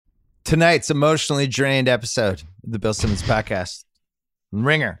tonight's emotionally drained episode of the Bill Simmons podcast.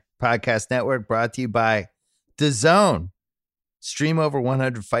 Ringer Podcast Network, brought to you by DAZN. Stream over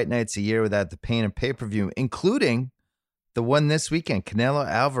 100 fight nights a year without the pain of pay-per-view, including the one this weekend. Canelo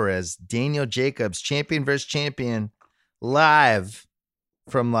Alvarez, Daniel Jacobs, champion versus champion, live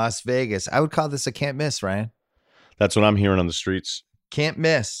from Las Vegas. I would call this a can't miss, Ryan. That's what I'm hearing on the streets. Can't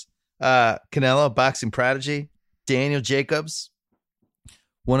miss. Canelo, boxing prodigy. Daniel Jacobs,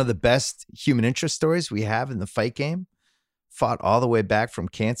 one of the best human interest stories we have in the fight game. Fought all the way back from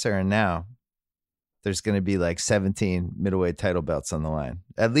cancer, and now there's going to be like 17 middleweight title belts on the line.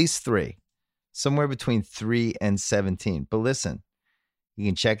 At least 3. Somewhere between 3 and 17. But listen, you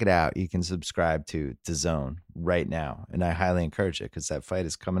can check it out. You can subscribe to DAZN right now, and I highly encourage it because that fight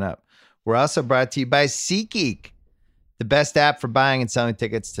is coming up. We're also brought to you by SeatGeek, the best app for buying and selling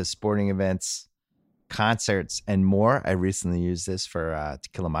tickets to sporting events, concerts, and more. I recently used this for To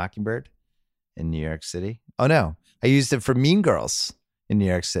Kill a Mockingbird in New York City. Oh, no. I used it for Mean Girls in New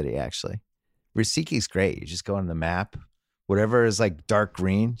York City, actually. SeatGeek's great. You just go on the map. Whatever is like dark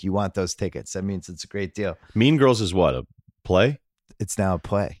green, you want those tickets. That means it's a great deal. Mean Girls is what? A play? It's now a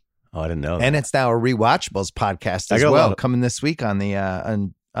play. Oh, I didn't know that. And it's now a Rewatchables podcast as well, coming this week on the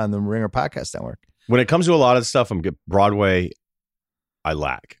on the Ringer Podcast Network. When it comes to a lot of stuff, I'm Broadway, I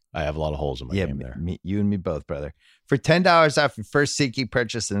lack. I have a lot of holes in my game there. You and me both, brother. For $10 off your first SeatGeek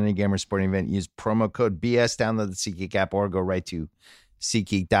purchase at any gamer sporting event, use promo code BS. Download the SeatGeek app or go right to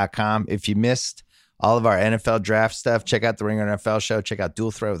SeatGeek.com. If you missed all of our NFL draft stuff, check out the Ringer NFL show. Check out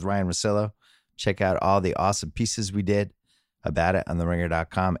Dual Threat with Ryen Russillo. Check out all the awesome pieces we did about it on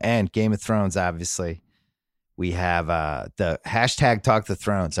theringer.com. And Game of Thrones, obviously. We have the hashtag Talk the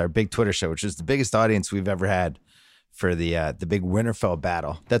Thrones, our big Twitter show, which is the biggest audience we've ever had for the big Winterfell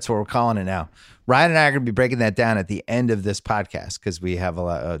battle. That's what we're calling it now. Ryan and I are going to be breaking that down at the end of this podcast because we have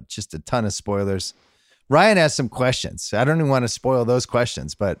just a ton of spoilers. Ryan has some questions. I don't even want to spoil those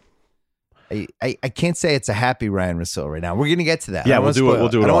questions, but I can't say it's a happy Ryen Russillo right now. We're going to get to that. Yeah, we'll do it. We'll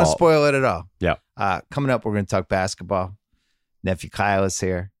do it. I don't want to spoil it at all. Yeah. Coming up, we're going to talk basketball. Nephew Kyle is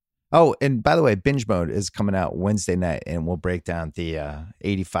here. Oh, and by the way, Binge Mode is coming out Wednesday night, and we'll break down the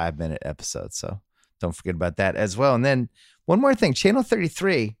 85-minute episode. So don't forget about that as well. And then one more thing, Channel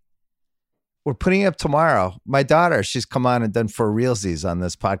 33, we're putting up tomorrow. My daughter, she's come on and done for realsies on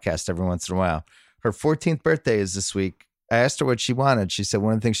this podcast every once in a while. Her 14th birthday is this week. I asked her what she wanted. She said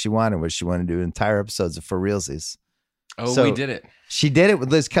one of the things she wanted was she wanted to do entire episodes of For Realsies. Oh, so we did it. She did it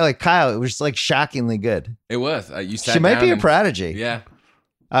with Liz Kelly. Kyle, it was like shockingly good. It was. You sat she might down be a prodigy. Yeah.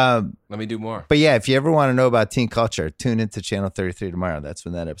 Let me do more. But yeah, if you ever want to know about teen culture, tune into Channel 33 tomorrow. That's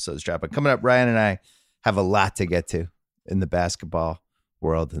when that episode's dropping. Coming up, Ryan and I have a lot to get to in the basketball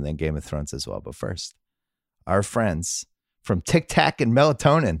world and then Game of Thrones as well. But first, our friends from Tic Tac and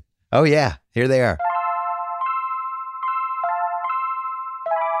Melatonin. Oh yeah, here they are.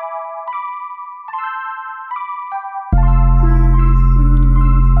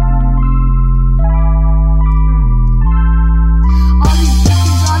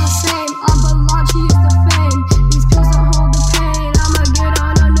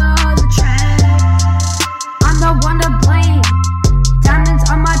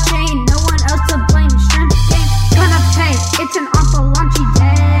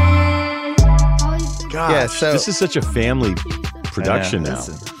 So this is such a family production now.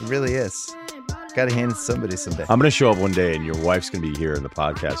 Listen, it really is. Got to hand it to somebody someday. I'm going to show up one day and your wife's going to be here in the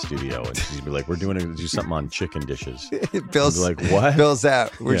podcast studio and she's going to be like, we're going to do something on chicken dishes. Bill's like, what? Bill's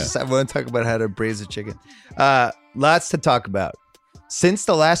out. I want to talk about how to braise a chicken. Lots to talk about. Since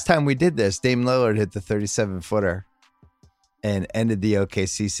the last time we did this, Dame Lillard hit the 37-footer and ended the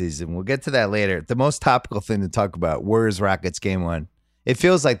OKC season. We'll get to that later. The most topical thing to talk about, Warriors Rockets game 1. It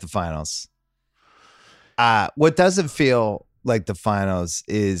feels like the finals. What doesn't feel like the finals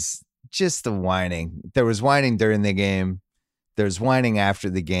is just the whining. There was whining during the game. There's whining after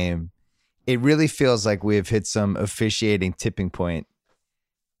the game. It really feels like we have hit some officiating tipping point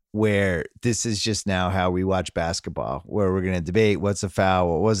where this is just now how we watch basketball, where we're going to debate what's a foul,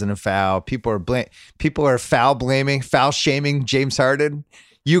 what wasn't a foul. People are foul blaming, foul shaming James Harden.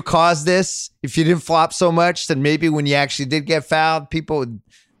 You caused this. If you didn't flop so much, then maybe when you actually did get fouled, people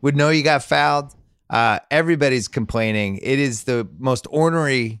would know you got fouled. Everybody's complaining. It is the most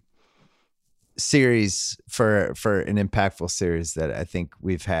ornery series for an impactful series that I think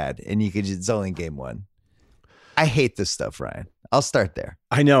we've had. And it's only game 1. I hate this stuff, Ryan. I'll start there.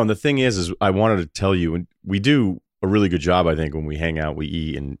 I know. And the thing is I wanted to tell you, and we do a really good job, I think, when we hang out, we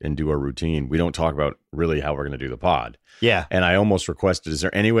eat and do our routine. We don't talk about really how we're going to do the pod. Yeah. And I almost requested, is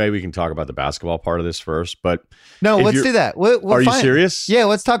there any way we can talk about the basketball part of this first? But no, let's do that. Are you serious? Yeah,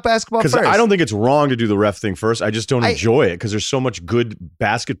 let's talk basketball first. Because I don't think it's wrong to do the ref thing first. I just don't enjoy it because there's so much good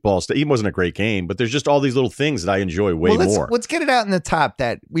basketball stuff. Even wasn't a great game, but there's just all these little things that I enjoy way more. Let's get it out in the top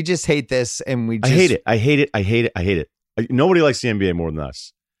that we just hate this and we just... I hate it. Nobody likes the NBA more than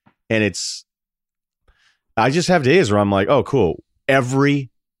us. And I just have days where I'm like, oh, cool. Every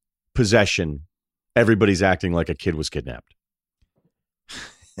possession, everybody's acting like a kid was kidnapped.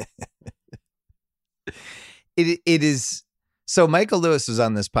 It is. So Michael Lewis was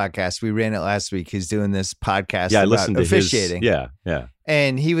on this podcast. We ran it last week. He's doing this podcast I about listened to officiating. Yeah.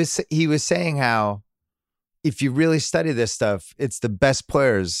 And he was saying how if you really study this stuff, it's the best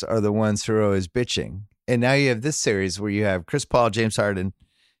players are the ones who are always bitching. And now you have this series where you have Chris Paul, James Harden,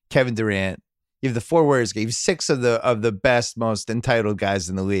 Kevin Durant. You have the four Warriors. You have six of the best, most entitled guys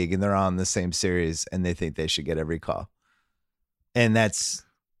in the league, and they're all in the same series, and they think they should get every call. And that's,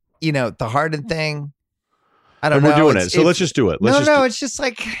 the Harden thing. I don't know. We're doing it, so let's just do it. It's just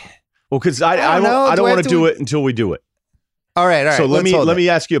like, well, because I don't want to do it until we do it. All right. So let me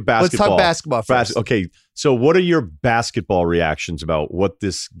ask you a basketball. Let's talk basketball first. Okay, so what are your basketball reactions about what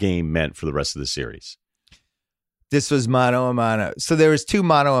this game meant for the rest of the series? This was mano a mano. So there was two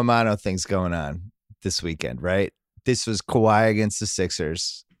mano a mano things going on this weekend, right? This was Kawhi against the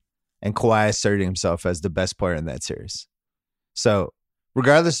Sixers, and Kawhi asserting himself as the best player in that series. So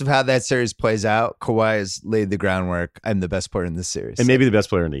regardless of how that series plays out, Kawhi has laid the groundwork. I'm the best player in this series. And maybe the best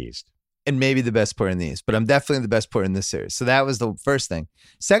player in the East. And maybe the best player in the East. But I'm definitely the best player in this series. So that was the first thing.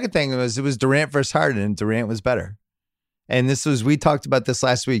 Second thing was it was Durant versus Harden, and Durant was better. And we talked about this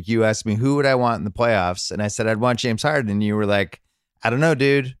last week. You asked me, who would I want in the playoffs? And I said, I'd want James Harden. And you were like, I don't know,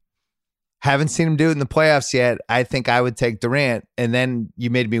 dude. Haven't seen him do it in the playoffs yet. I think I would take Durant. And then you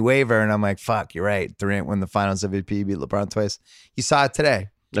made me waver. And I'm like, fuck, you're right. Durant won the finals MVP, beat LeBron twice. You saw it today.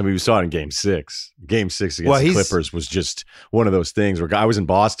 I mean, we saw it in Game 6. Game 6 against the Clippers was just one of those things where I was in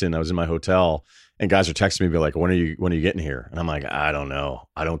Boston. I was in my hotel. And guys are texting me, be like, when are you getting here? And I'm like, I don't know.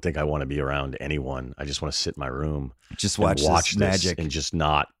 I don't think I want to be around anyone. I just want to sit in my room, just watch this magic, and just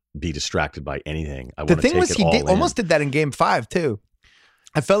not be distracted by anything. The thing was, he almost did that in Game 5 too.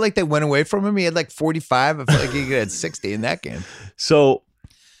 I felt like they went away from him. He had like 45. I felt like he had 60 in that game. So,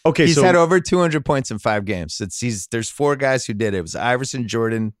 okay, he's had over 200 points in 5 games. There's 4 guys who did it. It was Iverson,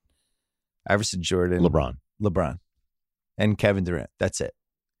 Jordan, LeBron, and Kevin Durant. That's it.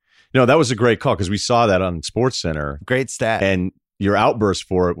 No, that was a great call because we saw that on SportsCenter. Great stat. And your outburst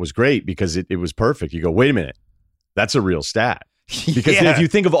for it was great because it was perfect. You go, wait a minute, that's a real stat. Because if you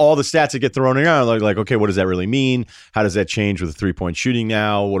think of all the stats that get thrown around, like, okay, what does that really mean? How does that change with the 3-point shooting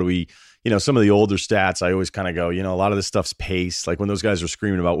now? What do we, some of the older stats, I always kind of go, a lot of this stuff's pace. Like when those guys were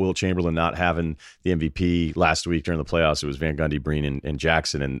screaming about Wilt Chamberlain not having the MVP last week during the playoffs, it was Van Gundy, Breen, and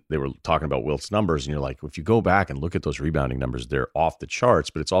Jackson, and they were talking about Wilt's numbers. And you're like, if you go back and look at those rebounding numbers, they're off the charts,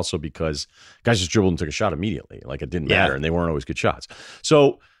 but it's also because guys just dribbled and took a shot immediately. Like it didn't matter, and they weren't always good shots.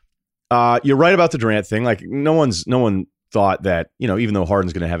 So you're right about the Durant thing. Like no one thought that, even though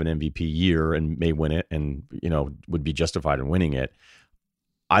Harden's going to have an MVP year and may win it and, would be justified in winning it,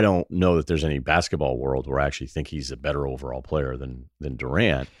 I don't know that there's any basketball world where I actually think he's a better overall player than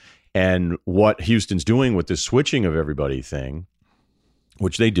Durant. And what Houston's doing with this switching of everybody thing,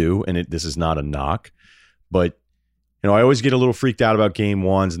 which they do, and this is not a knock, but I always get a little freaked out about game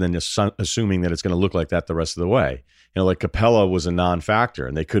ones and then assuming that it's going to look like that the rest of the way. Like Capella was a non-factor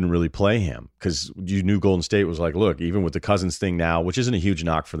and they couldn't really play him because you knew Golden State was like, look, even with the Cousins thing now, which isn't a huge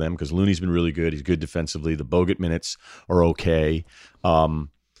knock for them because Looney's been really good. He's good defensively. The Bogut minutes are okay.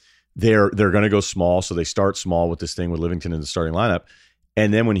 They're going to go small, so they start small with this thing with Livingston in the starting lineup.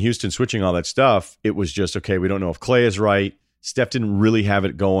 And then when Houston's switching all that stuff, it was just, okay, we don't know if Clay is right. Steph didn't really have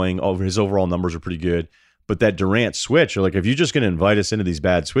it going. His overall numbers are pretty good. But that Durant switch, or like, if you're just going to invite us into these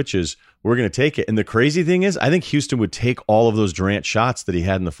bad switches, we're going to take it. And the crazy thing is, I think Houston would take all of those Durant shots that he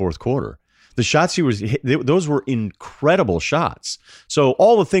had in the fourth quarter. The shots those were incredible shots. So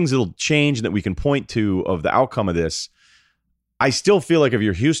all the things that'll change and that we can point to of the outcome of this, I still feel like if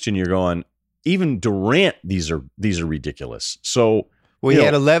you're Houston, you're going, even Durant, these are ridiculous. So he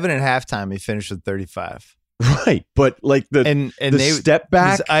had 11 at halftime. He finished with 35. Right, but like the step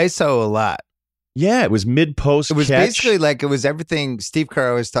back, it was ISO a lot. Yeah, it was mid-post. It was catch. basically like it was everything. Steve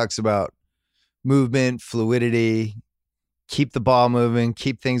Kerr always talks about movement, fluidity, keep the ball moving,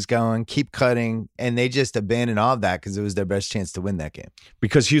 keep things going, keep cutting, and they just abandoned all of that because it was their best chance to win that game.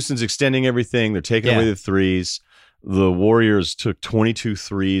 Because Houston's extending everything, they're taking away the threes. The Warriors took 22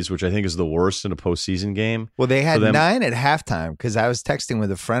 threes, which I think is the worst in a postseason game. Well, they had 9 at halftime because I was texting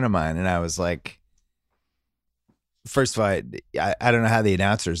with a friend of mine, and I was like, first of all, I don't know how the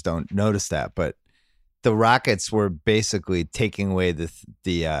announcers don't notice that, but the Rockets were basically taking away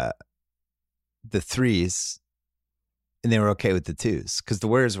the threes, and they were okay with the twos because the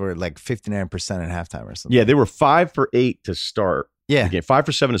Warriors were like 59% at halftime or something. Yeah, they were 5 for 8 to start. Yeah, the game. 5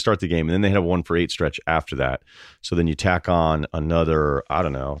 for 7 to start the game, and then they had a 1 for 8 stretch after that. So then you tack on another. I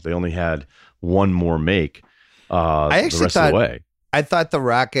don't know. They only had one more make. I actually the rest of the way. I thought the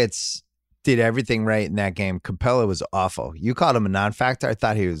Rockets did everything right in that game. Capella was awful. You called him a non-factor. I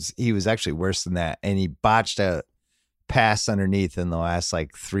thought he was actually worse than that, and he botched a pass underneath in the last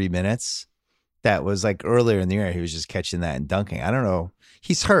like 3 minutes. That was like earlier in the year. He was just catching that and dunking. I don't know.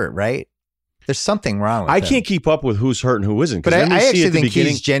 He's hurt, right? There's something wrong with him. I can't keep up with who's hurt and who isn't. But I actually think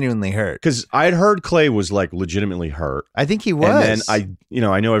he's genuinely hurt. Because I'd heard Clay was like legitimately hurt. I think he was. And then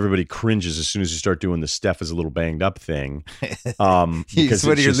I know everybody cringes as soon as you start doing the Steph is a little banged up thing. He's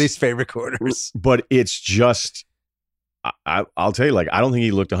one of your least favorite quarters. But it's just, I'll tell you, like, I don't think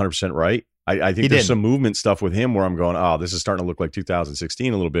he looked 100% right. I think there's some movement stuff with him where I'm going, oh, this is starting to look like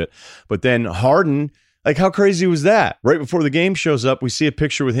 2016 a little bit. But then Harden, like, how crazy was that? Right before the game shows up, we see a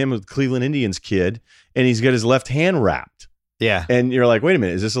picture with him with Cleveland Indians kid, and he's got his left hand wrapped. Yeah. And you're like, wait a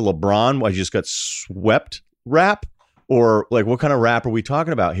minute, is this a LeBron? I just got swept wrap? Or like, what kind of wrap are we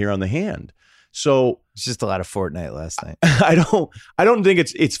talking about here on the hand? So it's just a lot of Fortnite last night. I don't think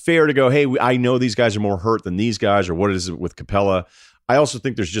it's fair to go, hey, I know these guys are more hurt than these guys, or what is it with Capella? I also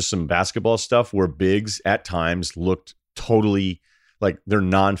think there's just some basketball stuff where bigs at times looked totally like they're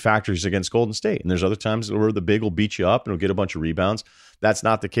non-factors against Golden State. And there's other times where the big will beat you up and will get a bunch of rebounds. That's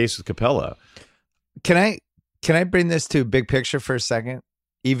not the case with Capella. Can I bring this to big picture for a second?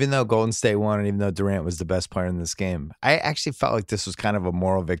 Even though Golden State won and even though Durant was the best player in this game, I actually felt like this was kind of a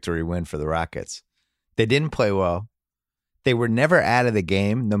moral victory win for the Rockets. They didn't play well. They were never out of the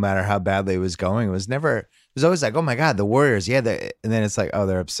game, no matter how badly it was going. It was always like, oh my God, the Warriors. Yeah. And then it's like, oh,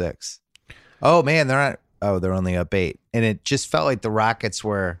 they're up 6. Oh man, they're only up 8. And it just felt like the Rockets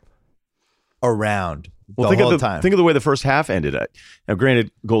were around the whole time. Think of the way the first half ended. Now,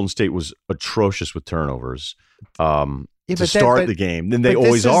 granted, Golden State was atrocious with turnovers to start the game. Then they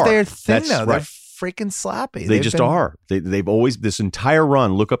always are. Their thing, That's though. right. They're freaking sloppy. They just are. They've always, this entire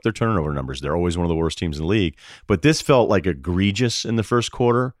run, look up their turnover numbers. They're always one of the worst teams in the league. But this felt like egregious in the first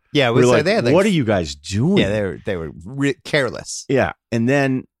quarter. Yeah, it was like, they had what are you guys doing? Yeah, they were careless. Yeah, and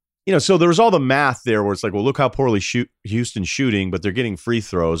then so there was all the math there where it's like, well, look how poorly Houston's shooting, but they're getting free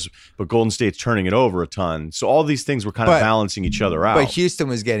throws, but Golden State's turning it over a ton. So all these things were kind of balancing each other out. But Houston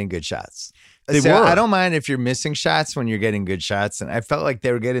was getting good shots. They were. I don't mind if you're missing shots when you're getting good shots, and I felt like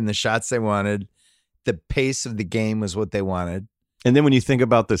they were getting the shots they wanted. The pace of the game was what they wanted. And then when you think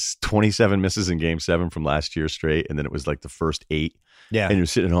about this 27 misses in Game 7 from last year straight, and then it was like the first 8. Yeah. And you're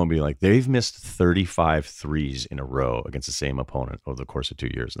sitting at home being like, they've missed 35 threes in a row against the same opponent over the course of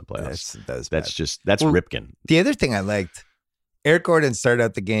 2 years in the playoffs. That's Ripken. The other thing I liked, Eric Gordon started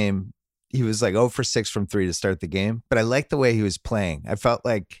out the game. He was like 0 for 6 from 3 to start the game, but I liked the way he was playing. I felt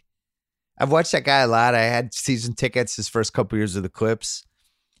like I've watched that guy a lot. I had season tickets his first couple years of the Clips.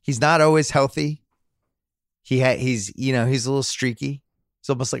 He's not always healthy. He's a little streaky. He's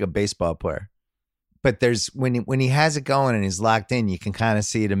almost like a baseball player. But there's when he has it going and he's locked in, you can kind of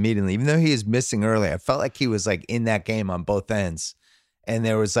see it immediately. Even though he is missing early, I felt like he was like in that game on both ends. And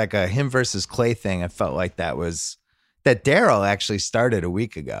there was like a him versus Clay thing. I felt like that Daryl actually started a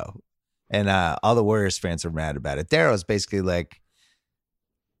week ago. And all the Warriors fans are mad about it. Daryl's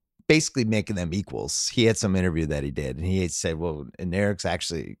basically making them equals. He had some interview that he did, and he said, well, and Eric's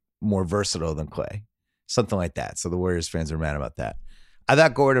actually more versatile than Clay. Something like that. So the Warriors fans are mad about that. I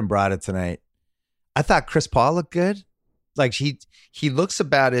thought Gordon brought it tonight. I thought Chris Paul looked good. Like he looks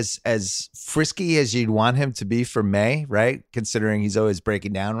about as frisky as you'd want him to be for May, right? Considering he's always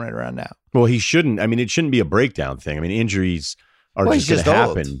breaking down right around now. Well, he shouldn't. I mean, it shouldn't be a breakdown thing. I mean, injuries are just going to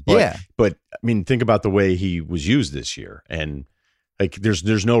happen. But I mean, think about the way he was used this year, and like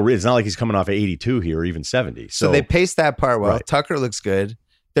there's no. It's not like he's coming off of 82 here or even 70. So they paced that part well. Right. Tucker looks good.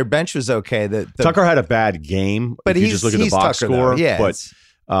 Their bench was okay. Tucker had a bad game, but if you just look at the box Tucker, score. Yeah,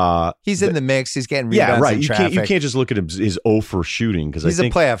 but he's in the mix. He's getting rebounds. Yeah, right. In you traffic. can't just look at his 0 for shooting because he's a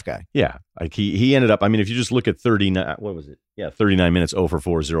playoff guy. Yeah, like he ended up. I mean, if you just look at 39, what was it? Yeah, 39 minutes, 0 for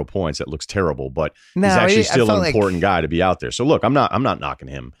 4, 0 points. That looks terrible, but he's actually still an important guy to be out there. So look, I'm not knocking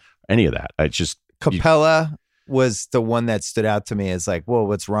him any of that. It's just Capella was the one that stood out to me as like, whoa,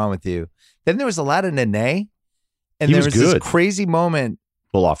 what's wrong with you? Then there was a lot of Nene, and there was this crazy moment.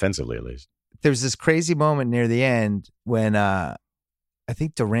 Well, offensively at least. there was this crazy moment near the end when I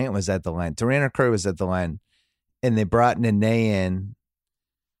think Durant was at the line. Durant or Curry was at the line, and they brought Nene in,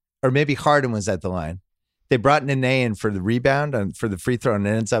 or maybe Harden was at the line. They brought Nene in for the rebound and for the free throw, and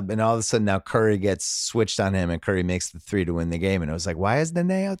it ends up, and all of a sudden now Curry gets switched on him, and Curry makes the 3 to win the game. And it was like, why is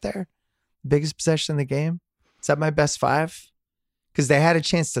Nene out there? Biggest possession in the game? Is that my best 5? Because they had a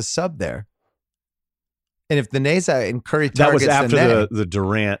chance to sub there. And if Nene's out and Curry targets that was after Nene, the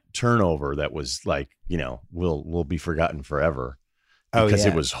Durant turnover that was like, will be forgotten forever because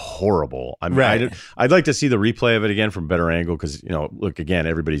it was horrible. I mean, right. I'd like to see the replay of it again from a better angle because, look, again,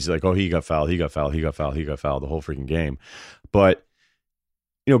 everybody's like, oh, he got fouled the whole freaking game. But,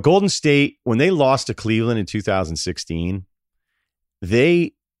 Golden State, when they lost to Cleveland in 2016,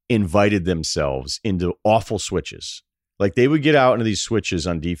 they invited themselves into awful switches. Like they would get out into these switches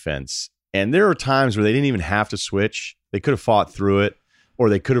on defense. And there are times where they didn't even have to switch. They could have fought through it, or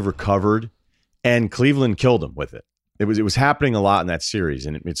they could have recovered, and Cleveland killed them with it. It was happening a lot in that series,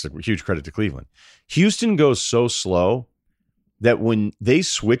 and it's a huge credit to Cleveland. Houston goes so slow that when they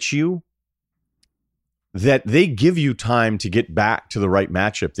switch you, that they give you time to get back to the right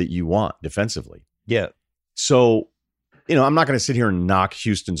matchup that you want defensively. Yeah. So, I'm not going to sit here and knock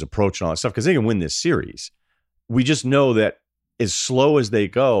Houston's approach and all that stuff because they can win this series. We just know that as slow as they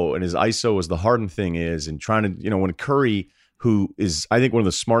go and as ISO as the Harden thing is, and trying to, when Curry, who is, I think, one of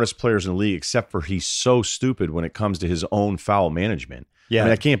the smartest players in the league, except for he's so stupid when it comes to his own foul management. Yeah. I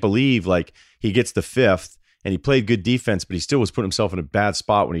mean, I can't believe he gets the 5th and he played good defense, but he still was putting himself in a bad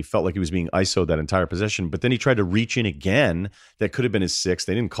spot when he felt like he was being ISO'd that entire possession. But then he tried to reach in again. That could have been his 6th.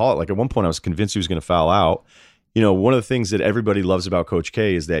 They didn't call it. Like at one point I was convinced he was going to foul out. One of the things that everybody loves about Coach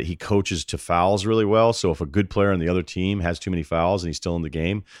K is that he coaches to fouls really well. So if a good player on the other team has too many fouls and he's still in the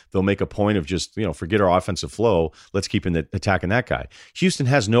game, they'll make a point of just, forget our offensive flow. Let's keep attacking that guy. Houston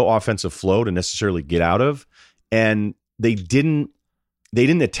has no offensive flow to necessarily get out of. And they didn't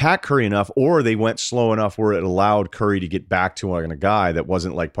attack Curry enough, or they went slow enough where it allowed Curry to get back to a guy that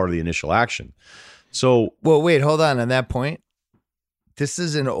wasn't like part of the initial action. So, well, wait, hold on that point. This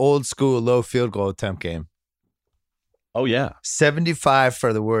is an old school low field goal attempt game. Oh, yeah. 75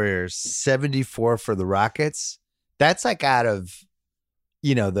 for the Warriors, 74 for the Rockets. That's like out of,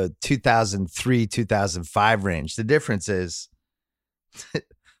 the 2003, 2005 range. The difference is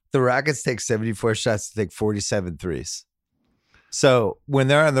the Rockets take 74 shots to take 47 threes. So when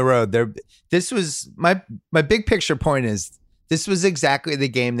they're on the road, this was my big picture point is this was exactly the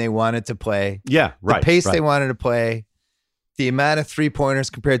game they wanted to play. Yeah, right. The pace right. they wanted to play, the amount of 3-pointers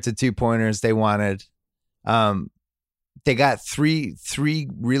compared to 2-pointers they wanted. They got three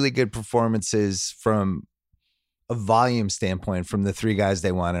really good performances from a volume standpoint from the 3 guys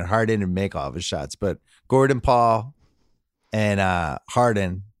they wanted. Harden didn't make all of his shots, but Gordon, Paul, and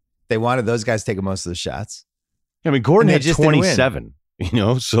Harden, they wanted those guys taking most of the shots. I mean, Gordon had 27,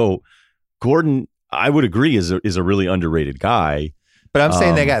 so Gordon, I would agree, is a really underrated guy. But I'm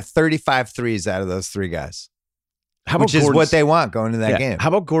saying they got 35 threes out of those 3 guys. Which is what they want going into that game. How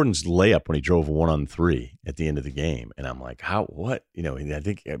about Gordon's layup when he drove 1-on-3 at the end of the game? And I'm like, what? I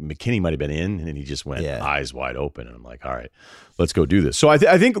think McKinney might have been in, and he just went eyes wide open. And I'm like, all right, let's go do this. So I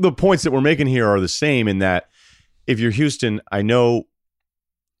think the points that we're making here are the same in that if you're Houston, I know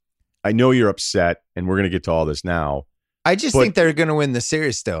you're upset, and we're going to get to all this now. I just think they're going to win the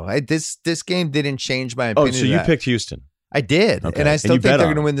series still. This game didn't change my opinion. Oh, so you picked Houston. I did, okay. And I still think they're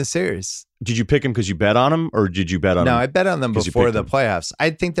going to win the series. Did you pick them because you bet on them, or did you bet on them? No, I bet on them before the playoffs. I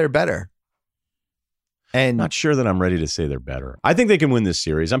think they're better. And not sure that I'm ready to say they're better. I think they can win this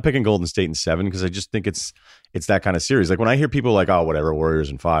series. I'm picking Golden State in 7 because I just think it's that kind of series. Like when I hear people like, oh, whatever, Warriors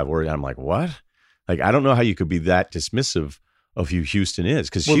in 5, I'm like, what? Like I don't know how you could be that dismissive of who Houston is,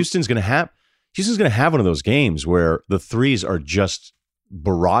 because Houston's going to have one of those games where the threes are just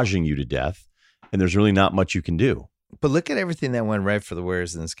barraging you to death, and there's really not much you can do. But look at everything that went right for the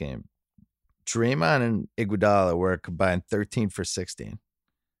Warriors in this game. Draymond and Iguodala were combined 13 for 16.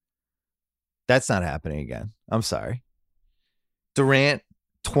 That's not happening again. I'm sorry. Durant,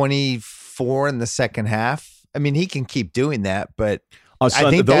 24 in the second half. I mean, he can keep doing that, but I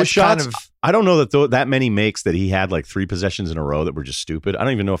think those that's shots, kind of, I don't know that many makes that he had like 3 possessions in a row that were just stupid. I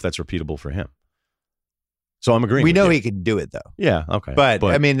don't even know if that's repeatable for him. So I'm agreeing. We know he can do it though. Yeah, okay. But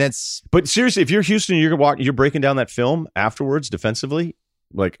I mean, But seriously, if you're Houston, you're breaking down that film afterwards defensively.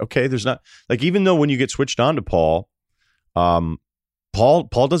 Like, okay, there's not like, even though when you get switched on to Paul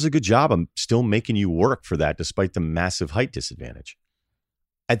does a good job. I'm still making you work for that, despite the massive height disadvantage.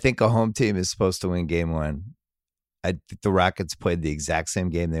 I think a home team is supposed to win game 1. I think the Rockets played the exact same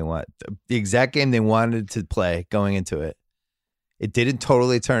game the exact game they wanted to play going into it. It didn't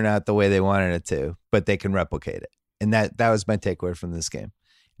totally turn out the way they wanted it to, but they can replicate it. And that was my takeaway from this game.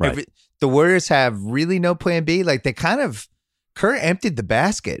 Right. The Warriors have really no plan B. Like Kerr emptied the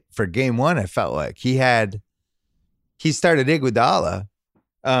basket for game one. I felt like he started Iguodala,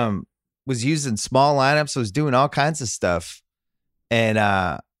 was using small lineups, was doing all kinds of stuff. And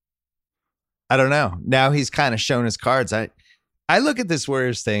I don't know. Now he's kind of shown his cards. I look at this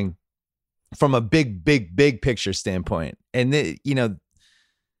Warriors thing from a big picture standpoint. And the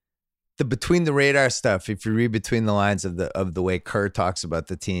between the radar stuff, if you read between the lines of the way Kerr talks about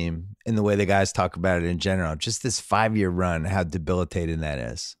the team and the way the guys talk about it in general, just this 5-year run, how debilitating that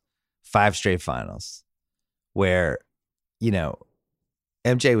is. 5 straight finals where,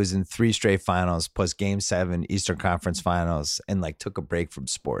 MJ was in 3 straight finals plus game 7 Eastern Conference finals and like took a break from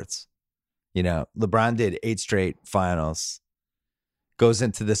sports. LeBron did 8 straight finals, goes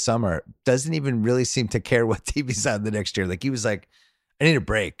into the summer, doesn't even really seem to care what TV's on the next year. Like he was like, I need a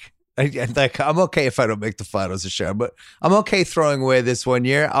break. I'm okay if I don't make the finals this year, but I'm okay throwing away this 1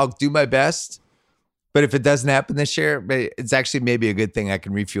 year. I'll do my best. But if it doesn't happen this year, it's actually maybe a good thing. I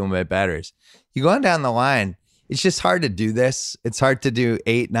can refuel my batteries. You go on down the line, it's just hard to do this. It's hard to do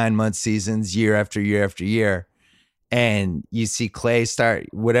 8-9 month seasons year after year after year. And you see Clay start,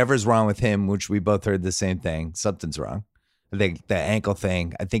 whatever's wrong with him, which we both heard the same thing. Something's wrong. I think the ankle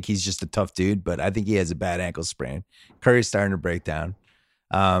thing, I think he's just a tough dude, but I think he has a bad ankle sprain. Curry's starting to break down.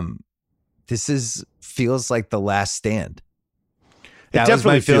 This feels like the last stand. That was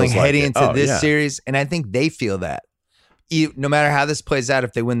my feeling heading into this series, and I think they feel that. No matter how this plays out,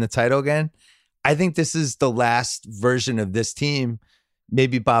 if they win the title again, I think this is the last version of this team.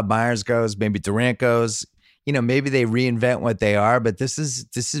 Maybe Bob Myers goes, maybe Durant goes. Maybe they reinvent what they are, but this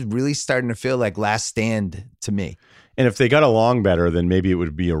is really starting to feel like last stand to me. And if they got along better, then maybe it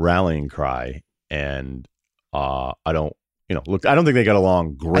would be a rallying cry. And I don't think they got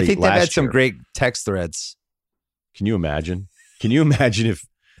along great. I think they've had some year. great text threads. Can you imagine? Can you imagine if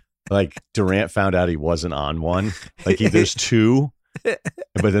like Durant found out he wasn't on one? Like there's 2, but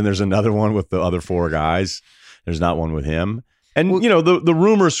then there's another one with the other 4 guys. There's not one with him. And the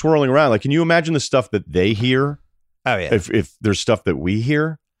rumors swirling around. Like, can you imagine the stuff that they hear? Oh yeah. If there's stuff that we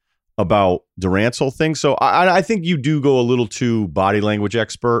hear about Durant's whole thing. So I think you do go a little too body language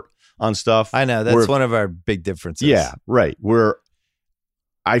expert on stuff. I know that's one of our big differences. Yeah, right. Where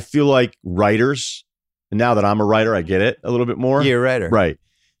I feel like writers, and now that I'm a writer, I get it a little bit more. You're a writer. Right.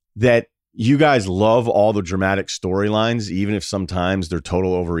 That you guys love all the dramatic storylines, even if sometimes they're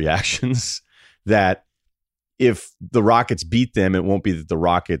total overreactions. That if the Rockets beat them, it won't be that the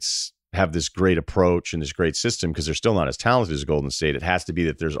Rockets have this great approach and this great system because they're still not as talented as Golden State. It has to be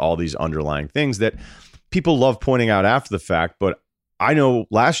that there's all these underlying things that people love pointing out after the fact. But I know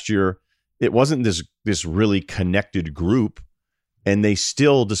last year it wasn't this really connected group, and they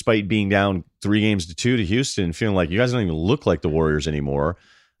still, despite being down 3-2 to Houston, feeling like you guys don't even look like the Warriors anymore.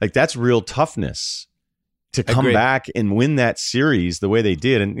 Like that's real toughness to come back and win that series the way they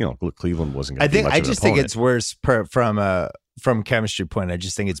did. And Cleveland wasn't going to be much of an opponent. think it's worse from chemistry point. I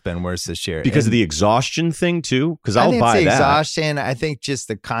just think it's been worse this year because of the exhaustion thing too. Because I'll buy that. Exhaustion. I think just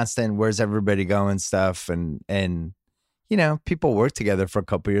the constant where's everybody going stuff, and people work together for a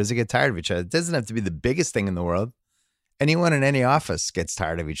couple of years. They get tired of each other. It doesn't have to be the biggest thing in the world. Anyone in any office gets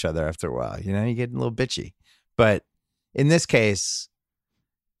tired of each other after a while. You get a little bitchy. But in this case,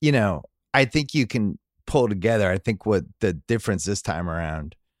 I think you can pull together. I think what the difference this time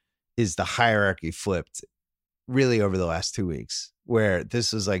around is the hierarchy flipped really over the last 2 weeks, where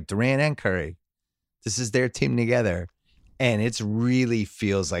this was like Durant and Curry. This is their team together. And it really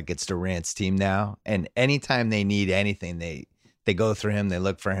feels like it's Durant's team now. And anytime they need anything, they go through him. They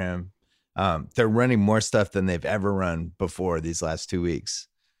look for him. They're running more stuff than they've ever run before these last 2 weeks.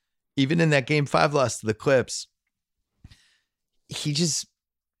 Even in that game 5 loss to the Clips,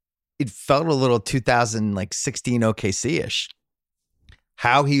 it felt a little 2016 OKC-ish.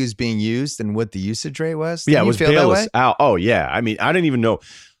 How he was being used and what the usage rate was. It was Bayless out. Oh, yeah. I mean, I didn't even know.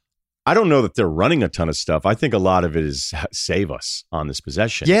 I don't know that they're running a ton of stuff. I think a lot of it is save us on this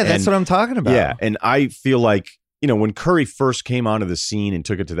possession. Yeah, that's what I'm talking about. Yeah, and I feel like, when Curry first came onto the scene and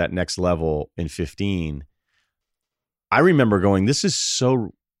took it to that next level in 15, I remember going, this is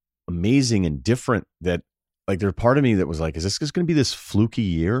so amazing and different that, like, there's part of me that was like, is this just going to be this fluky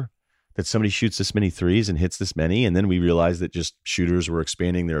year that somebody shoots this many threes and hits this many? And then we realized that just shooters were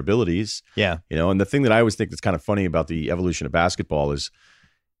expanding their abilities. Yeah. And the thing that I always think that's kind of funny about the evolution of basketball is,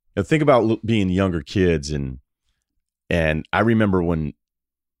 think about being younger kids. And I remember when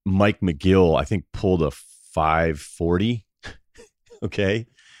Mike McGill, I think, pulled a 540. Okay.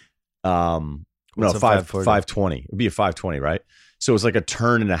 No, 520. It'd be a 520, right? So it's like a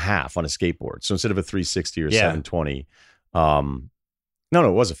turn and a half on a skateboard. So instead of a 360 or 720, no,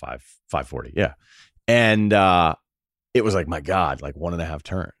 it was a 540. Yeah. And it was like, my God, like 1.5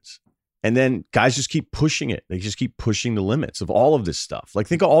 turns. And then guys just keep pushing it. They just keep pushing the limits of all of this stuff. Like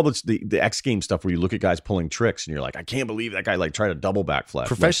think of all the X Games stuff where you look at guys pulling tricks and you're like, I can't believe that guy like tried a double backflip.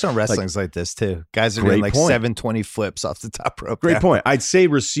 Professional wrestling's like this too. Guys are doing like 720 flips off the top rope. Great point. I'd say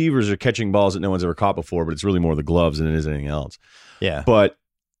receivers are catching balls that no one's ever caught before, but it's really more the gloves than it is anything else. Yeah. But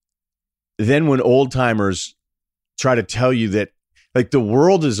then when old timers try to tell you that like the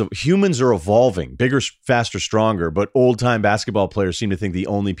world is, humans are evolving, bigger, faster, stronger, but old time basketball players seem to think the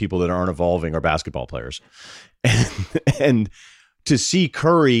only people that aren't evolving are basketball players. And to see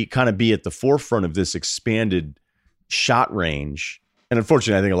Curry kind of be at the forefront of this expanded shot range. And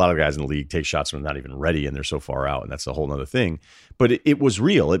unfortunately, I think a lot of guys in the league take shots when they're not even ready and they're so far out. And that's a whole nother thing. But it was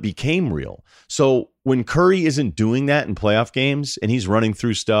real. It became real. So when Curry isn't doing that in playoff games and he's running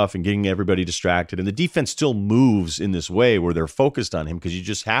through stuff and getting everybody distracted and the defense still moves in this way where they're focused on him because you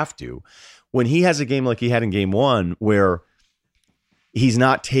just have to. When he has a game like he had in game one where he's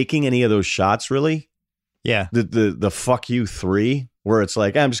not taking any of those shots really. Yeah. The fuck you three. Where it's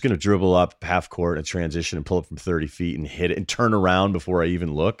like, I'm just going to dribble up half court and transition and pull up from 30 feet and hit it and turn around before I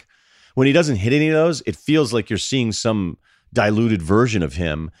even look. When he doesn't hit any of those, it feels like you're seeing some diluted version of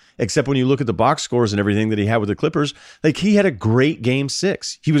him, except when you look at the box scores and everything that he had with the Clippers, like he had a great game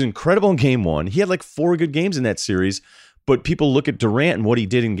 6. He was incredible in game 1. He had like 4 good games in that series. But people look at Durant and what he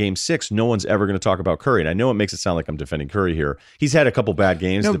did in game 6. No one's ever going to talk about Curry. And I know it makes it sound like I'm defending Curry here. He's had a couple bad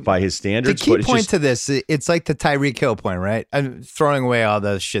games by his standards. The key point to this, it's like the Tyreek Hill point, right? I'm throwing away all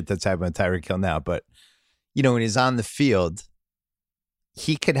the shit that's happening with Tyreek Hill now. But, you know, when he's on the field,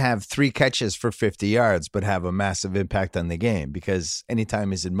 he could have 3 catches for 50 yards, but have a massive impact on the game because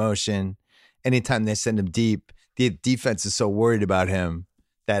anytime he's in motion, anytime they send him deep, the defense is so worried about him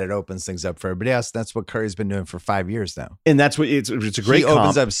that it opens things up for everybody else. That's what Curry's been doing for 5 years now. And that's what it's a great comp. He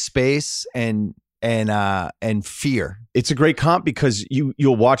opens up space and fear. It's a great comp because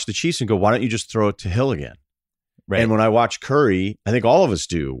you'll watch the Chiefs and go, why don't you just throw it to Hill again? Right. And when I watch Curry, I think all of us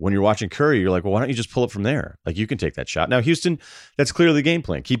do. When you're watching Curry, you're like, well, why don't you just pull it from there? Like you can take that shot. Now, Houston, that's clearly the game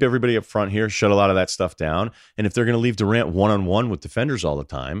plan. Keep everybody up front here, shut a lot of that stuff down. And if they're going to leave Durant one-on-one with defenders all the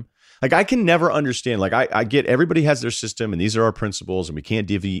time, like I can never understand. Like I get everybody has their system and these are our principles and we can't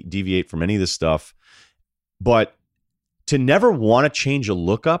deviate from any of this stuff. But to never want to change a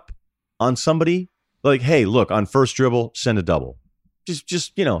lookup on somebody, like, hey, look, on first dribble, send a double.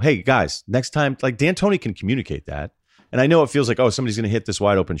 Just you know, hey guys, next time, like D'Antoni can communicate that. And I know it feels like, oh, somebody's going to hit this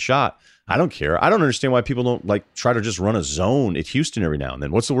wide open shot. I don't care. I don't understand why people don't like try to just run a zone at Houston every now and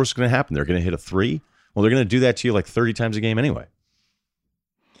then. What's the worst going to happen? They're going to hit a 3. Well, they're going to do that to you like 30 times a game anyway.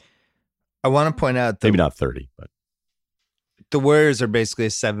 I want to point out maybe not 30, but the Warriors are basically a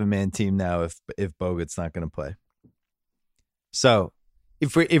 7-man team now if Bogut's not going to play. So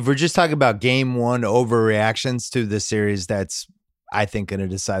if we're just talking about game 1 overreactions to the series, that's I think going to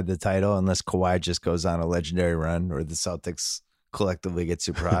decide the title unless Kawhi just goes on a legendary run or the Celtics collectively get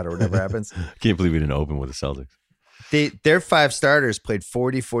super hot or whatever happens. Can't believe we didn't open with the Celtics. Their 5 starters played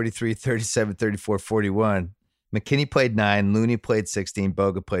 40, 43, 37, 34, 41. McKinney played 9, Looney played 16,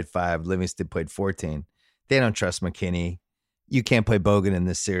 Bogut played 5, Livingston played 14. They don't trust McKinney. You can't play Bogut in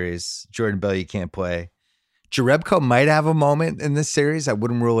this series. Jordan Bell, you can't play. Jerebko might have a moment in this series. I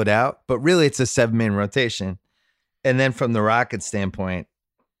wouldn't rule it out, but really it's a 7-man rotation. And then from the Rockets standpoint,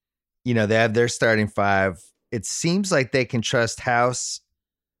 you know, they have their starting 5. It seems like they can trust House,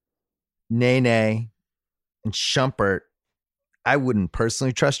 Nene, and Shumpert. I wouldn't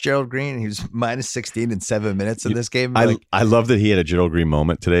personally trust Gerald Green. He was minus 16 in 7 minutes in this game. I love that he had a Gerald Green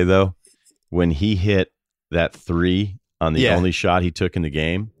moment today, though, when he hit that 3 on the only shot he took in the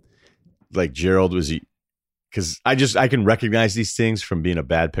game. Like Gerald was, because I can recognize these things from being a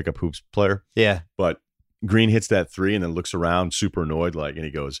bad pickup hoops player. Yeah. But Green hits that 3 and then looks around super annoyed, like, and he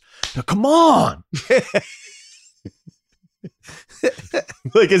goes, "Now, come on."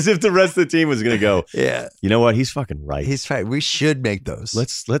 Like as if the rest of the team was going to go, yeah, you know what? He's fucking right. He's right. We should make those.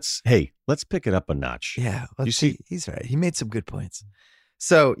 Let's pick it up a notch. Yeah. You see, he's right. He made some good points.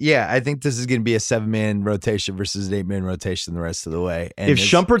 So yeah, I think this is going to be a 7-man rotation versus an 8-man rotation the rest of the way. And if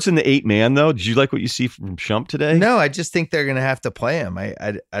Shumpert's in the 8-man though, did you like what you see from Shump today? No, I just think they're going to have to play him.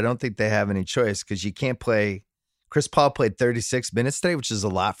 I don't think they have any choice because you can't play. Chris Paul played 36 minutes today, which is a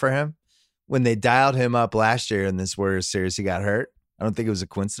lot for him. When they dialed him up last year in this Warriors series, he got hurt. I don't think it was a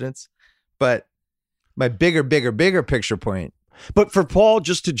coincidence. But my bigger picture point. But for Paul,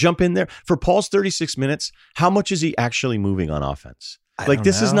 just to jump in there, for Paul's 36 minutes, how much is he actually moving on offense? Like,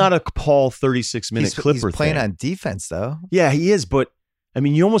 this is not a Paul 36-minute Clipper He's playing thing. on defense, though. Yeah, he is. But, I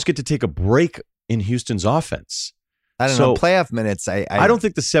mean, you almost get to take a break in Houston's offense. I don't know. Playoff minutes, I don't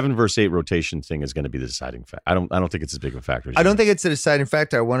think the 7 versus 8 rotation thing is going to be the deciding factor. I don't think it's as big of a factor. I don't think it's a deciding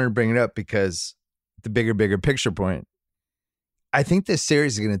factor. I wanted to bring it up because the bigger picture point. I think this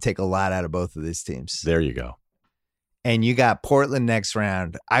series is going to take a lot out of both of these teams. There you go. And you got Portland next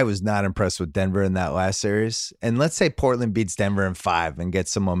round. I was not impressed with Denver in that last series. And let's say Portland beats Denver in 5 and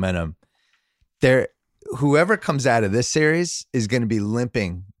gets some momentum. Whoever comes out of this series is going to be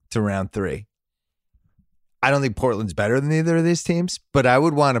limping to round 3. I don't think Portland's better than either of these teams, but I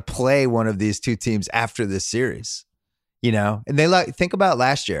would want to play one of these two teams after this series. And think about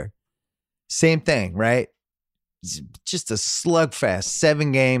last year. Same thing, right? Just a slugfest,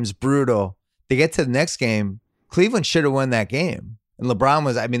 7 games, brutal. They get to the next game. Cleveland should have won that game. And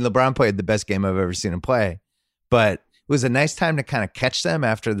LeBron played the best game I've ever seen him play. But it was a nice time to kind of catch them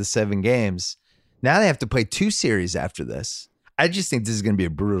after the 7 games. Now they have to play 2 series after this. I just think this is going to be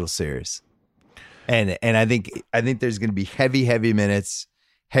a brutal series. And I think there's going to be heavy minutes,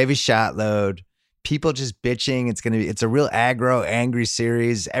 heavy shot load, people just bitching. It's a real angry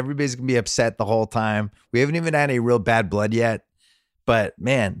series. Everybody's going to be upset the whole time. We haven't even had any real bad blood yet. But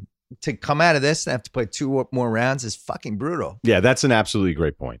man, to come out of this and have to play 2 more rounds is fucking brutal. Yeah, that's an absolutely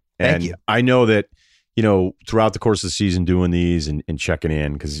great point. Thank you. I know that, throughout the course of the season doing these and checking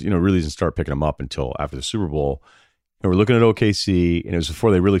in, because, really didn't start picking them up until after the Super Bowl. And we're looking at OKC, and it was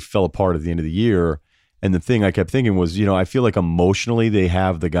before they really fell apart at the end of the year. And the thing I kept thinking was, I feel like emotionally they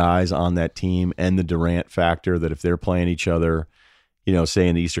have the guys on that team and the Durant factor that if they're playing each other, say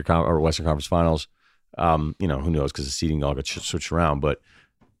in the Eastern or Western Conference Finals, who knows because the seeding all got switched around, but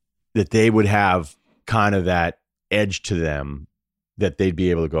that they would have kind of that edge to them that they'd be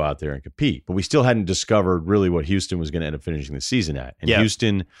able to go out there and compete. But we still hadn't discovered really what Houston was going to end up finishing the season at. And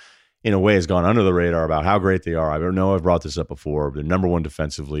Houston, in a way, has gone under the radar about how great they are. I don't know, I've brought this up before. They're number 1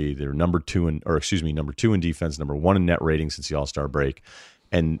 defensively. They're number 2 in defense, number 1 in net rating since the All-Star break.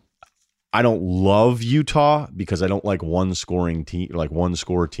 And I don't love Utah because I don't like one score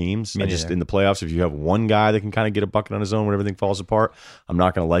teams. Me I just neither. in the playoffs, if you have one guy that can kind of get a bucket on his own when everything falls apart, I'm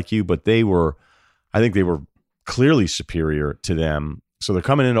not going to like you. But I think they were clearly superior to them. So they're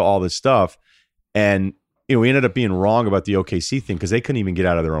coming into all this stuff, and we ended up being wrong about the OKC thing because they couldn't even get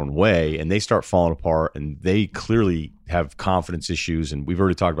out of their own way, and they start falling apart, and they clearly have confidence issues. And we've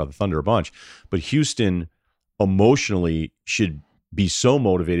already talked about the Thunder a bunch, but Houston emotionally should be so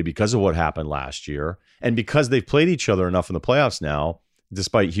motivated because of what happened last year and because they've played each other enough in the playoffs now,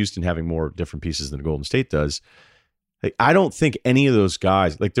 despite Houston having more different pieces than Golden State does. Like, I don't think any of those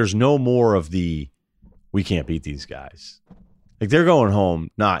guys, there's no more of the, we can't beat these guys. Like, they're going home,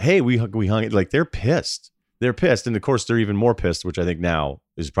 not, hey, we hung it. Like, they're pissed. They're pissed. And of course, they're even more pissed, which I think now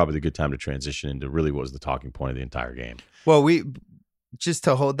is probably the good time to transition into really what was the talking point of the entire game. Well, just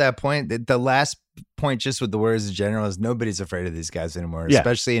to hold that point, the last point just with the Warriors in general is nobody's afraid of these guys anymore,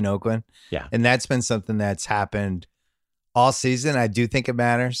 especially in Oakland. Yeah. And that's been something that's happened all season. I do think it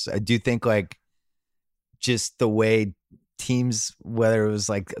matters. I do think just the way teams, whether it was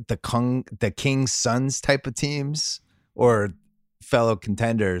the Kings Suns type of teams or fellow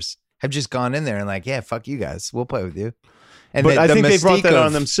contenders, have just gone in there and yeah, fuck you guys. We'll play with you. And but I think they brought that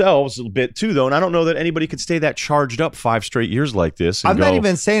on themselves a bit too, though. And I don't know that anybody could stay that charged up 5 straight years like this. I'm not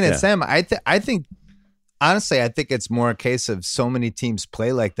even saying it's them. I think, honestly, I think it's more a case of so many teams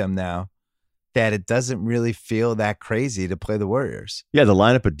play like them now that it doesn't really feel that crazy to play the Warriors. Yeah, the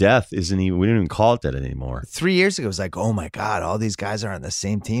lineup of death isn't even, we don't even call it that anymore. 3 years ago, it was like, oh my God, all these guys are on the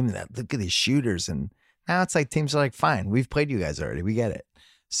same team. Look at these shooters. And now it's like teams are like, fine, we've played you guys already. We get it.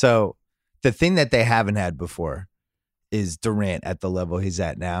 So the thing that they haven't had before is Durant at the level he's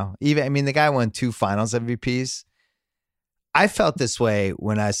at now. The guy won 2 finals MVPs. I felt this way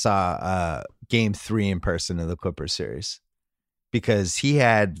when I saw game 3 in person of the Clippers series because he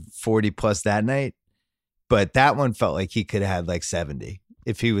had 40 plus that night, but that one felt like he could have had 70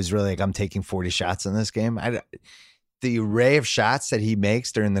 if he was really I'm taking 40 shots in this game. The array of shots that he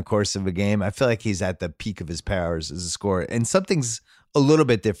makes during the course of a game, I feel like he's at the peak of his powers as a scorer, and something's a little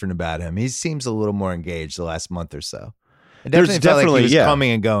bit different about him. He seems a little more engaged the last month or so. It definitely felt like he was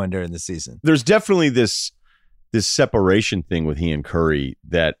coming and going during the season. There's definitely this separation thing with he and Curry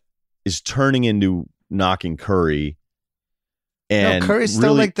that is turning into knocking Curry. And Curry's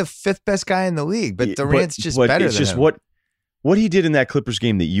still the 5th best guy in the league, but Durant's just better it's than just him. What he did in that Clippers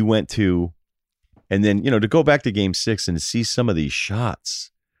game that you went to, and then, to go back to game 6 and see some of these shots.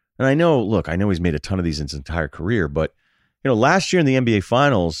 And I know he's made a ton of these in his entire career, but last year in the NBA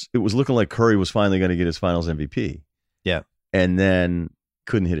Finals, it was looking like Curry was finally going to get his Finals MVP. Yeah. and then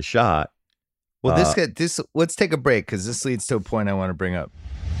couldn't hit a shot. Well, let's take a break because this leads to a point I want to bring up.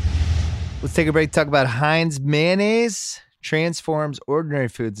 Let's take a break. Talk about Heinz mayonnaise transforms ordinary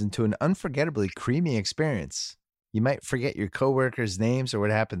foods into an unforgettably creamy experience. You might forget your coworkers' names or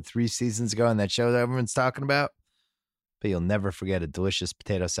what happened 3 seasons ago on that show that everyone's talking about, but you'll never forget a delicious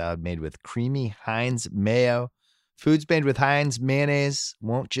potato salad made with creamy Heinz mayo. Foods made with Heinz mayonnaise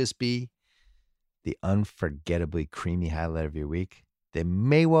won't just be the unforgettably creamy highlight of your week. They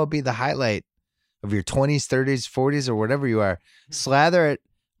may well be the highlight of your 20s, 30s, 40s, or whatever you are. Slather it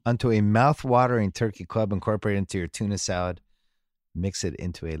onto a mouth-watering turkey club, incorporate it into your tuna salad. Mix it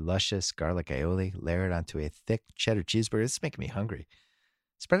into a luscious garlic aioli. Layer it onto a thick cheddar cheeseburger. This is making me hungry.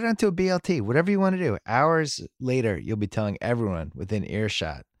 Spread it onto a BLT. Whatever you want to do. Hours later, you'll be telling everyone within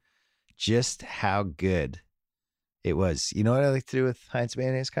earshot just how good it was. You know what I like to do with Heinz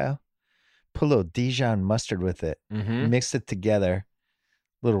mayonnaise, Kyle? Put a little Dijon mustard with it. Mix it together.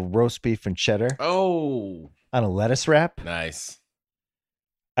 Little roast beef and cheddar. Oh. On a lettuce wrap. Nice.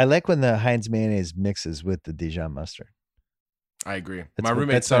 I like when the Heinz mayonnaise mixes with the Dijon mustard. I agree. My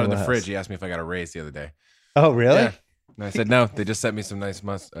roommate saw it in the fridge. He asked me if I got a raise the other day. Oh, really? Yeah. And I said, no, they just sent me some nice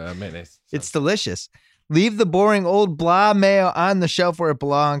mayonnaise. So. It's delicious. Leave the boring old blah mayo on the shelf where it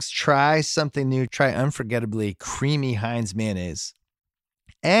belongs. Try something new. Try unforgettably creamy Heinz mayonnaise.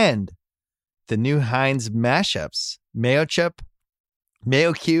 And the new Heinz mashups. Mayo Chup,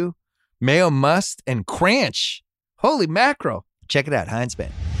 Mayo Q, Mayo Must, and Cranch. Holy mackerel. Check it out, Heinz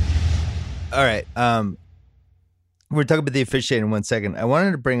Man. All right. We're talking about the officiating in 1 second. I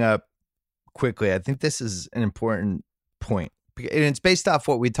wanted to bring up quickly, I think this is an important point. And it's based off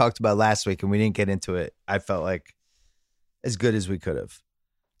what we talked about last week, and we didn't get into it, I felt like, as good as we could have.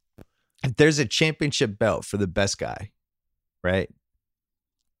 If there's a championship belt for the best guy, right?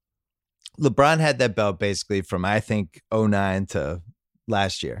 LeBron had that belt basically from, I think, 2009 to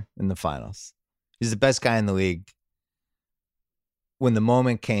last year in the finals. He's the best guy in the league. When the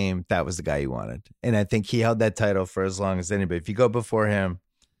moment came, that was the guy you wanted. And I think he held that title for as long as anybody. If you go before him,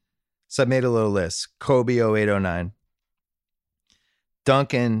 so I made a little list. Kobe 08-09.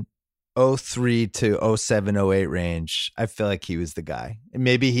 Duncan 03 to 07-08 range. I feel like he was the guy. And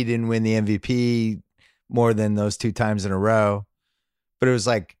maybe he didn't win the MVP more than those 2 times in a row. But it was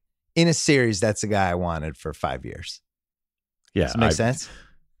like, in a series, that's the guy I wanted for 5 years. Yeah. Does that make sense?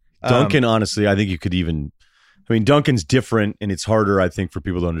 Duncan, honestly, I think you could even... I mean, Duncan's different, and it's harder, I think, for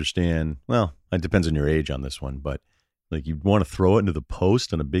people to understand. Well, it depends on your age on this one, but like you want to throw it into the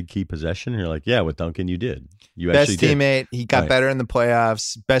post on a big key possession, and you're like, yeah, with Duncan, you did. You best actually teammate. He got better in the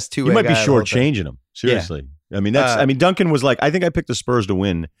playoffs. Best two-way guy. You might be shortchanging him. Seriously. Yeah. I mean, Duncan was like, I think I picked the Spurs to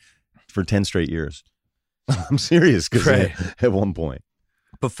win for 10 straight years. I'm serious, because at one point.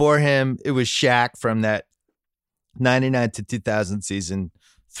 Before him, it was Shaq from that 99 to 2000 season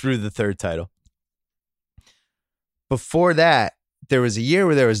through the 3rd title. Before that, there was a year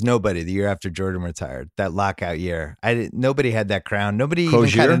where there was nobody. The year after Jordan retired, that lockout year, nobody had that crown. Nobody even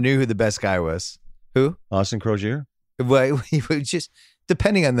kind of knew who the best guy was. Who? Austin Crozier. Well, he was just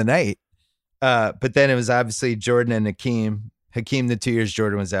depending on the night. But then it was obviously Jordan and Hakeem. Hakeem the 2 years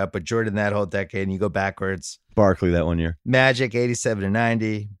Jordan was out, but Jordan that whole decade, and you go backwards. Barkley that 1 year. Magic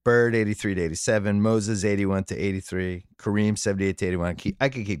 87-90, Bird 83-87, Moses 81-83, Kareem 78-81. I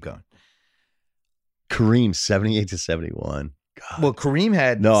could keep going. Kareem 78-71. God. Well, Kareem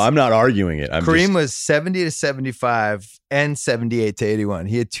had... No, I'm not arguing it. Kareem was 70-75 and 78-81.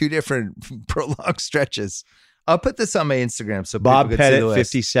 He had 2 different prolonged stretches. I'll put this on my Instagram so Bob people can see the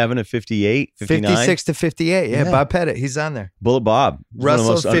Pettit, list. 57-58, 59. 56-58. Yeah, Bob Pettit. He's on there. Bullet Bob.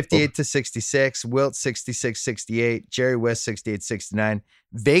 Russell 58-66. Wilt 66-68. Jerry West 68-69.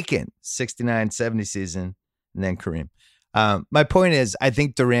 Vacant 69-70 season. And then Kareem. My point is, I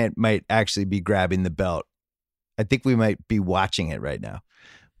think Durant might actually be grabbing the belt. I think we might be watching it right now.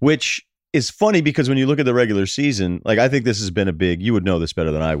 Which is funny because when you look at the regular season, like I think this has been a big, you would know this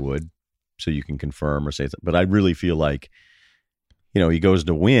better than I would, so you can confirm or say something. But I really feel like, he goes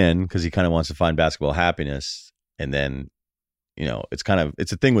to win because he kind of wants to find basketball happiness. And then, it's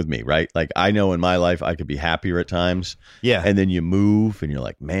a thing with me, right? Like I know in my life I could be happier at times. Yeah. And then you move and you're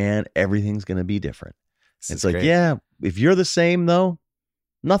like, man, everything's going to be different. It's like, great. yeah, if you're the same though,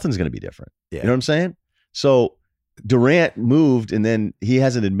 nothing's going to be different. Yeah. You know what I'm saying? So Durant moved, and then he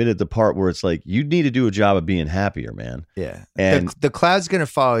hasn't admitted the part where it's like, you need to do a job of being happier, man. Yeah. And the cloud's going to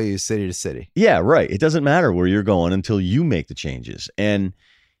follow you city to city. Yeah, right. It doesn't matter where you're going until you make the changes. And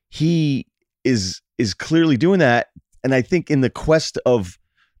he is clearly doing that. And I think in the quest of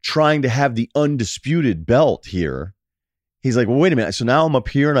trying to have the undisputed belt here, he's like, well, wait a minute. So now I'm up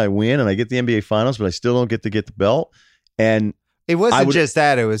here and I win and I get the NBA finals, but I still don't get to get the belt. And it wasn't just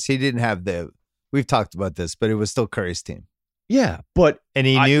that. It was he didn't have we've talked about this, but it was still Curry's team. Yeah, but and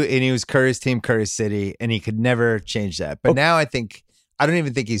he knew, and he was Curry's team, Curry City, and he could never change that. But now I don't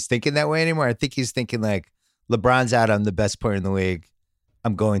even think he's thinking that way anymore. I think he's thinking like, LeBron's out. I'm the best player in the league.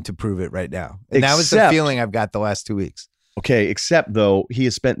 I'm going to prove it right now. And that was the feeling I've got the last 2 weeks. Okay, except though he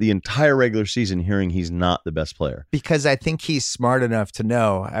has spent the entire regular season hearing he's not the best player. Because I think he's smart enough to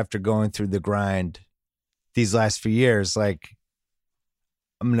know after going through the grind these last few years, like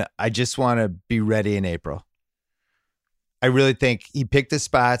I just want to be ready in April. I really think he picked his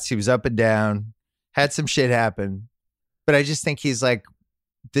spots. He was up and down, had some shit happen. But I just think he's like,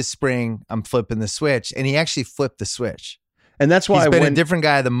 this spring, I'm flipping the switch. And he actually flipped the switch. And that's why he's been a different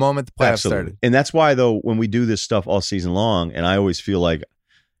guy the moment the playoffs started. And that's why, though, when we do this stuff all season long, and I always feel like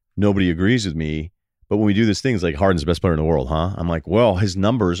nobody agrees with me, but when we do this thing, it's like Harden's the best player in the world, huh? I'm like, well, his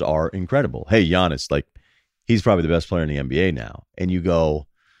numbers are incredible. Hey, Giannis, like, he's probably the best player in the NBA now. And you go,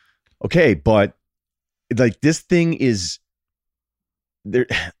 okay, but like this thing is there.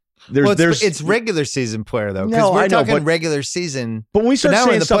 It's regular season player though, because we're talking regular season. But when we start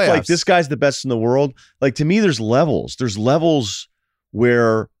saying stuff like this guy's the best in the world, like to me, there's levels. There's levels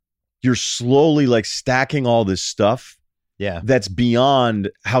where you're slowly like stacking all this stuff. Yeah, that's beyond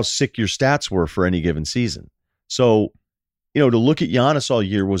how sick your stats were for any given season. So, to look at Giannis all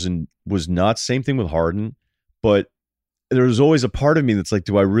year was nuts. Same thing with Harden, but there's always a part of me that's like,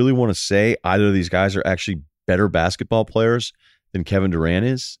 do I really want to say either of these guys are actually better basketball players than Kevin Durant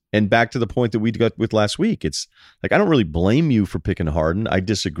is? And back to the point that we got with last week, it's like, I don't really blame you for picking Harden. I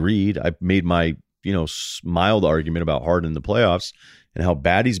disagreed. I made my, mild argument about Harden in the playoffs and how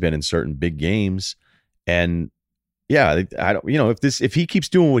bad he's been in certain big games. And yeah, I don't, if he keeps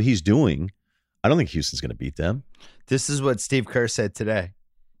doing what he's doing, I don't think Houston's going to beat them. This is what Steve Kerr said today.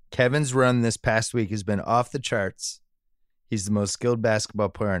 Kevin's run this past week has been off the charts. He's the most skilled basketball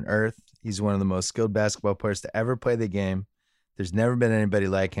player on earth. He's one of the most skilled basketball players to ever play the game. There's never been anybody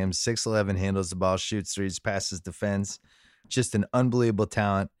like him. 6'11", handles the ball, shoots threes, passes, defends. Just an unbelievable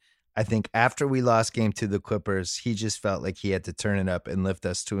talent. I think after we lost game 2 to the Clippers, he just felt like he had to turn it up and lift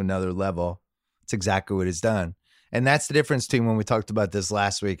us to another level. It's exactly what he's done. And that's the difference between when we talked about this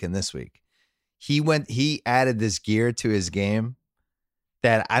last week and this week. He added this gear to his game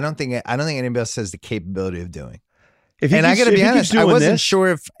that I don't think anybody else has the capability of doing. And I got to be honest, I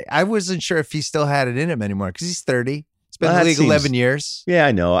wasn't sure if he still had it in him anymore because he's 30. He's been in the league 11 years. Yeah,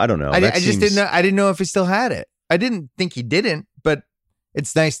 I know. I don't know. I just didn't know. I didn't know if he still had it. I didn't think he didn't, but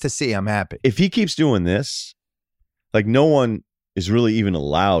it's nice to see. I'm happy. If he keeps doing this, like no one is really even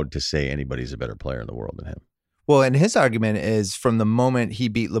allowed to say anybody's a better player in the world than him. Well, and his argument is from the moment he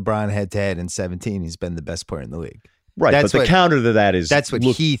beat LeBron head to head in 2017, he's been the best player in the league. Right, but the counter to that is that's what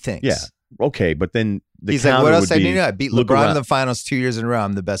he thinks. Yeah, okay, but then he's like, what else I need to know? I beat LeBron in the finals 2 years in a row.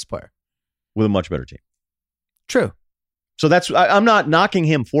 I'm the best player with a much better team. True. So I'm not knocking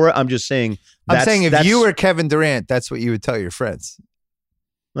him for it. I'm just saying. If you were Kevin Durant, that's what you would tell your friends.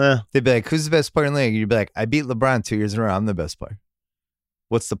 They'd be like, "Who's the best player in the league?" You'd be like, "I beat LeBron 2 years in a row. I'm the best player."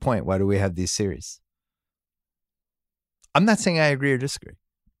 What's the point? Why do we have these series? I'm not saying I agree or disagree.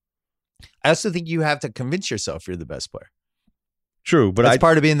 I also think you have to convince yourself you're the best player. True, but that's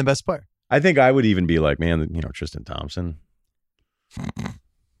part of being the best player. I think I would even be like, man, Tristan Thompson.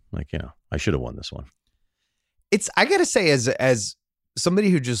 Like, I should have won this one. I gotta say, as somebody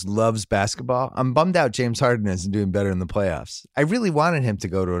who just loves basketball, I'm bummed out James Harden isn't doing better in the playoffs. I really wanted him to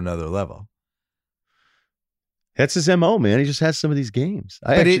go to another level. That's his MO, man. He just has some of these games.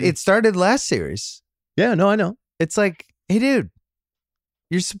 It started last series. Yeah, no, I know. It's like, hey, dude,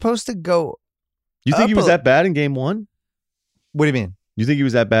 you're supposed to go. You think he was that bad in game 1? What do you mean? You think he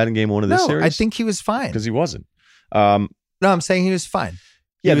was that bad in game 1 of this series? I think he was fine. Because he wasn't. No, I'm saying he was fine.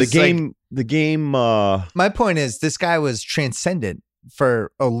 Yeah, the game. My point is, this guy was transcendent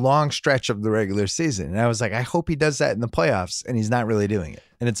for a long stretch of the regular season. And I was like, I hope he does that in the playoffs. And he's not really doing it.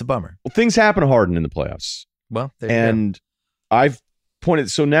 And it's a bummer. Well, things happen to Harden in the playoffs. Well, there you go. I've pointed.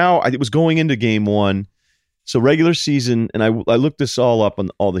 So now it was going into game 1. So regular season, and I looked this all up on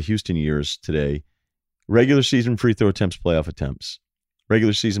all the Houston years today. Regular season free throw attempts, playoff attempts.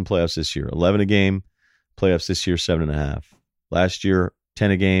 Regular season playoffs this year, 11 a game. Playoffs this year, 7.5. Last year,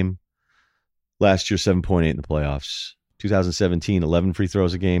 10 a game. Last year, 7.8 in the playoffs. 2017, 11 free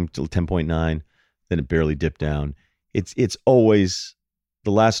throws a game till 10.9. Then it barely dipped down. It's always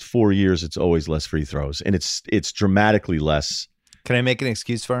the last 4 years. It's always less free throws, and it's dramatically less. Can I make an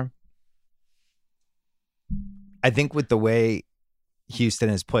excuse for him? I think with the way Houston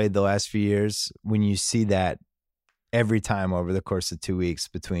has played the last few years, when you see that every time over the course of 2 weeks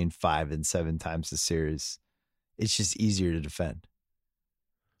between 5 and 7 times the series, It's just easier to defend.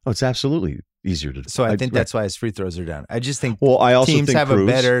 Oh, it's absolutely easier to. So I think that's why his free throws are down. I just think I also teams think have Cruz, a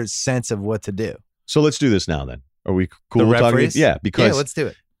better sense of what to do. So let's do this now. Then are we cool? The referees? Yeah, because let's do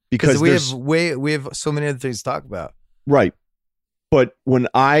it. Because we have so many other things to talk about. Right, but when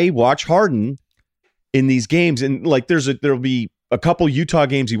I watch Harden in these games, and like there'll be a couple Utah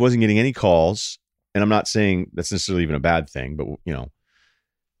games he wasn't getting any calls, and I'm not saying that's necessarily even a bad thing, but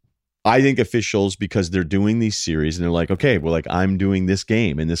I think officials, because they're doing these series and they're like, okay, well, like I'm doing this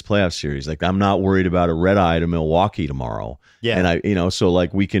game in this playoff series. Like I'm not worried about a red eye to Milwaukee tomorrow. Yeah. And so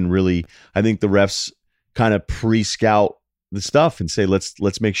like we can really, I think the refs kind of pre-scout the stuff and say,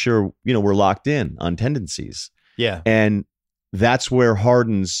 let's make sure, we're locked in on tendencies. Yeah. And that's where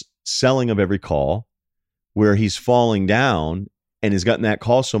Harden's selling of every call, where he's falling down and has gotten that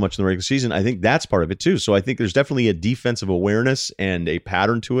call so much in the regular season. I think that's part of it too. So I think there's definitely a defensive awareness and a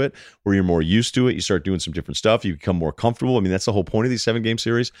pattern to it where you're more used to it. You start doing some different stuff. You become more comfortable. I mean, that's the whole point of these 7-game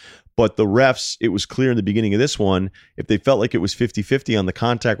series. But the refs, it was clear in the beginning of this one, if they felt like it was 50-50 on the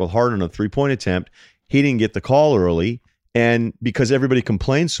contact with Harden on a 3-point attempt, he didn't get the call early. And because everybody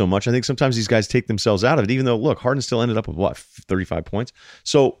complains so much, I think sometimes these guys take themselves out of it, even though, look, Harden still ended up with 35 points.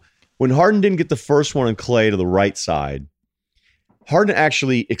 So when Harden didn't get the first one on Clay to the right side, Harden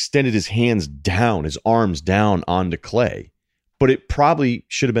actually extended his hands down, his arms down onto Clay, but it probably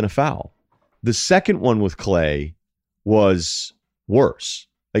should have been a foul. The second one with Clay was worse.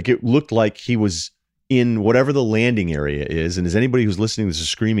 Like it looked like he was in whatever the landing area is. And is anybody who's listening to this is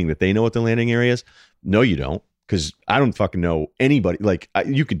screaming that they know what the landing area is? No, you don't. Because I don't fucking know anybody. Like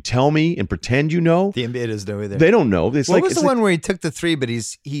you could tell me and pretend you know. The NBA doesn't know either. They don't know. What was the one where he took the 3, but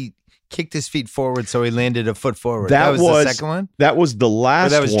he kicked his feet forward, so he landed a foot forward? That was the second one? That was the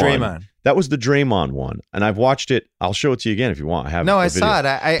last one. That was Draymond. That was the Draymond one. And I've watched it. I'll show it to you again if you want. I saw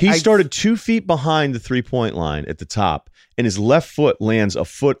it. He started 2 feet behind the 3-point line at the top, and his left foot lands a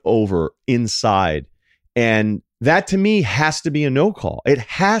foot over inside. And that to me has to be a no call. It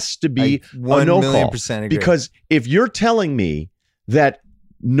has to be a no call. 1,000,000% agree. Because if you're telling me that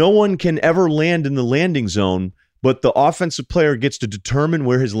no one can ever land in the landing zone, but the offensive player gets to determine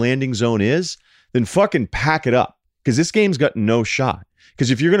where his landing zone is, then fucking pack it up. Because this game's got no shot.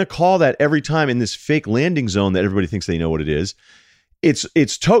 Because if you're going to call that every time in this fake landing zone that everybody thinks they know what it is,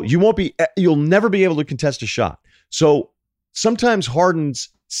 you'll never be able to contest a shot. So sometimes Harden's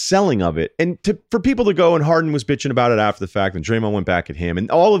selling of it, and for people to go, and Harden was bitching about it after the fact, and Draymond went back at him,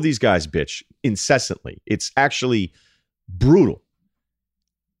 and all of these guys bitch incessantly. It's actually brutal.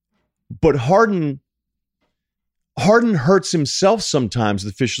 But Harden hurts himself sometimes, the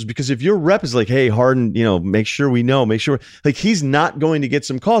officials, because if your rep is like, hey, Harden, make sure, like he's not going to get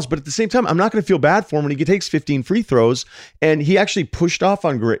some calls. But at the same time, I'm not going to feel bad for him when he takes 15 free throws, and he actually pushed off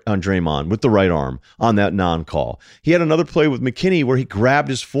on Draymond with the right arm on that non-call. He had another play with McKinney where he grabbed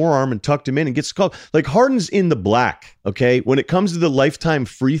his forearm and tucked him in and gets called. Like Harden's in the black, okay? When it comes to the lifetime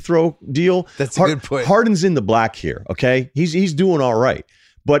free throw deal, that's a good point. Harden's in the black here, okay? He's doing all right.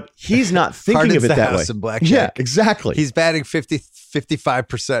 But he's not thinking of it that way. Blackjack. Yeah, exactly. He's batting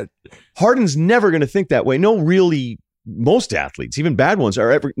 55%. Harden's never going to think that way. No, really, most athletes, even bad ones,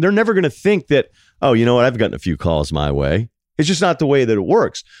 they're never going to think that, oh, you know what, I've gotten a few calls my way. It's just not the way that it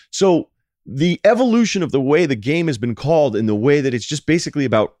works. So the evolution of the way the game has been called, and the way that it's just basically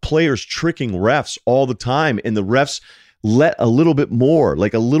about players tricking refs all the time, and the refs let a little bit more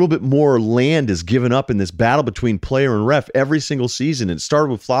land is given up in this battle between player and ref every single season. And it started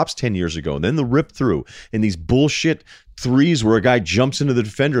with flops 10 years ago, and then the rip through and these bullshit threes where a guy jumps into the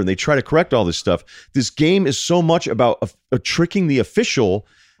defender and they try to correct all this stuff. This game is so much about tricking the official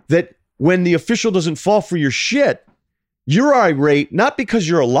that when the official doesn't fall for your shit, you're irate, not because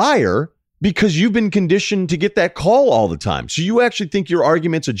you're a liar, because you've been conditioned to get that call all the time. So you actually think your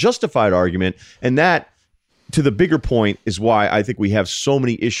argument's a justified argument, and that, to the bigger point, is why I think we have so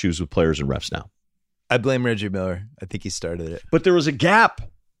many issues with players and refs now. I blame Reggie Miller. I think he started it. But there was a gap.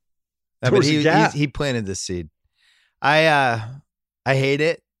 He planted the seed. I hate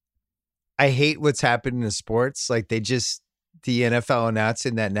it. I hate what's happened in sports. Like the NFL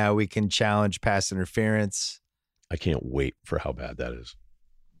announcing that now we can challenge pass interference. I can't wait for how bad that is.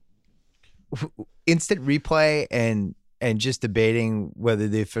 Instant replay and just debating whether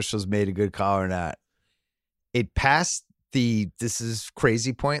the officials made a good call or not. It passed this is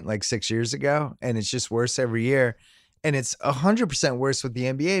crazy point like 6 years ago, and it's just worse every year. And it's 100% worse with the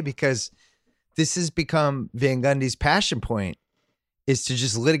NBA because this has become Van Gundy's passion point, is to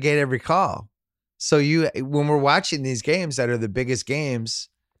just litigate every call. So when we're watching these games that are the biggest games,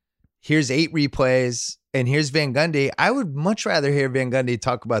 here's 8 replays and here's Van Gundy. I would much rather hear Van Gundy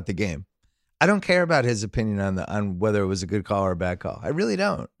talk about the game. I don't care about his opinion on whether it was a good call or a bad call. I really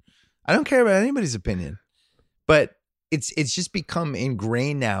don't. I don't care about anybody's opinion. But it's just become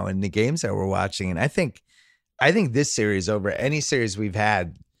ingrained now in the games that we're watching. And I think this series over any series we've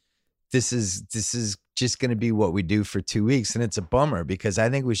had, this is just going to be what we do for 2 weeks. And it's a bummer because I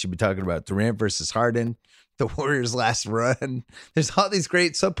think we should be talking about Durant versus Harden, the Warriors' last run. There's all these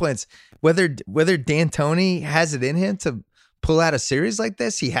great subpoints. Whether D'Antoni has it in him to pull out a series like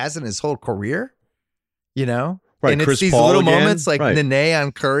this, he has in his whole career, you know? Right, and it's Chris these Paul little again. moments like Right. Nene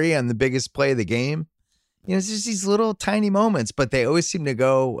on Curry on the biggest play of the game. You know, it's just these little tiny moments, but they always seem to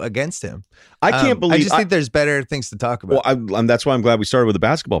go against him. I can't believe. I just think there's better things to talk about. Well, that's why I'm glad we started with the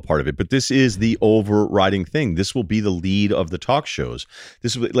basketball part of it. But this is the overriding thing. This will be the lead of the talk shows.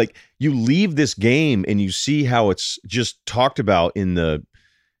 This is like you leave this game and you see how it's just talked about in the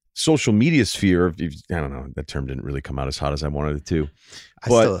social media sphere. I don't know. That term didn't really come out as hot as I wanted it to.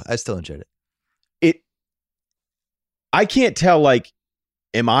 But I still enjoyed it. I can't tell. Like,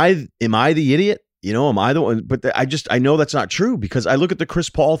 am I the idiot? You know, am I the one? But I know that's not true because I look at the Chris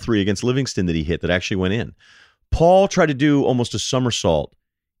Paul 3 against Livingston that he hit that actually went in. Paul tried to do almost a somersault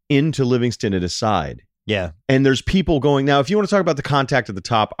into Livingston at his side. Yeah. And there's people going, now, if you want to talk about the contact at the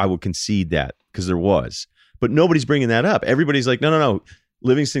top, I would concede that because there was. But nobody's bringing that up. Everybody's like, no.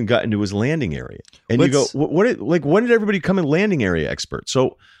 Livingston got into his landing area. And you go, when did everybody become a landing area expert?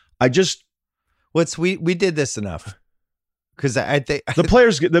 So I just. We did this enough. Because I think the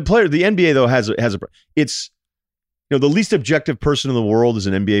NBA though has it's, you know, the least objective person in the world is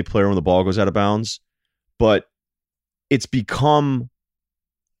an NBA player when the ball goes out of bounds, but it's become,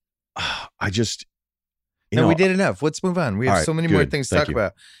 we did enough. Let's move on. We have so many more things to talk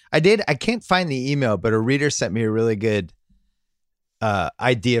about. I can't find the email, but a reader sent me a really good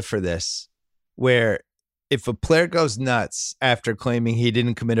idea for this, where if a player goes nuts after claiming he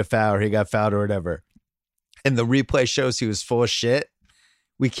didn't commit a foul or he got fouled or whatever, and the replay shows he was full of shit,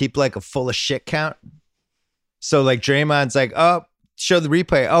 we keep like a full of shit count. So like Draymond's like, oh, show the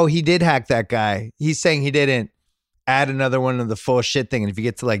replay. Oh, he did hack that guy. He's saying he didn't. Add another one of the full shit thing. And if you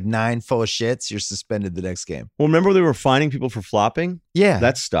get to like 9 full shits, you're suspended the next game. Well, remember they were fining people for flopping? Yeah.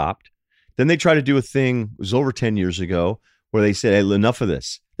 That stopped. Then they tried to do a thing, it was over 10 years ago, where they said, hey, enough of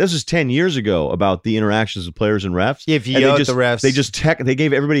this. This was 10 years ago about the interactions of players and refs. Yeah, if you yell at the refs. They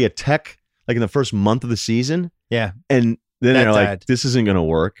gave everybody a tech like in the first month of the season. Yeah. And then they're like, this isn't going to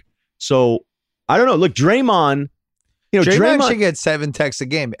work. So I don't know. Look, Draymond, Draymond should get 7 techs a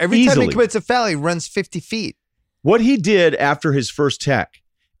game. Every time he commits a foul, he runs 50 feet. What he did after his first tech.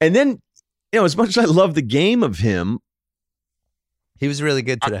 And then, as much as I love the game of him, he was really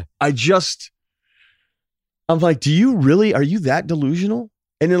good today. I'm like, are you that delusional?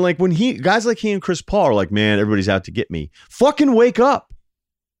 And then like when guys like he and Chris Paul are like, man, everybody's out to get me. Fucking wake up.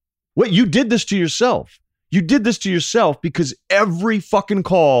 What, you did this to yourself. You did this to yourself because every fucking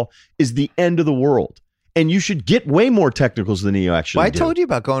call is the end of the world. And you should get way more technicals than you actually do. I told you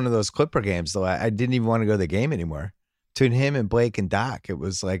about going to those Clipper games, though. I didn't even want to go to the game anymore. Between him and Blake and Doc, it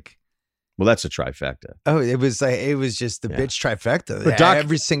was like... Well, that's a trifecta. Oh, it was just the bitch trifecta. But Doc,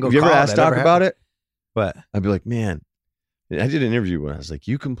 every single have you ever asked Doc about it? What? I'd be like, man, I did an interview when I was like,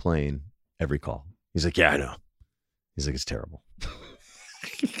 you complain every call. He's like, yeah, I know. He's like, it's terrible.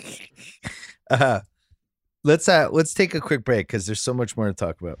 Let's take a quick break because there's so much more to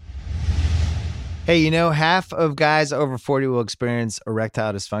talk about. Hey, half of guys over 40 will experience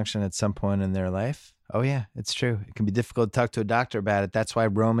erectile dysfunction at some point in their life. Oh yeah, it's true. It can be difficult to talk to a doctor about it. That's why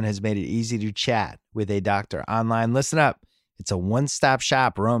Roman has made it easy to chat with a doctor online. Listen up. It's a one-stop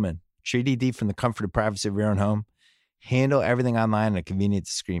shop, Roman. Treat ED from the comfort and privacy of your own home. Handle everything online in a convenient,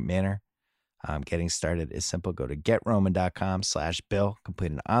 discreet manner. Getting started is simple. Go to getroman.com/bill.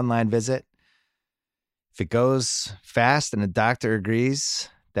 Complete an online visit. If it goes fast and a doctor agrees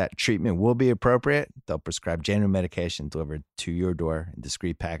that treatment will be appropriate, they'll prescribe genuine medication delivered to your door in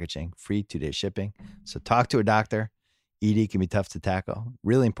discreet packaging, free 2-day shipping. So talk to a doctor. ED can be tough to tackle.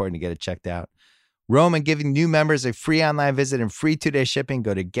 Really important to get it checked out. Roman giving new members a free online visit and free 2-day shipping.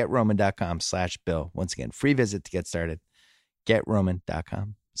 Go to getroman.com/bill. Once again, free visit to get started.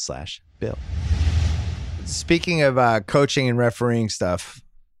 Getroman.com/bill. Speaking of coaching and refereeing stuff,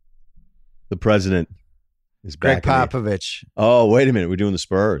 the president is Greg back. Popovich. Oh, wait a minute. We're doing the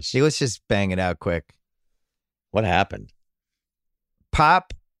Spurs. Hey, let's just bang it out quick. What happened?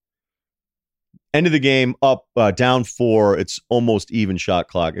 Pop. End of the game, up, down 4. It's almost even shot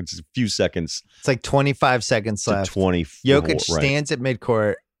clock. It's a few seconds. It's like 25 seconds left. 24. Jokic stands at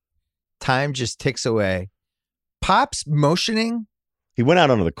midcourt. Time just ticks away. Pop's motioning. He went out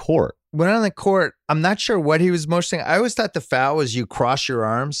onto the court. went on the court. I'm not sure what he was motioning. I always thought the foul was you cross your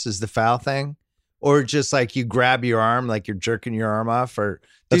arms is the foul thing, or just like you grab your arm like you're jerking your arm off, or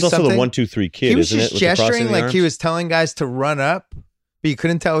that's also something. the 1-2-3 kid. He was isn't just it, gesturing like he was telling guys to run up, but you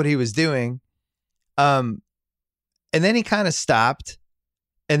couldn't tell what he was doing. And then he kind of stopped,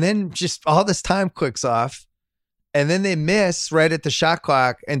 and then just all this time clicks off, and then they miss right at the shot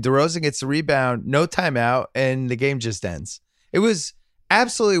clock, and DeRozan gets the rebound, no timeout, and the game just ends. It was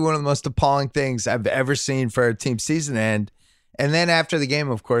absolutely one of the most appalling things I've ever seen for a team season end. And then after the game,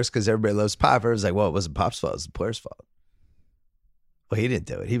 of course, because everybody loves Pop, it was like, well, it wasn't Pop's fault, it was the player's fault. Well, he didn't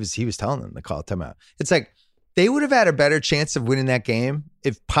do it. He was telling them to call a timeout. It's like they would have had a better chance of winning that game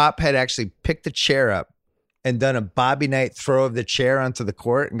if Pop had actually picked the chair up and done a Bobby Knight throw of the chair onto the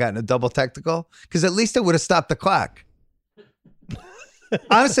court and gotten a double technical, because at least it would have stopped the clock.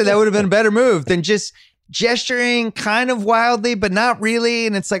 Honestly, that would have been a better move than just gesturing kind of wildly, but not really.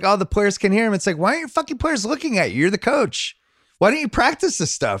 And it's like all the players can hear him. It's like, why aren't your fucking players looking at you? You're the coach. Why don't you practice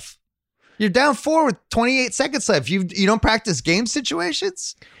this stuff? You're down 4 with 28 seconds left. You don't practice game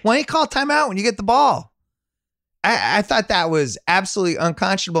situations? Why don't you call timeout when you get the ball? I thought that was absolutely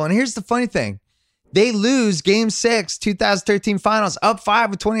unconscionable. And here's the funny thing. They lose game 6, 2013 finals, up 5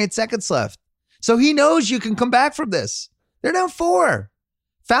 with 28 seconds left. So he knows you can come back from this. They're down 4.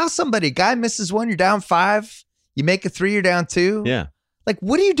 Foul somebody. Guy misses 1, you're down 5. You make a 3, you're down 2. Yeah. Like,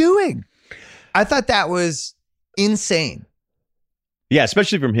 what are you doing? I thought that was insane. Yeah,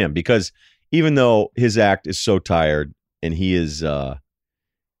 especially from him, because even though his act is so tired and he is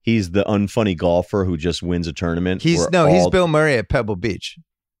he's the unfunny golfer who just wins a tournament. He's Bill Murray at Pebble Beach.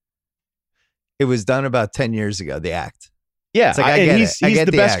 It was done about 10 years ago, the act. Yeah, like, he's the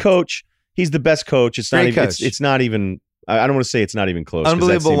best coach. He's the best coach. It's not even it's not even I don't want to say it's not even close.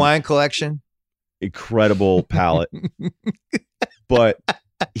 Unbelievable wine collection. Incredible palate. But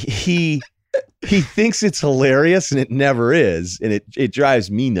he thinks it's hilarious, and it never is, and it drives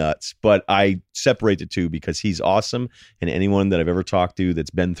me nuts. But I separate the two because he's awesome, and anyone that I've ever talked to that's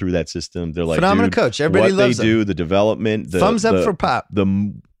been through that system, they're like, phenomenal coach. Everybody loves him. What they do, the development, thumbs up for Pop.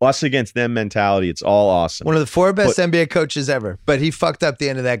 The us against them mentality, it's all awesome. One of the 4 best NBA coaches ever, but he fucked up the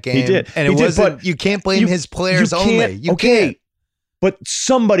end of that game. He did, and it wasn't. You can't blame his players only. You can't. But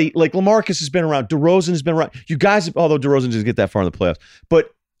somebody like LaMarcus has been around, DeRozan has been around. You guys, although DeRozan didn't get that far in the playoffs,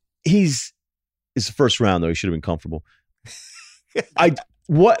 but it's the first round though. He should have been comfortable.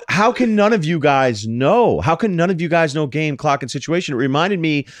 How can none of you guys know? How can none of you guys know game, clock, and situation? It reminded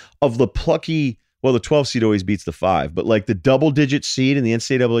me of the plucky. Well, the 12 seed always beats the 5, but like the double-digit seed in the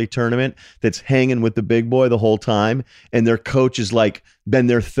NCAA tournament that's hanging with the big boy the whole time, and their coach is like been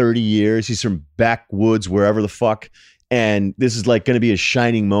there 30 years. He's from backwoods, wherever the fuck, and this is like going to be a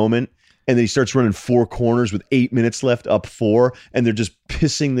shining moment. And then he starts running 4 corners with 8 minutes left, up 4, and they're just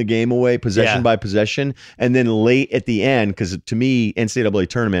pissing the game away, possession by possession. And then late at the end, because to me, NCAA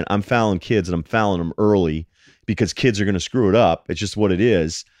tournament, I'm fouling kids, and I'm fouling them early because kids are going to screw it up. It's just what it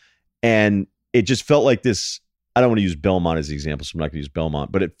is, and it just felt like this. I don't want to use Belmont as the example, so I'm not going to use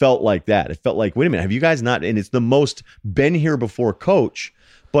Belmont, but it felt like that. It felt like, wait a minute, have you guys not? And it's the most been here before coach,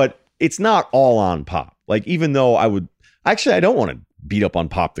 but it's not all on Pop. Like, even though I don't want to beat up on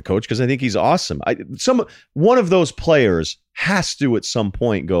Pop the coach because I think he's awesome. One of those players has to at some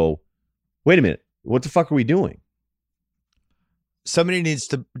point go, wait a minute, what the fuck are we doing? Somebody needs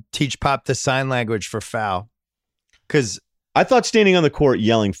to teach Pop the sign language for foul, because I thought standing on the court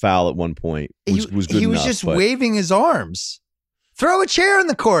yelling foul at one point was good enough. He was just waving his arms. Throw a chair in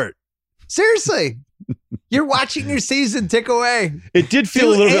the court. Seriously. You're watching your season tick away. It did feel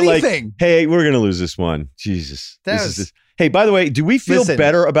a little bit like, hey, we're going to lose this one. Jesus. Hey, by the way, do we feel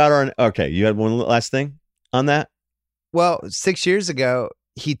better about our... Okay, you had one last thing on that? Well, 6 years ago,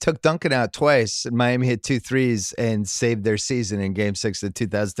 he took Duncan out twice, and Miami hit 2 threes and saved their season in Game 6 of the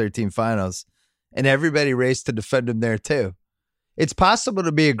 2013 finals. And everybody raced to defend him there, too. It's possible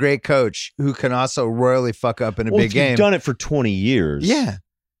to be a great coach who can also royally fuck up in a big game. You've done it for 20 years. Yeah.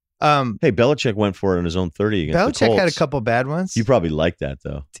 Hey, Belichick went for it in his own 30 against the Colts. Belichick had a couple bad ones. You probably like that,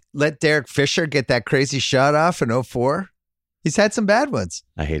 though. Let Derek Fisher get that crazy shot off in 2004. He's had some bad ones.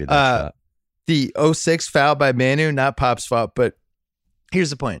 I hated that shot. The 2006 foul by Manu, not Pop's fault, but here's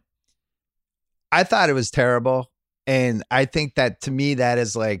the point. I thought it was terrible, and I think that, to me, that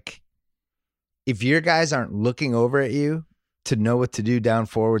is like, if your guys aren't looking over at you to know what to do down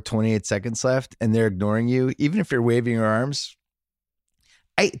 4 with 28 seconds left, and they're ignoring you, even if you're waving your arms,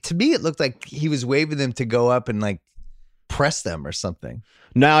 to me, it looked like he was waving them to go up and like press them or something.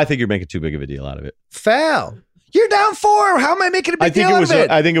 Now I think you're making too big of a deal out of it. Foul. You're down 4. How am I making a big deal out of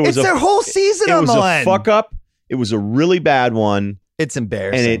it? I think it was their whole season on the line. It was a fuck up. It was a really bad one. It's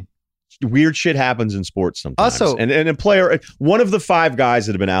embarrassing. And weird shit happens in sports sometimes. Also, and a player, one of the 5 guys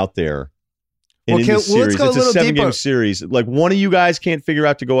that have been out there in this series, it's a 7-game series. Like, one of you guys can't figure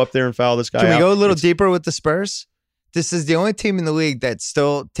out to go up there and foul this guy. Can we go a little deeper with the Spurs? This is the only team in the league that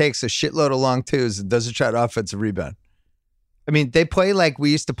still takes a shitload of long twos and doesn't try to offensive rebound. I mean, they play like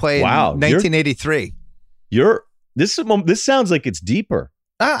we used to play in 1983. This sounds like it's deeper.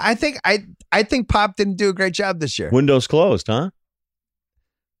 I think Pop didn't do a great job this year. Windows closed, huh?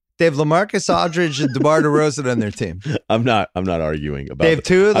 They have LaMarcus Aldridge and DeMar DeRozan on their team. I'm not arguing about it. They have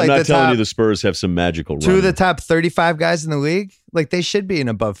two. I'm not telling you the Spurs have some magical run. 2 of the top 35 guys in the league. Like, they should be an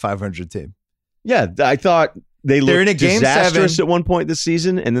above 500 team. Yeah, I thought they looked in a game disastrous 7 at one point this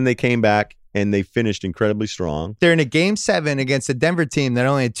season, and then they came back and they finished incredibly strong. They're in a game 7 against a Denver team that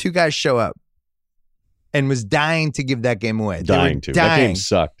only had 2 guys show up and was dying to give that game away. That game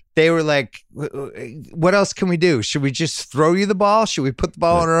sucked. They were like, what else can we do? Should we just throw you the ball? Should we put the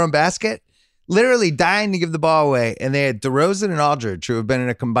ball in our own basket? Literally dying to give the ball away. And they had DeRozan and Aldridge, who have been in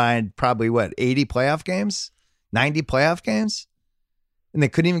a combined probably, 80 playoff games? 90 playoff games? And they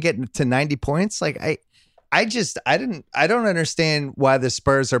couldn't even get to 90 points? Like, I don't understand why the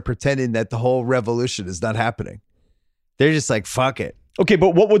Spurs are pretending that the whole revolution is not happening. They're just like, fuck it. Okay,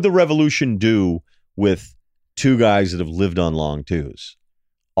 but what would the revolution do with 2 guys that have lived on long twos?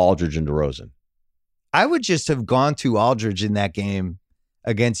 Aldridge and DeRozan. I would just have gone to Aldridge in that game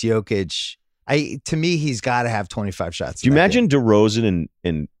against Jokic. To me, he's got to have 25 shots. Do you imagine DeRozan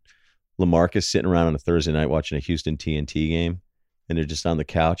and LaMarcus sitting around on a Thursday night watching a Houston TNT game, and they're just on the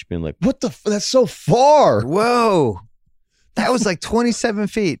couch being like, "What the? That's so far! Whoa, that was like 27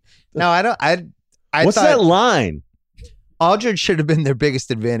 feet." No, I don't. What's that line? Aldridge should have been their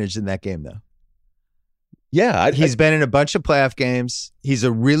biggest advantage in that game, though. Yeah, he's been in a bunch of playoff games. He's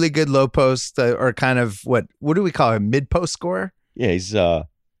a really good low post or kind of what do we call him? Mid post scorer? Yeah, he's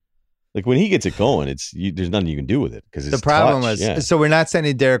like when he gets it going, there's nothing you can do with it because the problem was so we're not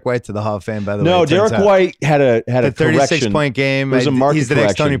sending Derek White to the Hall of Fame. By the way, no, Derek White had a 36-point game. It was a market he's the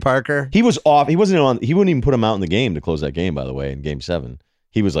next Tony Parker. He was off. He wasn't on. He wouldn't even put him out in the game to close that game. By the way, in Game 7,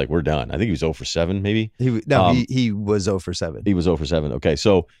 he was like, "We're done." I think he was 0 for 7, maybe. He was 0 for 7. He was 0 for 7. Okay,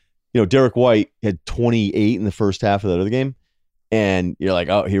 so. Derek White had 28 in the first half of that other game. And you're like,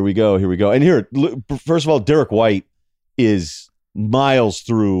 oh, here we go. And here, first of all, Derek White is miles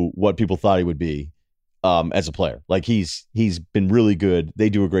through what people thought he would be as a player. Like, he's been really good. They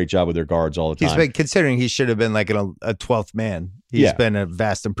do a great job with their guards all the time. He's been, considering he should have been like a 12th man. He's been a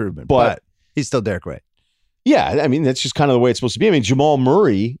vast improvement. But he's still Derek White. Yeah, I mean, that's just kind of the way it's supposed to be. I mean, Jamal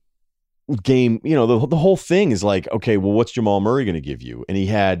Murray game, the whole thing is like, okay, well, what's Jamal Murray going to give you? And he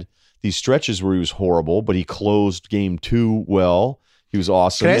had these stretches where he was horrible, but he closed Game 2 well. He was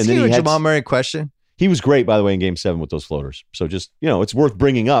awesome. Can I ask you a Jamal Murray question? He was great, by the way, in Game 7 with those floaters. So just, it's worth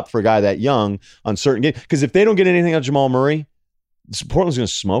bringing up for a guy that young on certain games. Because if they don't get anything out of Jamal Murray, Portland's going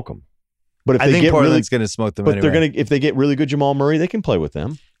to smoke them. But if I think Portland's going to smoke them anyway. But if they get really good Jamal Murray, they can play with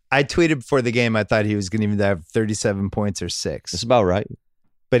them. I tweeted before the game, I thought he was going to even have 37 points or 6. That's about right.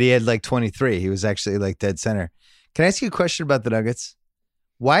 But he had like 23. He was actually like dead center. Can I ask you a question about the Nuggets?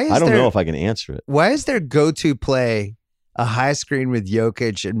 I don't know if I can answer it. Why is their go-to play a high screen with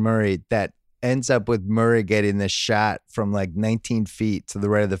Jokic and Murray that ends up with Murray getting this shot from like 19 feet to the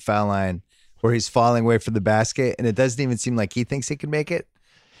right of the foul line where he's falling away from the basket and it doesn't even seem like he thinks he can make it?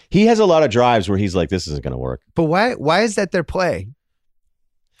 He has a lot of drives where he's like, this isn't going to work. But why is that their play?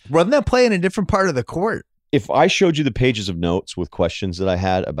 Run that play in a different part of the court. If I showed you the pages of notes with questions that I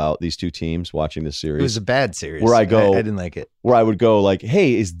had about these two teams watching this series. It was a bad series. Where I didn't like it. Where I would go like,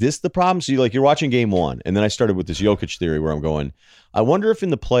 hey, is this the problem? So you're watching Game 1. And then I started with this Jokic theory where I'm going, I wonder if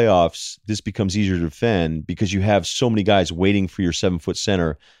in the playoffs this becomes easier to defend because you have so many guys waiting for your 7-foot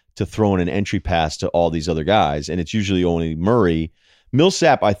center to throw in an entry pass to all these other guys. And it's usually only Murray.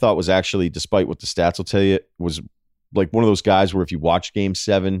 Millsap, I thought was actually, despite what the stats will tell you, was like one of those guys where if you watch Game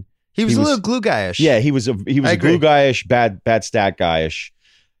 7, he was a little glue guy-ish. Yeah, he was a glue guy-ish, bad stat guy-ish.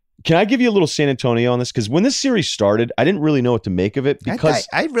 Can I give you a little San Antonio on this? Because when this series started, I didn't really know what to make of it because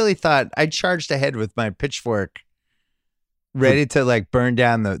I really thought I charged ahead with my pitchfork, ready to like burn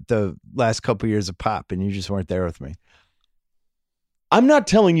down the last couple years of Pop, and you just weren't there with me. I'm not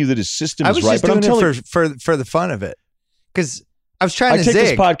telling you that his system is right, but I'm telling you for the fun of it, because I was trying to take zig.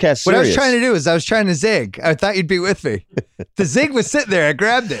 This podcast serious. What I was trying to do is I was trying to zig. I thought you'd be with me. The zig was sitting there. I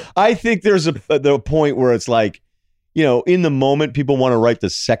grabbed it. I think there's the point where it's like, in the moment, people want to write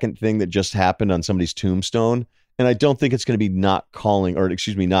the second thing that just happened on somebody's tombstone. And I don't think it's going to be not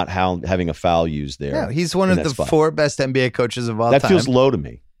having a foul used there. No, he's one of the 4 best NBA coaches of all time. That feels low to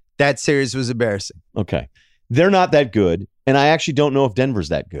me. That series was embarrassing. Okay. They're not that good. And I actually don't know if Denver's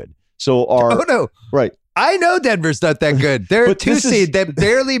that good. So right. I know Denver's not that good. They're a But 2 seed that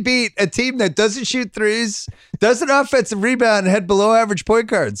barely beat a team that doesn't shoot threes, doesn't offensive rebound, and had below average point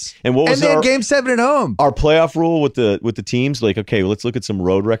guards. And what was they had Game 7 at home. Our playoff rule with the teams, like, okay, let's look at some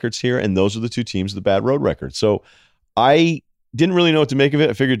road records here, and those are the 2 teams with the bad road records. So I didn't really know what to make of it.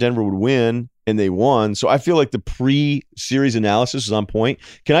 I figured Denver would win, and they won. So I feel like the pre-series analysis is on point.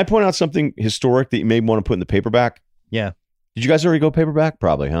 Can I point out something historic that you may want to put in the paperback? Yeah. Did you guys already go paperback?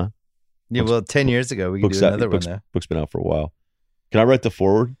 Probably, huh? Yeah, well, 10 years ago, we could do another one there. Book's been out for a while. Can I write the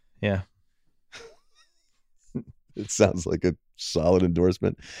forward? Yeah. It sounds like a solid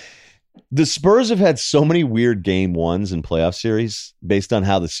endorsement. The Spurs have had so many weird game ones in playoff series based on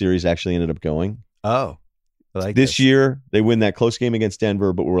how the series actually ended up going. Oh, I like this year, they win that close game against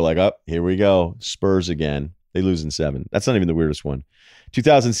Denver, but we're like, here we go. Spurs again. They lose in 7. That's not even the weirdest one.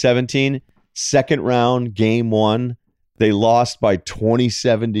 2017, second round, game 1. They lost by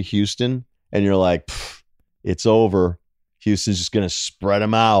 27 to Houston, and you're like, it's over. Houston's just going to spread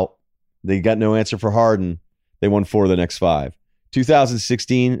them out. They got no answer for Harden. They won 4 of the next 5.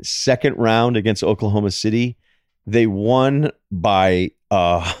 2016, second round against Oklahoma City. They won by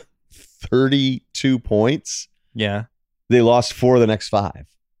 32 points. Yeah. They lost 4 of the next 5.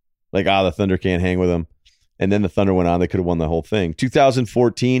 Like, the Thunder can't hang with them. And then the Thunder went on. They could have won the whole thing.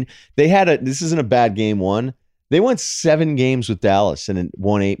 2014, this isn't a bad game 1. They went 7 games with Dallas in a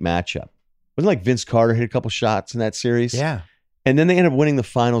 1-8 matchup. Wasn't like Vince Carter hit a couple shots in that series? Yeah. And then they ended up winning the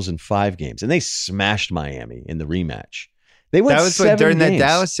finals in 5 games. And they smashed Miami in the rematch. They went 7 during games. that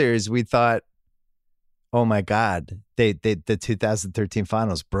Dallas series, we thought, oh my God, the 2013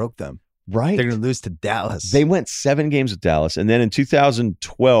 finals broke them. Right. They're going to lose to Dallas. They went 7 games with Dallas. And then in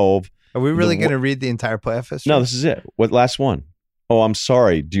 2012. Are we really going to read the entire playoff history? No, this is it. What last one? Oh, I'm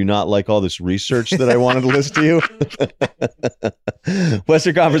sorry. Do you not like all this research that I wanted to list to you?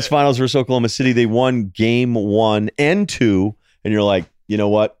 Western Conference Finals versus Oklahoma City. They won game 1 and 2. And you're like, you know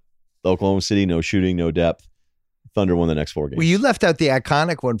what? Oklahoma City, no shooting, no depth. Thunder won the next 4 games. Well, you left out the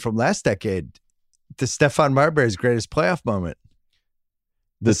iconic one from last decade. The Stephon Marbury's greatest playoff moment.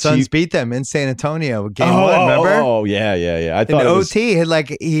 The Suns beat them in San Antonio game 1, remember? Oh, yeah. I thought OT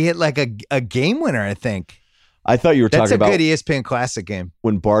he hit like a game winner, I think. I thought you were talking about... That's a good ESPN Classic game.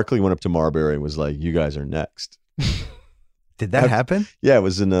 When Barkley went up to Marbury and was like, you guys are next. Did that happen? Yeah, it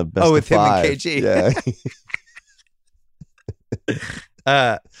was in the best with of 5. Him and KG.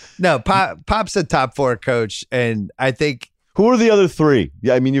 Yeah. No, Pop's a top 4 coach, and I think... Who are the other 3?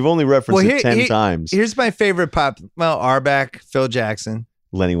 Yeah, I mean, you've only referenced it 10 times. Here's my favorite Pop. Well, Auerbach, Phil Jackson.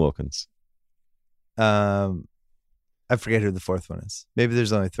 Lenny Wilkins. I forget who the 4th one is. Maybe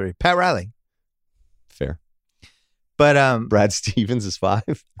there's only 3. Pat Riley. Fair. But Brad Stevens is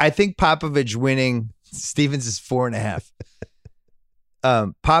 5. I think Popovich winning Stevens is 4.5.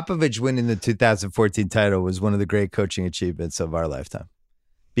 Popovich winning the 2014 title was one of the great coaching achievements of our lifetime,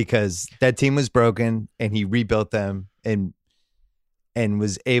 because that team was broken and he rebuilt them and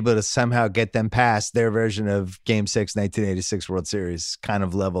was able to somehow get them past their version of Game 6 1986 World Series kind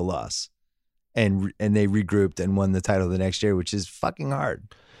of level loss, and they regrouped and won the title the next year, which is fucking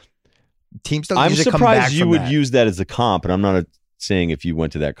hard. Teams don't usually come back. I'm surprised you would use that as a comp, and I'm not saying if you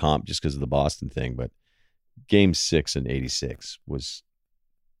went to that comp just because of the Boston thing, but Game 6 in 86 was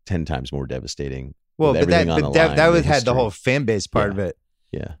 10 times more devastating. Well, but that had the whole fan base part of it.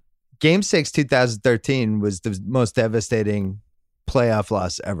 Yeah. Game 6 2013 was the most devastating playoff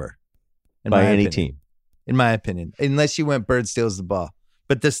loss ever. By any team. In my opinion. Unless you went Bird steals the ball.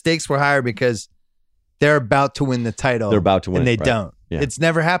 But the stakes were higher because they're about to win the title. They're about to win and they right. don't. Yeah. It's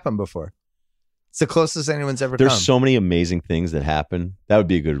never happened before. It's the closest anyone's ever come. There's so many amazing things that happen. That would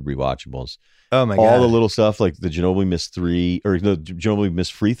be a good rewatchables. Oh my God. All the little stuff like the Ginobili missed 3 or the Ginobili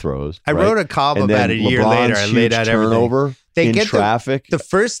missed free throws. I wrote a column about it a year later. I laid out turnover everything. In traffic. The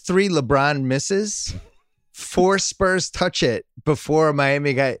first 3 LeBron misses, 4 Spurs touch it before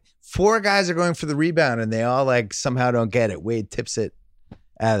Miami got 4 guys are going for the rebound and they all like somehow don't get it. Wade tips it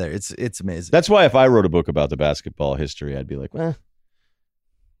out of there. It's amazing. That's why if I wrote a book about the basketball history, I'd be like, could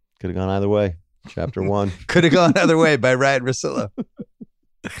have gone either way. Chapter 1. Could have gone either way by Ryen Russillo.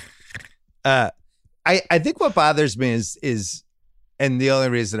 I think what bothers me is, and the only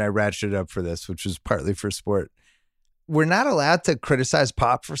reason I ratcheted up for this, which was partly for sport, we're not allowed to criticize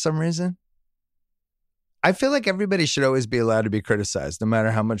Pop for some reason. I feel like everybody should always be allowed to be criticized, no matter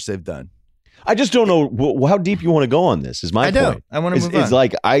how much they've done. I just don't know how deep you want to go on this. Is my point. I want to move on. It's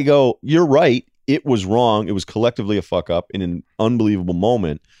like I go, you're right. It was wrong. It was collectively a fuck up in an unbelievable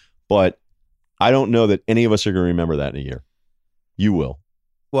moment, but I don't know that any of us are going to remember that in a year. You will.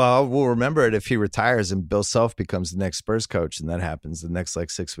 Well, we'll remember it if he retires and Bill Self becomes the next Spurs coach, and that happens the next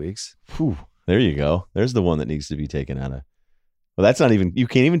 6 weeks. Whew, there you go. There's the one that needs to be taken out of. Well, that's not even. You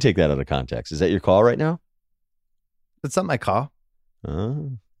can't even take that out of context. Is that your call right now? That's not my call. I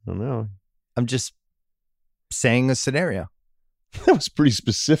don't know. I'm just saying a scenario. That was pretty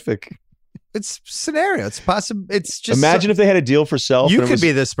specific. It's scenario. It's possible. It's just imagine if they had a deal for Self. You could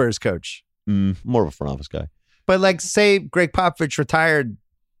be the Spurs coach. More of a front office guy. But say Greg Popovich retired,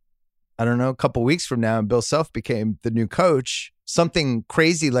 I don't know, a couple weeks from now, and Bill Self became the new coach. Something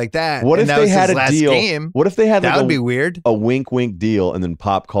crazy like that. What if they had a deal? Game, what if they had that would be weird. A wink deal, and then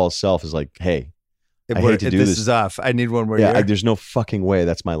Pop calls Self is like, "Hey, I hate to do this. This is off. I need one more year." There's no fucking way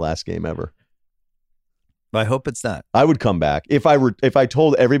that's my last game ever. I hope it's not. I would come back if I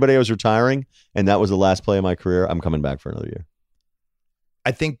told everybody I was retiring and that was the last play of my career. I'm coming back for another year.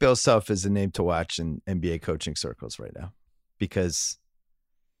 I think Bill Self is a name to watch in NBA coaching circles right now because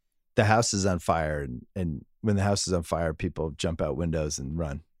the house is on fire, and when the house is on fire, people jump out windows and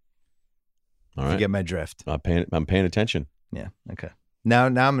run. All right, you get my drift. I'm paying attention. Yeah. Okay. Now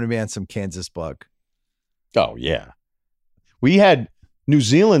I'm going to be on some Kansas blog. Oh yeah, we had New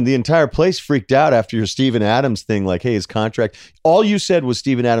Zealand. The entire place freaked out after your Steven Adams thing. Like, hey, his contract. All you said was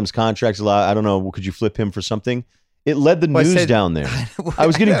Steven Adams' contract's a lot. I don't know. Could you flip him for something? It led the news down there. I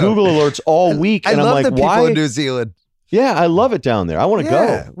was getting Google alerts all week, and I'm like, the people why? in New Zealand. Yeah, I love it down there. I want to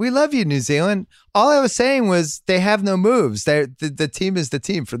go. We love you, New Zealand. All I was saying was they have no moves. The team is the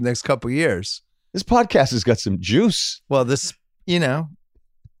team for the next couple of years. This podcast has got some juice. Well,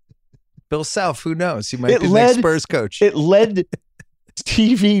 Bill Self, who knows? He might be the next Spurs coach. It led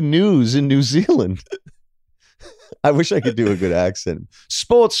TV news in New Zealand. I wish I could do a good accent.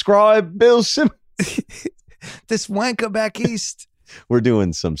 Sports scribe Bill Simmons. This wanker back east. We're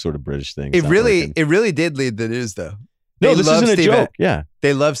doing some sort of British thing. It really did lead the news, though. No, this isn't a joke. Yeah.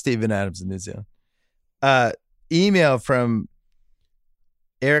 They love Steven Adams in New Zealand. Email from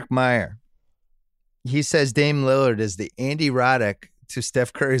Eric Meyer. He says Dame Lillard is the Andy Roddick to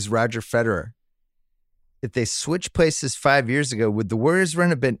Steph Curry's Roger Federer. If they switched places 5 years ago, would the Warriors' run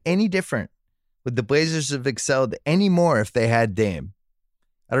have been any different? Would the Blazers have excelled any more if they had Dame?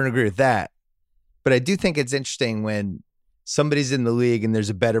 I don't agree with that. But I do think it's interesting when somebody's in the league and there's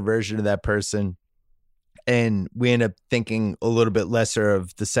a better version of that person, and we end up thinking a little bit lesser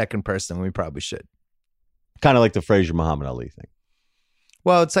of the second person than we probably should. Kind of like the Frazier Muhammad Ali thing.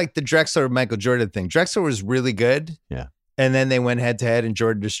 Well, it's like the Drexler Michael Jordan thing. Drexler was really good. Yeah. And then they went head to head and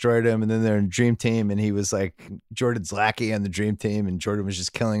Jordan destroyed him. And then they're in Dream Team and he was like Jordan's lackey on the Dream Team and Jordan was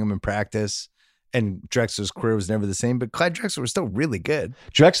just killing him in practice. And Drexler's career was never the same, but Clyde Drexler was still really good.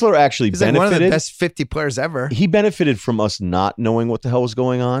 Drexler actually benefited. Like one of the best 50 players ever. He benefited from us not knowing what the hell was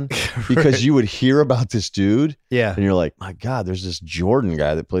going on because you would hear about this dude. Yeah. And you're like, my God, there's this Jordan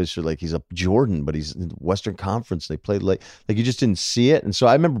guy that plays for he's a Jordan, but he's in the Western Conference. They played like you just didn't see it. And so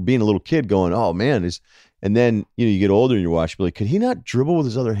I remember being a little kid going, oh man, and then you get older and you watch, but could he not dribble with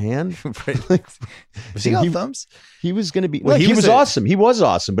his other hand? Was he all thumbs? He was going to be. Well, he was awesome. He was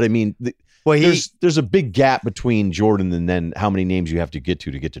awesome. But I mean, there's a big gap between Jordan and then how many names you have to get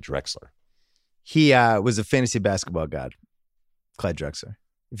to Drexler. He was a fantasy basketball god, Clyde Drexler.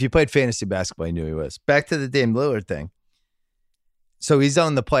 If you played fantasy basketball, you knew he was. Back to the Dame Lillard thing. So he's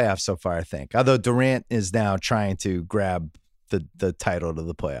on the playoffs so far, I think. Although Durant is now trying to grab the title to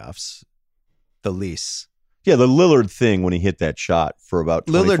the playoffs, the lease. Yeah, the Lillard thing when he hit that shot for about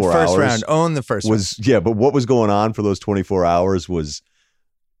 24 Lillard hours. first round, owned the first round. Yeah, but what was going on for those 24 hours was,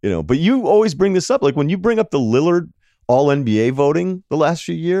 but you always bring this up. Like when you bring up the Lillard All-NBA voting the last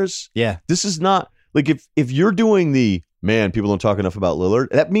few years, yeah, this is not, like if you're doing people don't talk enough about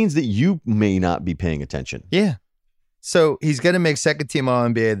Lillard, that means that you may not be paying attention. Yeah. So he's going to make second team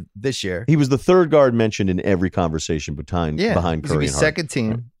All-NBA this year. He was the third guard mentioned in every conversation behind Curry and Harden. Second team.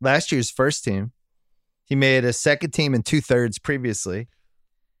 Right. Last year's first team. He made a second team in 2/3 previously.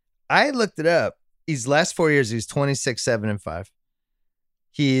 I looked it up. He's last 4 years, he's 26, 7, and 5.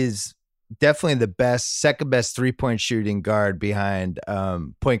 He is definitely the second best 3-point shooting guard behind,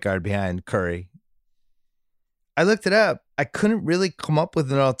 point guard behind Curry. I looked it up. I couldn't really come up with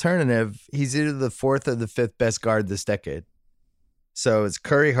an alternative. He's either the fourth or the fifth best guard this decade. So it's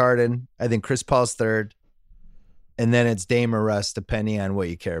Curry, Harden. I think Chris Paul's third. And then it's Dame or Russ, depending on what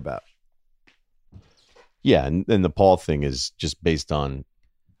you care about. Yeah, and the Paul thing is just based on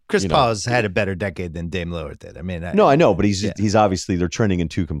Chris Paul's had a better decade than Dame Lillard did. I mean, I know, but he's obviously they're trending in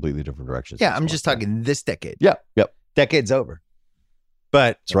two completely different directions. Yeah, I'm just talking this decade. Yeah, yep. Decade's over.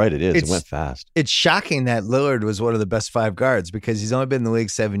 But that's right, it is. It went fast. It's shocking that Lillard was one of the best 5 guards because he's only been in the league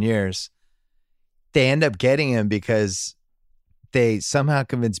 7 years. They end up getting him because they somehow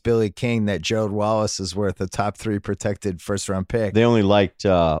convinced Billy King that Gerald Wallace is worth a top 3 protected first-round pick. They only liked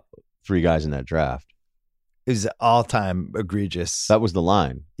 3 guys in that draft. It was all-time egregious. That was the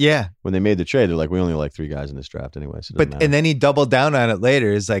line. Yeah. When they made the trade, they're like, we only like 3 guys in this draft anyway. So and then he doubled down on it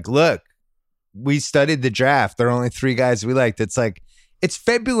later. It's like, look, we studied the draft. There are only 3 guys we liked. It's like, it's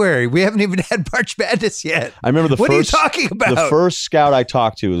February. We haven't even had March Madness yet. I remember what are you talking about? The first scout I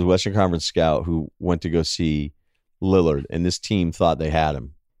talked to was a Western Conference scout who went to go see Lillard, and this team thought they had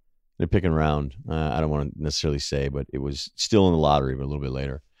him. They're picking around. I don't want to necessarily say, but it was still in the lottery, but a little bit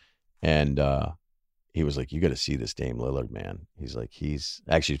later. And he was like, you got to see this Dame Lillard, man. He's like, he's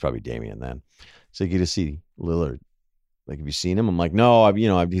probably Damian then. So you got to see Lillard. Like, have you seen him? I'm like, no,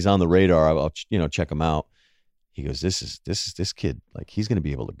 he's on the radar. I'll check him out. He goes, this kid, like, he's going to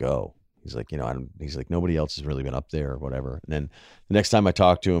be able to go. He's like, he's like, nobody else has really been up there or whatever. And then the next time I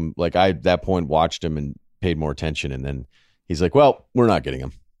talked to him, like, I at that point watched him and paid more attention. And then he's like, well, we're not getting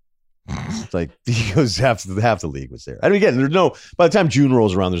him. It's like, he goes, half the league was there. I mean, again, by the time June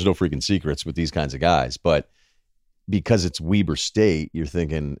rolls around, there's no freaking secrets with these kinds of guys. But because it's Weber State, you're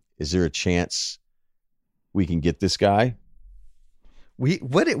thinking, is there a chance we can get this guy?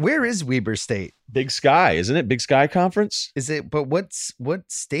 Where is Weber State? Big Sky, isn't it? Big Sky Conference? Is it? But what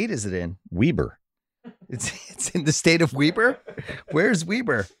state is it in? Weber. It's in the state of Weber? Where's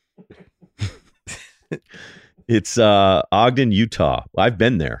Weber? It's Ogden, Utah. I've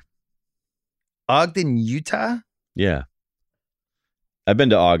been there. Ogden, Utah? Yeah. I've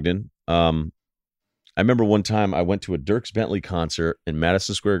been to Ogden. I remember one time I went to a Dierks Bentley concert in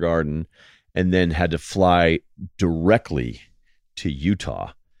Madison Square Garden and then had to fly directly to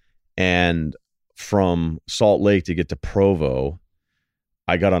Utah. And from Salt Lake to get to Provo,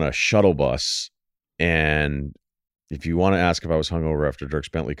 I got on a shuttle bus. And if you want to ask if I was hungover after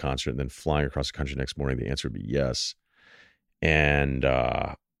Dierks Bentley concert and then flying across the country next morning, the answer would be yes. And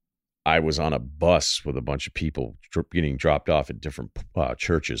I was on a bus with a bunch of people getting dropped off at different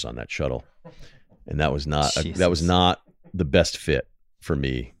churches on that shuttle. And that was not the best fit for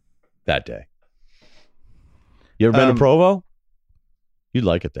me that day. You ever been to Provo? You'd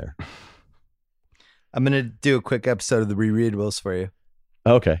like it there. I'm going to do a quick episode of the Rereadables for you.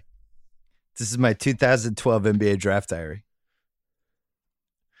 Okay. This is my 2012 NBA draft diary.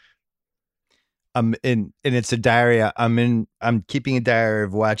 And it's a diary. I'm keeping a diary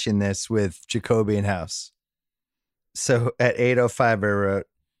of watching this with Jacoby in house. So at 8:05, I wrote,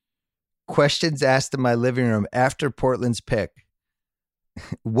 questions asked in my living room after Portland's pick.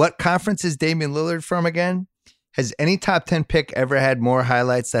 What conference is Damian Lillard from again? Has any top 10 pick ever had more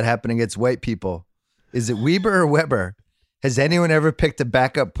highlights that happen against white people? Is it Weber or Weber? Has anyone ever picked a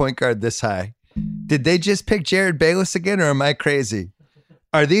backup point guard this high? Did they just pick Jared Bayless again, or am I crazy?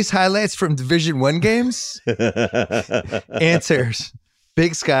 Are these highlights from Division I games? Answers.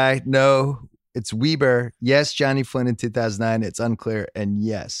 Big Sky, no. It's Weber. Yes, Johnny Flynn in 2009. It's unclear. And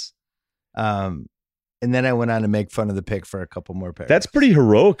yes. And then I went on to make fun of the pick for a couple more paragraphs. That's pretty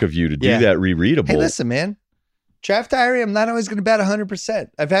heroic of you to do that rereadable. Hey, listen, man. Draft diary, I'm not always going to bet 100%.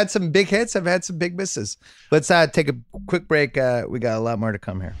 I've had some big hits. I've had some big misses. Let's take a quick break. We got a lot more to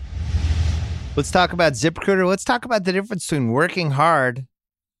come here. Let's talk about ZipRecruiter. Let's talk about the difference between working hard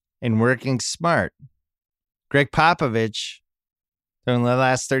and working smart. Greg Popovich, during the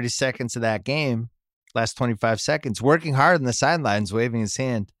last 30 seconds of that game, last 25 seconds, working hard on the sidelines, waving his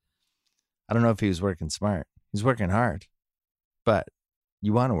hand. I don't know if he was working smart. He's working hard. But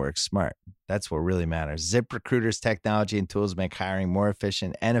you want to work smart. That's what really matters. ZipRecruiter's technology and tools make hiring more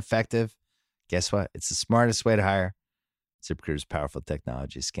efficient and effective. Guess what? It's the smartest way to hire. ZipRecruiter's powerful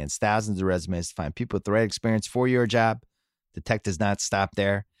technology scans thousands of resumes to find people with the right experience for your job. The tech does not stop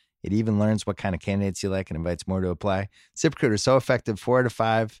there. It even learns what kind of candidates you like and invites more to apply. ZipRecruiter is so effective, 4 out of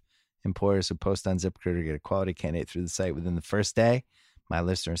 5 employers who post on ZipRecruiter get a quality candidate through the site within the first day. My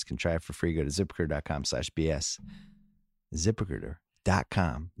listeners can try it for free. Go to ZipRecruiter.com/BS.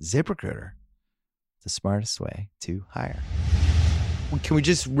 ZipRecruiter.com. ZipRecruiter, the smartest way to hire. Can we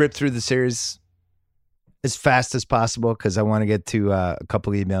just rip through the series as fast as possible? Because I want to get to a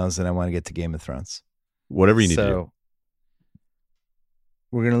couple emails and I want to get to Game of Thrones. Whatever you need to do.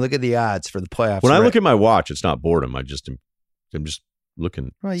 We're going to look at the odds for the playoffs. When I look at my watch, it's not boredom. I'm just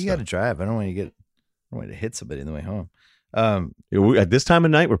looking. Well, you got to drive. I don't want you to hit somebody on the way home. At this time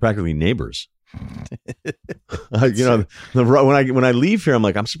of night, we're practically neighbors. When I leave here, I'm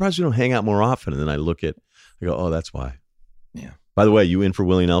like, I'm surprised we don't hang out more often. And then I go, oh, that's why. Yeah. By the way, you in for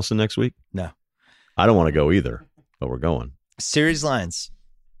Willie Nelson next week? No. I don't want to go either, but we're going. Series lines.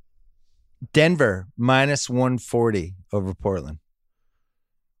 Denver -140 over Portland.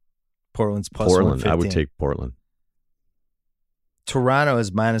 Portland's plus Portland. 115. I would take Portland. Toronto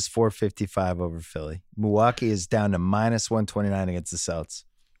is minus 455 over Philly. Milwaukee is down to minus 129 against the Celtics.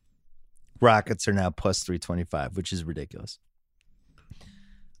 Rockets are now plus 325, which is ridiculous.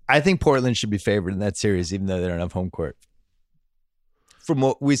 I think Portland should be favored in that series, even though they don't have home court. From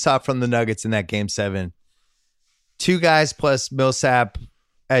what we saw from the Nuggets in that Game 7, 2 guys plus Millsap,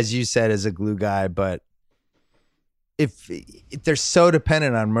 as you said, is a glue guy. But if they're so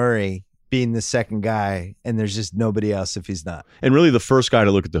dependent on Murray being the second guy, and there's just nobody else if he's not. And really the first guy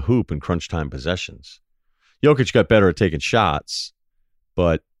to look at the hoop in crunch time possessions. Jokic got better at taking shots,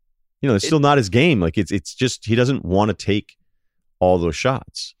 but it's still not his game. Like it's just he doesn't want to take all those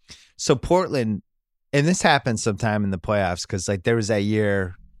shots. So Portland, and this happens sometime in the playoffs because like there was that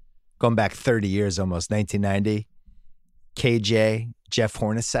year going back 30 years almost, 1990, KJ, Jeff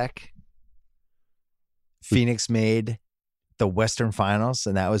Hornacek, Phoenix made the Western Finals,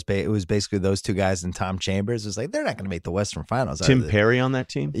 and that was it was basically those 2 guys and Tom Chambers. It was like they're not going to make the Western Finals. Tim Perry on that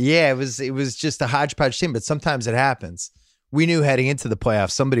team? Yeah, it was just a hodgepodge team, but sometimes it happens. We knew heading into the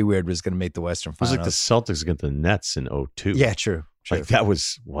playoffs somebody weird was going to make the Western Finals. It was like the Celtics against the Nets in 2002. Yeah, true. Like that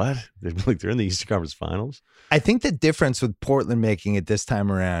was what? They're in the Eastern Conference Finals? I think the difference with Portland making it this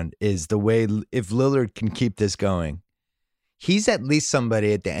time around is the way if Lillard can keep this going, he's at least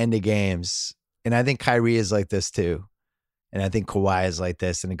somebody at the end of games, and I think Kyrie is like this too. And I think Kawhi is like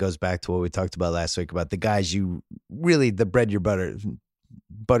this, and it goes back to what we talked about last week about the guys you really the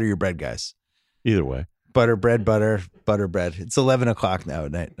butter your bread guys. Either way, butter bread. It's 11 o'clock now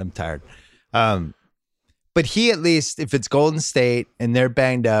at night. I'm tired. But he at least, if it's Golden State and they're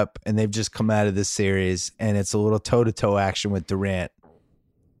banged up and they've just come out of this series and it's a little toe-to-toe action with Durant,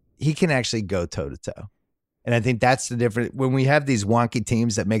 he can actually go toe-to-toe. And I think that's the difference. When we have these wonky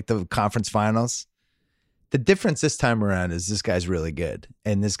teams that make the conference finals, the difference this time around is this guy's really good.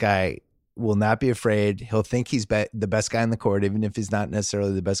 And this guy will not be afraid. He'll think he's the best guy on the court, even if he's not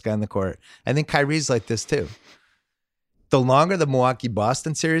necessarily the best guy on the court. I think Kyrie's like this too. The longer the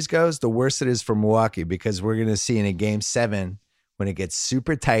Milwaukee-Boston series goes, the worse it is for Milwaukee because we're going to see in a Game 7 when it gets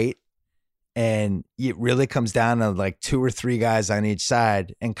super tight and it really comes down to like 2 or 3 guys on each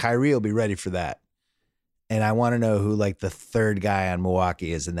side, and Kyrie will be ready for that. And I want to know who like the third guy on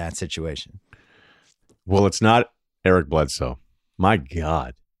Milwaukee is in that situation. Well, it's not Eric Bledsoe. My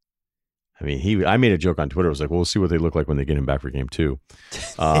God. I mean, I made a joke on Twitter. I was like, well, we'll see what they look like when they get him back for Game 2.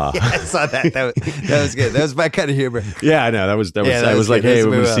 Yeah, I saw that. That was good. That was my kind of humor. Yeah, I know. That was I was like, hey,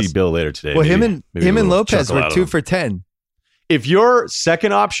 we're going to see Bill later today. Well, him and Lopez were 2 for 10. If your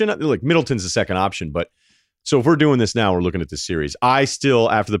second option, like Middleton's the second option, but so if we're doing this now, we're looking at this series. I still,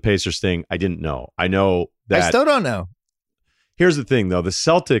 after the Pacers thing, I didn't know. I know that. I still don't know. Here's the thing, though. The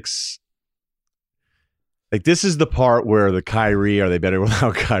Celtics, like this is the part where the Kyrie, are they better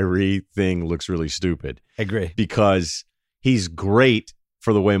without Kyrie thing looks really stupid. I agree. Because he's great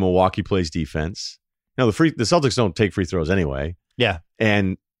for the way Milwaukee plays defense. The Celtics don't take free throws anyway. Yeah.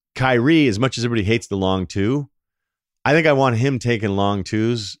 And Kyrie, as much as everybody hates the long two, I think I want him taking long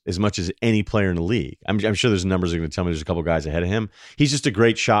twos as much as any player in the league. I'm sure there's numbers that are going to tell me there's a couple guys ahead of him. He's just a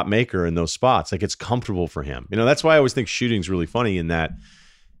great shot maker in those spots. Like it's comfortable for him. That's why I always think shooting's really funny in that,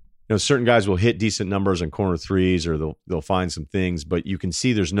 certain guys will hit decent numbers on corner threes or they'll find some things, but you can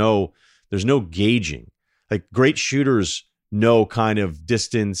see there's no gauging. Like great shooters know kind of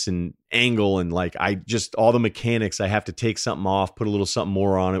distance and angle and like all the mechanics. I have to take something off, put a little something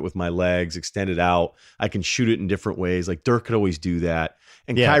more on it with my legs, extend it out. I can shoot it in different ways. Like Dirk could always do that.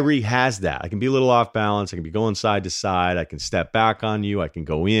 And Kyrie has that. I can be a little off balance. I can be going side to side. I can step back on you. I can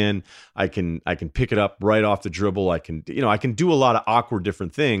go in. I can pick it up right off the dribble. I can do a lot of awkward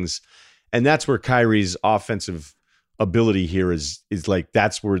different things. And that's where Kyrie's offensive ability here is like,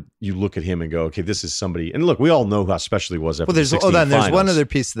 that's where you look at him and go, okay, this is somebody. And look, we all know how special he was after the 16 finals. There's one other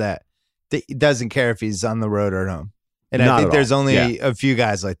piece of that he doesn't care if he's on the road or at home. And I think there's only a few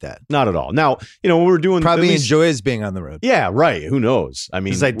guys like that. Not at all. Now, when we're doing probably enjoys being on the road. Yeah, right. Who knows? I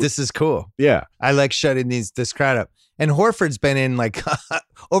mean, he's like, this is cool. Yeah, I like shutting this crowd up. And Horford's been in like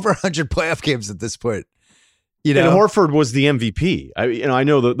over 100 playoff games at this point. And Horford was the MVP. I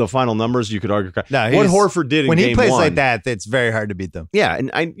know the final numbers you could argue. No, what Horford did when in he plays 1, like that, it's very hard to beat them. Yeah,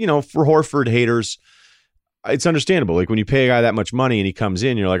 and for Horford haters, it's understandable. Like when you pay a guy that much money and he comes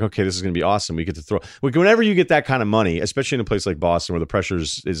in, you're like, okay, this is going to be awesome. We get to throw. Like whenever you get that kind of money, especially in a place like Boston where the pressure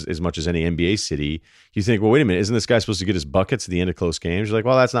is as much as any NBA city, you think, well, wait a minute, isn't this guy supposed to get his buckets at the end of close games? You're like,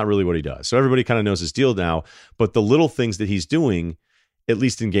 well, that's not really what he does. So everybody kind of knows his deal now. But the little things that he's doing, at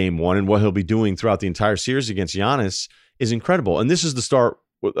least in Game 1, and what he'll be doing throughout the entire series against Giannis is incredible. And this is the start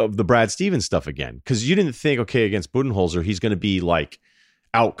of the Brad Stevens stuff again, because you didn't think, okay, against Budenholzer, he's going to be like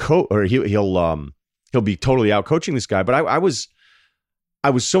he'll be totally out coaching this guy. But I was I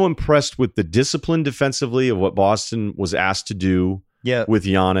was so impressed with the discipline defensively of what Boston was asked to do with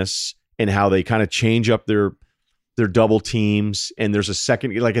Giannis and how they kind of change up their double teams. And there's a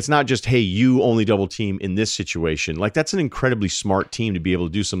second, like, it's not just, hey, you only double team in this situation. Like, that's an incredibly smart team to be able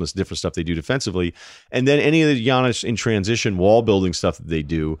to do some of this different stuff they do defensively. And then any of the Giannis in transition wall building stuff that they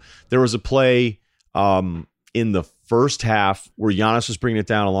do. There was a play in the first half where Giannis was bringing it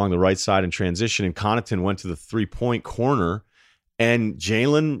down along the right side in transition, and Connaughton went to the 3-point corner, and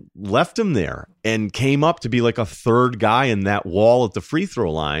Jalen left him there and came up to be like a third guy in that wall at the free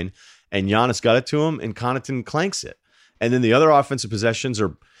throw line. And Giannis got it to him, and Connaughton clanks it. And then the other offensive possessions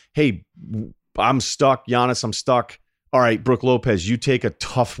are, hey, I'm stuck. Giannis, I'm stuck. All right, Brook Lopez, you take a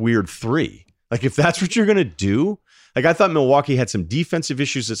tough, weird three. Like, if that's what you're going to do. Like, I thought Milwaukee had some defensive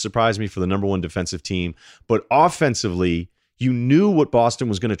issues that surprised me for the number one defensive team. But offensively, you knew what Boston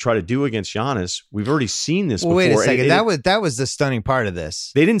was going to try to do against Giannis. We've already seen this before. Wait a second. That was the stunning part of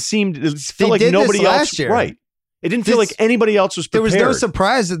this. They didn't seem to feel like nobody else. Year. Right. It didn't feel like anybody else was prepared. There was no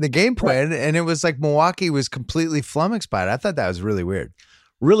surprise in the game plan, and it was like Milwaukee was completely flummoxed by it. I thought that was really weird.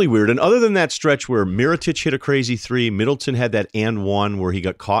 Really weird. And other than that stretch where Mirotic hit a crazy three, Middleton had that and one where he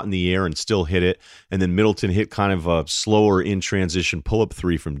got caught in the air and still hit it, and then Middleton hit kind of a slower in transition pull-up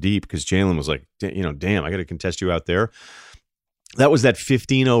three from deep because Jalen was like, damn, I got to contest you out there. That was that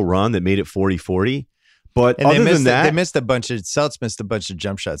 15-0 run that made it 40-40. But other than that, Celtics missed a bunch of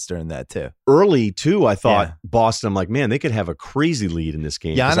jump shots during that too. Early too, I thought Boston, I'm like, man, they could have a crazy lead in this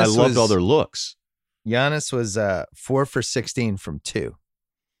game because I loved all their looks. Giannis was 4 for 16 from 2.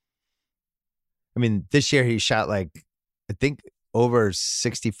 I mean, this year he shot like, I think over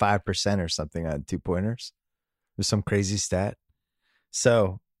 65% or something on 2-pointers. It was some crazy stat.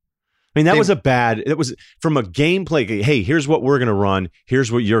 So, I mean, it was from a gameplay. Hey, here's what we're going to run.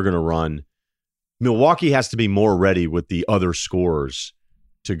 Here's what you're going to run. Milwaukee has to be more ready with the other scorers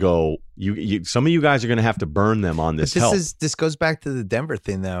to go. Some of you guys are going to have to burn them on this. This goes back to the Denver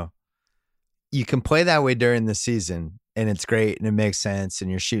thing, though. You can play that way during the season, and it's great, and it makes sense, and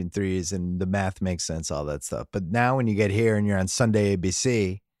you're shooting threes, and the math makes sense, all that stuff. But now when you get here and you're on Sunday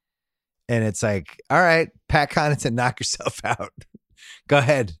ABC, and it's like, all right, Pat Connaughton, knock yourself out. Go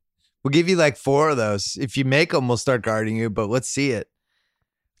ahead. We'll give you like 4 of those. If you make them, we'll start guarding you, but let's see it.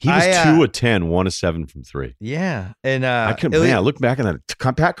 He was 2 of 10, 1 of 7 from 3. Yeah. And I look back at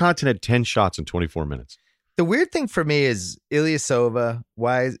that. Pat Connaughton had 10 shots in 24 minutes. The weird thing for me is Ilyasova.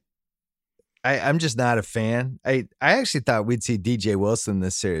 Why? I'm just not a fan. I actually thought we'd see DJ Wilson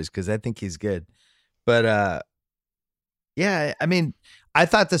this series because I think he's good. But yeah, I mean, I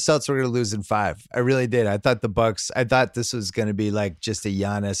thought the Celtics were going to lose in 5. I really did. I thought this was going to be like just a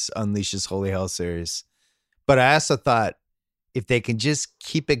Giannis unleashes holy hell series. But I also thought, if they can just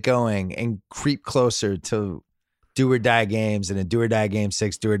keep it going and creep closer to do or die games and a do or die game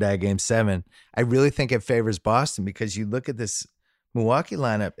 6, do or die game 7, I really think it favors Boston because you look at this Milwaukee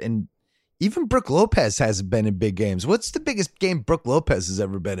lineup and even Brook Lopez hasn't been in big games. What's the biggest game Brook Lopez has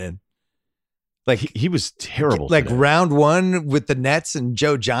ever been in? Like he was terrible. Like today. round 1 with the Nets and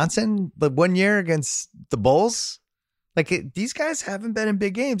Joe Johnson, but 1 year against the Bulls. Like these guys haven't been in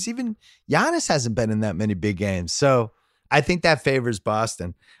big games. Even Giannis hasn't been in that many big games. So I think that favors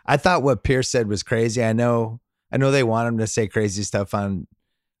Boston. I thought what Pierce said was crazy. I know they want him to say crazy stuff on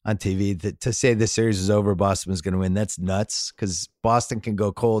TV. To say the series is over, Boston was going to win. That's nuts because Boston can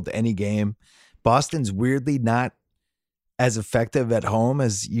go cold any game. Boston's weirdly not as effective at home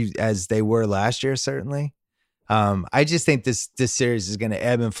as they were last year, certainly. I just think this series is going to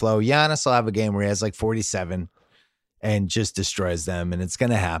ebb and flow. Giannis will have a game where he has like 47 and just destroys them, and it's going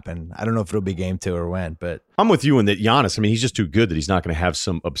to happen. I don't know if it'll be game 2 or when, but I'm with you in that Giannis, I mean, he's just too good that he's not going to have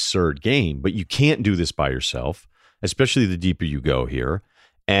some absurd game, but you can't do this by yourself, especially the deeper you go here.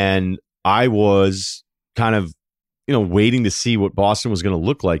 And I was kind of, waiting to see what Boston was going to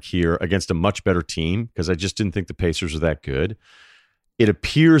look like here against a much better team because I just didn't think the Pacers were that good. It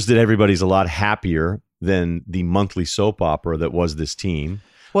appears that everybody's a lot happier than the monthly soap opera that was this team.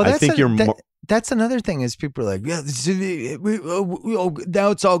 Well, that's another thing is people are like, yeah,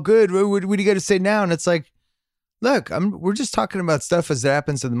 now it's all good. What do you got to say now? And it's like, look, we're just talking about stuff as it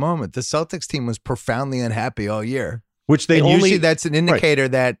happens in the moment. The Celtics team was profoundly unhappy all year, which usually that's an indicator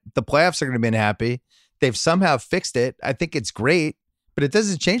that the playoffs are going to be unhappy. They've somehow fixed it. I think it's great, but it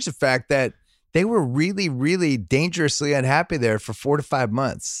doesn't change the fact that they were really, really dangerously unhappy there for 4 to 5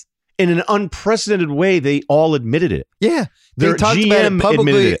 months. In an unprecedented way, they all admitted it. Yeah. Their talked GM about it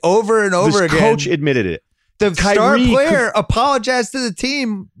publicly admitted it. over and over again. The coach admitted it. The star player apologized to the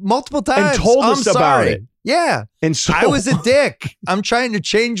team multiple times. And told us about it. Yeah. And so I was a dick. I'm trying to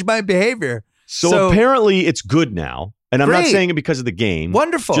change my behavior. So apparently it's good now. And I'm not saying it because of the game.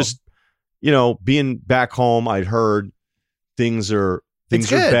 Wonderful. Just, being back home, I'd heard things are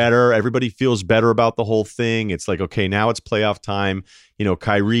better. Everybody feels better about the whole thing. It's like, okay, now it's playoff time.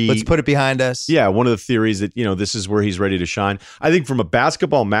 Kyrie. Let's put it behind us. Yeah, one of the theories that, this is where he's ready to shine. I think from a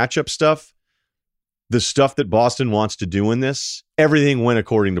basketball matchup stuff, the stuff that Boston wants to do in this, everything went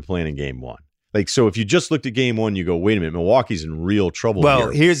according to plan in game one. Like, so if you just looked at game one, you go, wait a minute, Milwaukee's in real trouble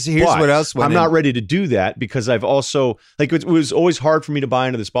here. Here's what else went I'm not ready to do that because I've also, it was always hard for me to buy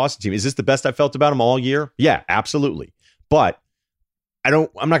into this Boston team. Is this the best I felt about them all year? Yeah, absolutely. But I'm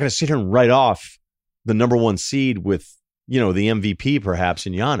not going to sit here and write off the number one seed with, the MVP perhaps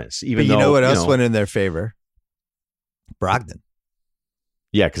in Giannis. Even though, you know what else went in their favor? Brogdon.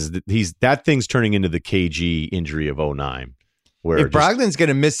 Yeah, because that thing's turning into the KG injury of 2009. If Brogdon's going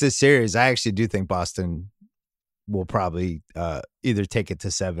to miss this series, I actually do think Boston will probably either take it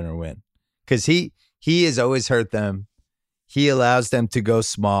to 7 or win. Because he has always hurt them. He allows them to go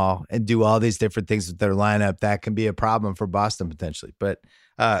small and do all these different things with their lineup. That can be a problem for Boston potentially. But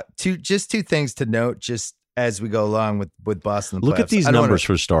two things to note just as we go along with Boston. Look at these numbers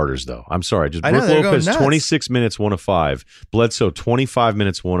for starters, though. I'm sorry. Just Brook Lopez, 26 minutes, 1 of 5. Bledsoe, 25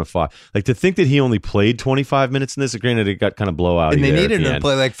 minutes, 1 of 5. Like, to think that he only played 25 minutes in this, granted, it got kind of blowout. And they needed him to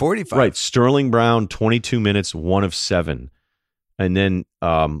play like 45. Right. Sterling Brown, 22 minutes, 1 of 7. And then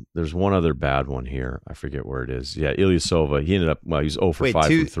there's one other bad one here. I forget where it is. Yeah, Ilyasova. He ended up, he was 0 for 5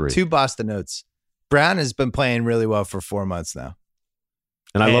 from 3. Two Boston notes. Brown has been playing really well for 4 months now.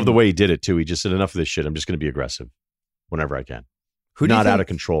 And I love the way he did it, too. He just said, enough of this shit. I'm just going to be aggressive whenever I can. Not out of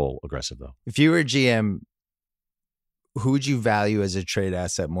control aggressive, though. If you were a GM, who would you value as a trade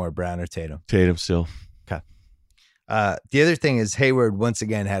asset more, Brown or Tatum? Tatum still. Okay. The other thing is Hayward, once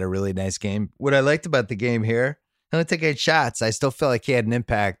again, had a really nice game. What I liked about the game here, he only took 8 shots. I still feel like he had an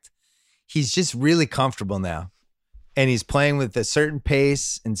impact. He's just really comfortable now. And he's playing with a certain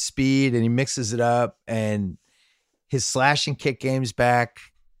pace and speed, and he mixes it up, and his slash and kick game's back.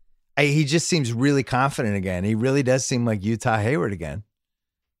 He just seems really confident again. He really does seem like Utah Hayward again.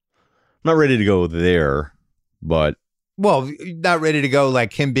 I'm not ready to go there, but... Well, not ready to go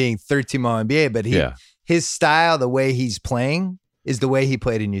like him being 13 all NBA, but his style, the way he's playing, is the way he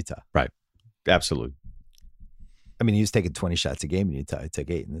played in Utah. Right. Absolutely. I mean, he was taking 20 shots a game in Utah. He took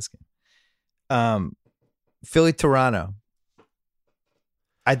 8 in this game. Philly, Toronto.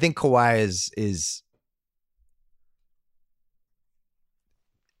 I think Kawhi is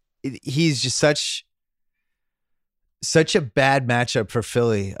he's just such a bad matchup for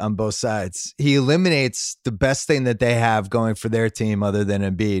Philly on both sides. He eliminates the best thing that they have going for their team other than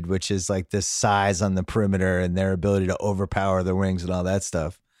Embiid, which is like this size on the perimeter and their ability to overpower the wings and all that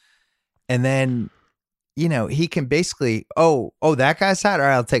stuff. And then, he can basically, that guy's hot, all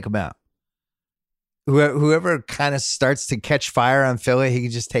right, I'll take him out. Whoever kind of starts to catch fire on Philly, he can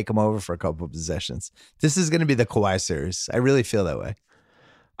just take him over for a couple of possessions. This is going to be the Kawhi series. I really feel that way.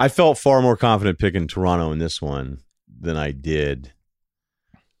 I felt far more confident picking Toronto in this one than I did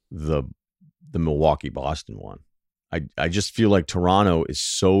the Milwaukee-Boston one. I just feel like Toronto is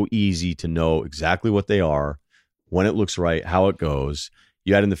so easy to know exactly what they are, when it looks right, how it goes.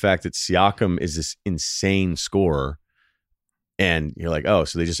 You add in the fact that Siakam is this insane scorer, and you're like, oh,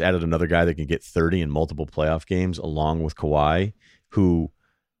 so they just added another guy that can get 30 in multiple playoff games along with Kawhi, who,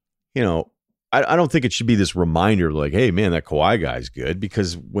 I don't think it should be this reminder like, hey, man, that Kawhi guy's good,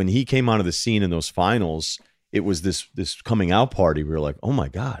 because when he came onto the scene in those finals, it was this coming out party. We were like, oh, my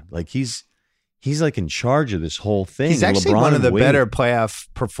God, like he's like in charge of this whole thing. He's actually one of the better playoff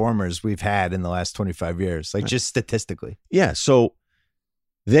performers we've had in the last 25 years, like just statistically. Yeah, so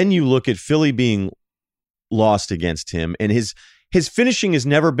then you look at Philly being lost against him, and his finishing has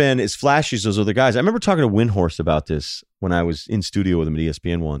never been as flashy as those other guys. I remember talking to Windhorst about this when I was in studio with him at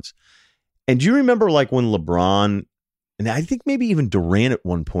ESPN once. And do you remember like when LeBron, and I think maybe even Durant at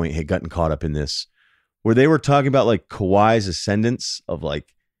one point had gotten caught up in this, where they were talking about like Kawhi's ascendance of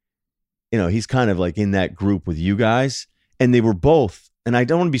like, he's kind of like in that group with you guys. And they were both, and I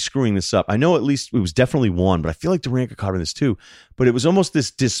don't want to be screwing this up. I know at least it was definitely one, but I feel like Durant got caught up in this too. But it was almost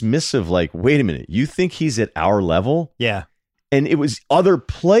this dismissive, like, wait a minute, you think he's at our level? Yeah. And it was other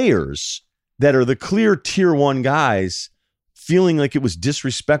players that are the clear tier 1 guys feeling like it was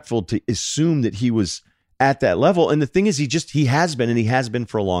disrespectful to assume that he was at that level. And the thing is, he has been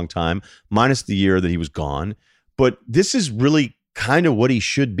for a long time, minus the year that he was gone. But this is really kind of what he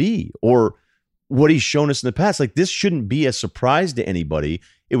should be, or what he's shown us in the past. Like, this shouldn't be a surprise to anybody.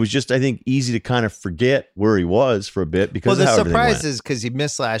 It was just, I think, easy to kind of forget where he was for a bit because of how everything went. The surprise is because he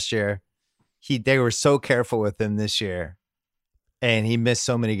missed last year. They were so careful with him this year. And he missed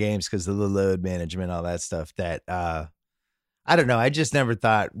so many games because of the load management, all that stuff that I don't know. I just never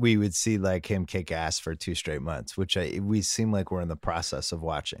thought we would see like him kick ass for 2 straight months, which we seem like we're in the process of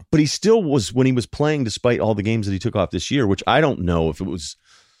watching. But he still was, when he was playing, despite all the games that he took off this year, which I don't know if it was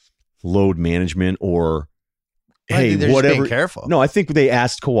load management or, hey, whatever. Being careful. No, I think they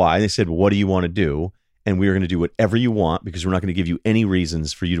asked Kawhi and they said, what do you want to do? And we are going to do whatever you want because we're not going to give you any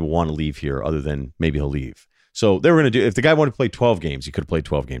reasons for you to want to leave here other than maybe he'll leave. So they were going to do, if the guy wanted to play 12 games, he could have played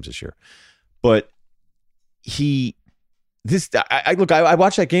 12 games this year. But I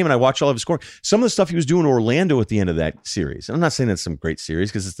watched that game and I watched all of his scoring. Some of the stuff he was doing in Orlando at the end of that series. And I'm not saying that's some great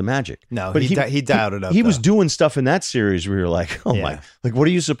series because it's the Magic. No, but he dialed it up. He was doing stuff in that series where you're like, oh my, like, what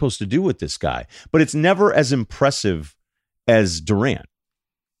are you supposed to do with this guy? But it's never as impressive as Durant.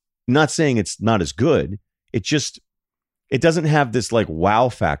 Not saying it's not as good. It doesn't have this like wow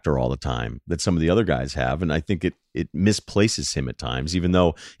factor all the time that some of the other guys have. And I think it misplaces him at times, even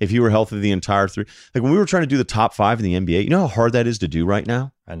though if he were healthy the entire three, like when we were trying to do the top 5 in the NBA, you know how hard that is to do right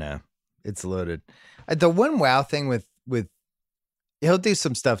now? I know. It's loaded. The one wow thing with he'll do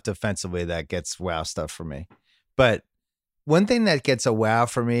some stuff defensively that gets wow stuff for me. But one thing that gets a wow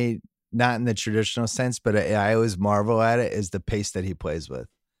for me, not in the traditional sense, but I always marvel at it, is the pace that he plays with,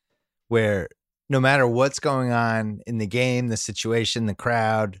 where no matter what's going on in the game, the situation, the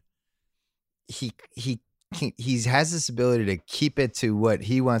crowd, he has this ability to keep it to what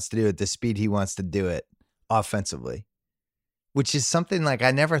he wants to do at the speed he wants to do it offensively, which is something like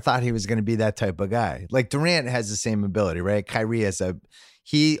I never thought he was going to be that type of guy. Like Durant has the same ability, right? Kyrie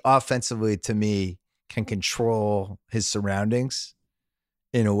he offensively to me can control his surroundings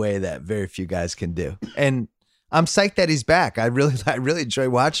in a way that very few guys can do. And I'm psyched that he's back. I really enjoy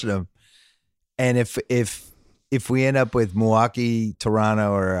watching him. And if we end up with Milwaukee,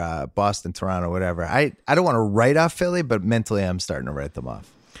 Toronto, or Boston, Toronto, whatever, I don't want to write off Philly, but mentally I'm starting to write them off.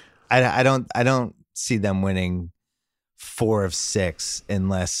 I don't see them winning 4 of 6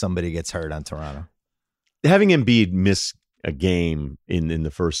 unless somebody gets hurt on Toronto. Having Embiid miss a game in the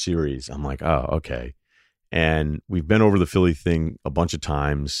first series, I'm like, oh, okay. And we've been over the Philly thing a bunch of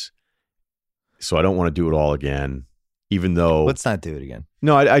times, so I don't want to do it all again. Even though, let's not do it again.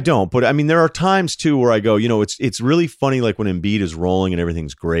 No, I don't. But I mean, there are times too where I go, it's really funny, like when Embiid is rolling and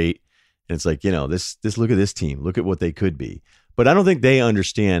everything's great, and it's like, this look at this team, look at what they could be. But I don't think they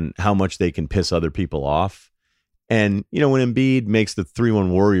understand how much they can piss other people off. And when Embiid makes the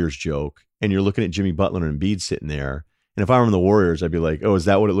 3-1 Warriors joke, and you're looking at Jimmy Butler and Embiid sitting there, and if I were on the Warriors, I'd be like, oh, is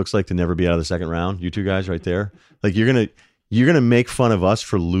that what it looks like to never be out of the second round? You two guys right there, like you're gonna make fun of us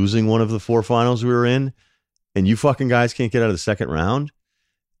for losing one of the 4 finals we were in. And you fucking guys can't get out of the second round?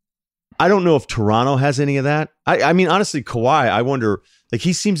 I don't know if Toronto has any of that. I mean, honestly, Kawhi, I wonder, like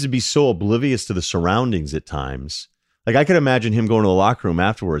he seems to be so oblivious to the surroundings at times. Like I could imagine him going to the locker room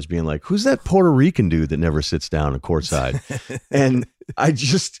afterwards being like, who's that Puerto Rican dude that never sits down at courtside? And I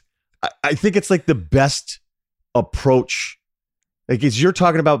think it's like the best approach. Like as you're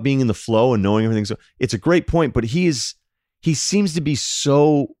talking about being in the flow and knowing everything. So it's a great point, but he seems to be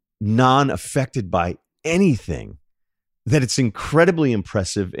so non-affected by anything that it's incredibly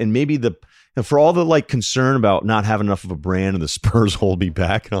impressive. And maybe for all the like concern about not having enough of a brand and the Spurs hold me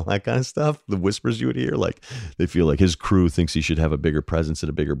back and all that kind of stuff, the whispers you would hear, like they feel like his crew thinks he should have a bigger presence and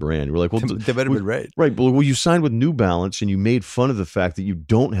a bigger brand. We're like, well, they better be right. Right. Well, you signed with New Balance and you made fun of the fact that you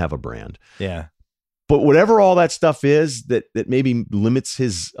don't have a brand. Yeah. But whatever all that stuff is that maybe limits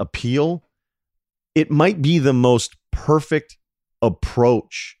his appeal, it might be the most perfect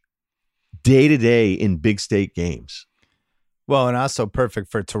approach day to day in big state games. Well, and also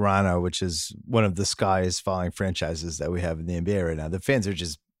perfect for Toronto, which is one of the sky is falling franchises that we have in the NBA right now. The fans are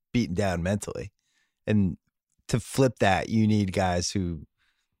just beaten down mentally. And to flip that, you need guys who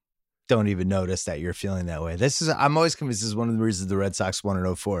don't even notice that you're feeling that way. I'm always convinced this is one of the reasons the Red Sox won in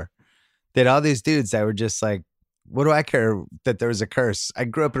 2004. They had all these dudes that were just like, what do I care that there was a curse? I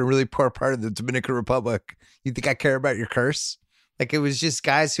grew up in a really poor part of the Dominican Republic. You think I care about your curse? Like it was just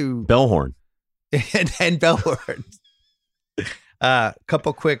guys who Bellhorn and Bellhorn.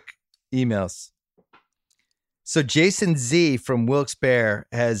 Couple quick emails. So Jason Z from Wilkes-Barre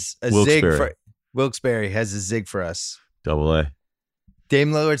has a zig for us. Double A.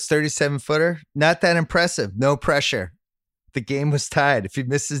 Dame Lillard's 37-footer, not that impressive. No pressure. The game was tied. If he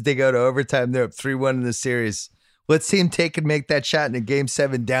misses, they go to overtime. They're up 3-1 in the series. Let's see him take and make that shot in a game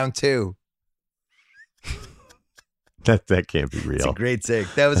 7 down 2. That can't be real. It's a great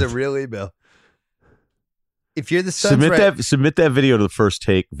take. That was a real email. If you're the Suns, submit that video to the First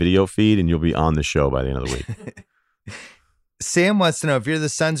Take video feed, and you'll be on the show by the end of the week. Sam wants to know, if you're the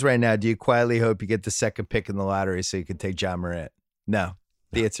Suns right now, do you quietly hope you get the second pick in the lottery so you can take Ja Morant? No.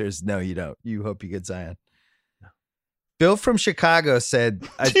 The answer is no, you don't. You hope you get Zion. No. Bill from Chicago said...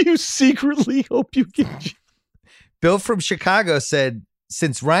 Do you secretly hope you get... Bill from Chicago said,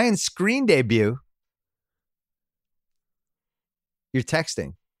 since Ryan's screen debut, you're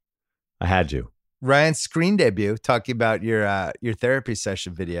texting. I had to. Ryan's screen debut, talking about your therapy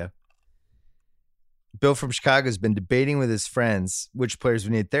session video. Bill from Chicago has been debating with his friends which players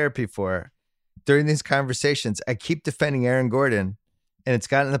we need therapy for. During these conversations, I keep defending Aaron Gordon, and it's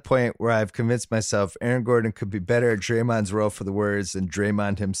gotten to the point where I've convinced myself Aaron Gordon could be better at Draymond's role for the Warriors than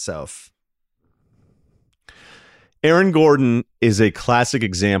Draymond himself. Aaron Gordon is a classic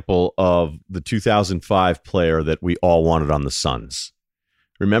example of the 2005 player that we all wanted on the Suns.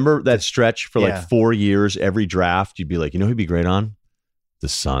 Remember that stretch for like 4 years, every draft, you'd be like, you know who'd be great on? The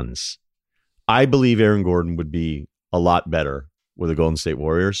Suns. I believe Aaron Gordon would be a lot better with the Golden State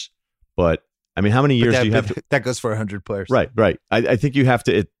Warriors. But, I mean, how many years do you have to... That goes for 100 players. Right. I think you have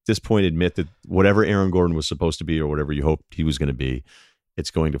to, at this point, admit that whatever Aaron Gordon was supposed to be or whatever you hoped he was going to be,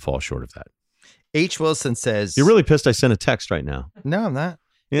 it's going to fall short of that. H. Wilson says... You're really pissed I sent a text right now. No, I'm not.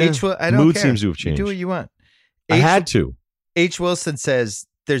 Yeah. I don't Mood care. Seems to have changed. You do what you want. I had to. H. Wilson says,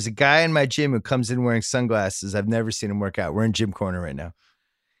 there's a guy in my gym who comes in wearing sunglasses. I've never seen him work out. We're in gym corner right now.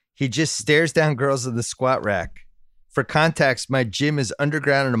 He just stares down girls in the squat rack. For context, my gym is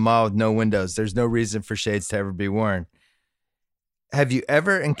underground in a mall with no windows. There's no reason for shades to ever be worn. Have you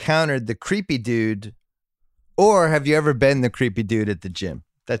ever encountered the creepy dude, or have you ever been the creepy dude at the gym?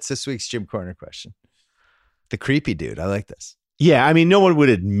 That's this week's gym corner question. The creepy dude. I like this. Yeah, I mean, no one would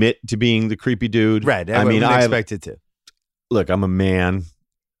admit to being the creepy dude. Right. I mean, I expected to. Look, I'm a man.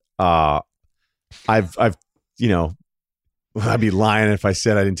 I've I'd be lying if I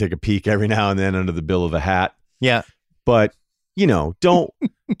said I didn't take a peek every now and then under the bill of a hat. Yeah. But,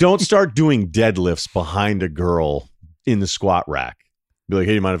 don't start doing deadlifts behind a girl in the squat rack. Be like,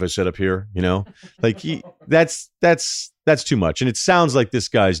 hey, you mind if I sit up here? Like that's too much. And it sounds like this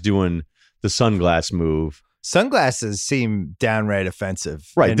guy's doing the sunglass move. Sunglasses seem downright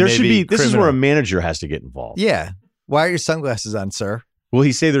offensive. Right. There should be, this criminal. is where a manager has to get involved. Yeah. Why are your sunglasses on, sir? Will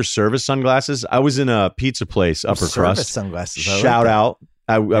he say they're service sunglasses? I was in a pizza place, upper crust. Sunglasses. Shout out.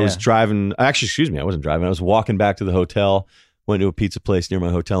 I was driving. Actually, excuse me. I wasn't driving. I was walking back to the hotel, went to a pizza place near my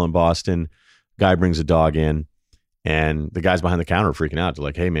hotel in Boston. Guy brings a dog in, and the guys behind the counter are freaking out. They're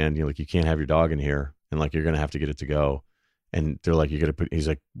like, hey, man, you can't have your dog in here. And like, you're going to have to get it to go. And they're like, he's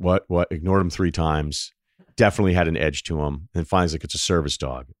like, what? Ignored him 3 times. Definitely had an edge to him. And finds like, it's a service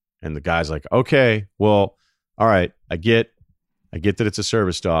dog. And the guy's like, okay, well, all right, I get that it's a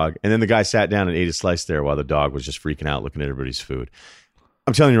service dog. And then the guy sat down and ate a slice there while the dog was just freaking out looking at everybody's food.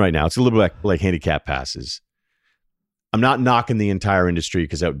 I'm telling you right now, it's a little bit like handicap passes. I'm not knocking the entire industry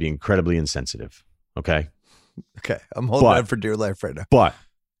because that would be incredibly insensitive. Okay? Okay. I'm holding on for dear life right now. But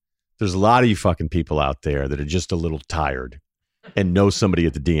there's a lot of you fucking people out there that are just a little tired and know somebody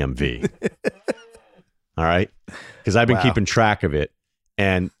at the DMV. All right? Because I've been keeping track of it.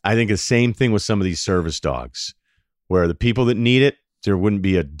 And I think the same thing with some of these service dogs, where the people that need it, there wouldn't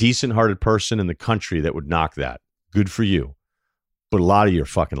be a decent-hearted person in the country that would knock that. Good for you. But a lot of you are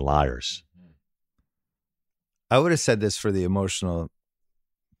fucking liars. I would have said this for the emotional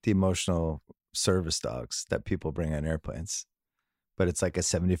service dogs that people bring on airplanes. But it's like a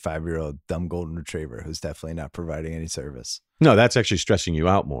 75-year-old dumb golden retriever who's definitely not providing any service. No, that's actually stressing you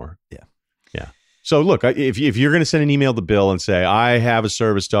out more. Yeah. Yeah. So look, if you're going to send an email to Bill and say, I have a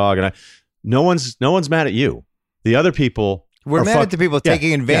service dog, and no one's mad at you. The other people We're mad at the people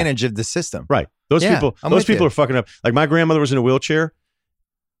taking advantage of the system. Right. Those people are fucking up. Like my grandmother was in a wheelchair.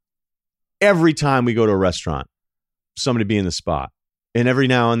 Every time we go to a restaurant, somebody be in the spot. And every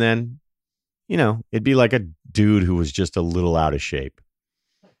now and then, it'd be like a dude who was just a little out of shape.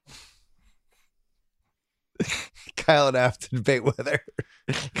 Kyle and I have to debate whether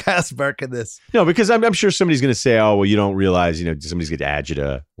Kyle's barking this. No, because I'm sure somebody's going to say, oh, well, you don't realize, somebody's getting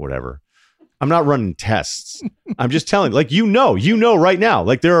agita, whatever. I'm not running tests. I'm just telling, like, right now.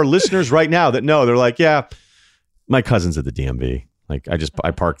 Like, there are listeners right now that know. They're like, yeah, my cousin's at the DMV. Like,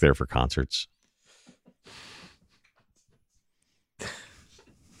 I park there for concerts.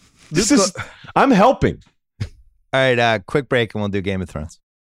 I'm helping. All right, quick break and we'll do Game of Thrones.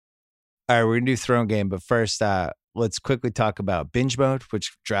 All right, we're going to do Throne Game, but first, let's quickly talk about Binge Mode,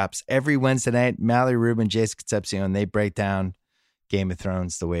 which drops every Wednesday night. Mallory Rubin, Jason Concepcion, they break down Game of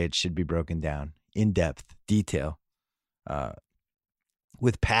Thrones the way it should be broken down, in depth, detail,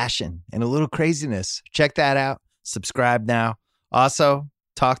 with passion and a little craziness. Check that out. Subscribe now. Also,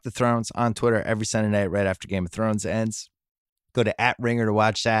 Talk the Thrones on Twitter every Sunday night right after Game of Thrones ends. Go to @Ringer to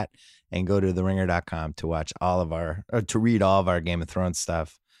watch that. and go to theringer.com to watch to read all of our Game of Thrones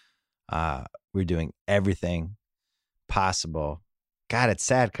stuff. We're doing everything possible. God, it's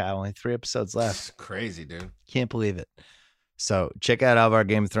sad, Kyle. Only 3 episodes left. It's crazy, dude. Can't believe it. So check out all of our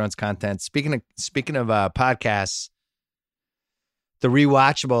Game of Thrones content. Speaking of podcasts, the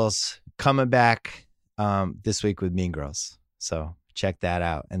Rewatchables coming back this week with Mean Girls. So check that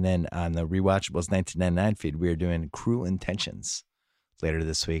out. And then on the Rewatchables 1999 feed, we are doing Cruel Intentions later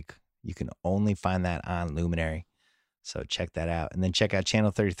this week. You can only find that on Luminary. So check that out. And then check out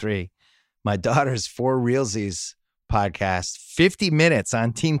Channel 33, my daughter's 4 Realsies podcast, 50 minutes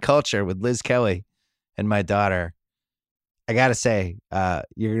on teen culture with Liz Kelly and my daughter. I got to say,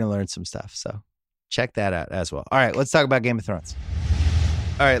 you're going to learn some stuff. So check that out as well. All right, let's talk about Game of Thrones.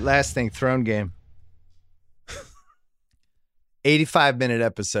 All right, last thing, Throne Game. 85-minute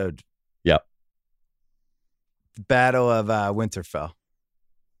episode. Yep. The Battle of Winterfell,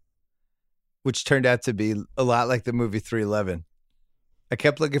 which turned out to be a lot like the movie 311. I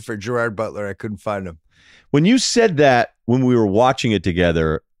kept looking for Gerard Butler. I couldn't find him. When you said that, when we were watching it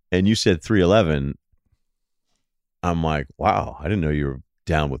together, and you said 311, I'm like, wow, I didn't know you were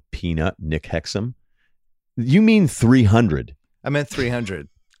down with Peanut, Nick Hexum. You mean 300? I meant 300.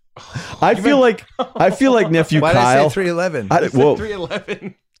 I feel like nephew Why Kyle. Why did I say 311? Well,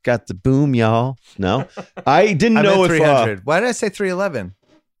 311. Got the boom, y'all. No, I didn't I know meant if 300. Why did I say 311?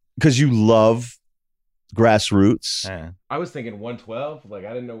 Because you love grassroots. I was thinking 112. Like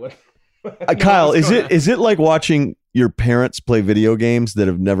I didn't know what. Kyle, is it like watching your parents play video games that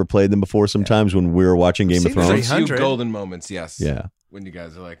have never played them before? Sometimes when we're watching Game of Thrones, a few golden moments. Yes. Yeah. When you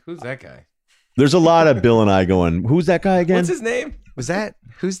guys are like, "Who's that guy?" There's a lot of Bill and I going, "Who's that guy again? What's his name?"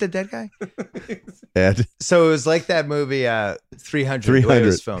 Who's the dead guy? Ed. So it was like that movie 300. 300. The way it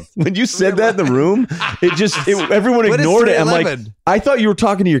was filmed. When you said that in the room, everyone ignored it. I'm like, I thought you were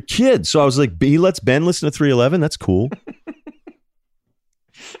talking to your kids. So I was like, he lets Ben listen to 311. That's cool.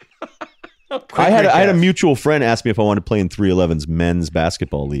 I had a mutual friend ask me if I wanted to play in 311's men's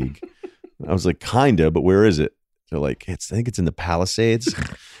basketball league. I was like, kinda, but where is it? They're like, I think it's in the Palisades.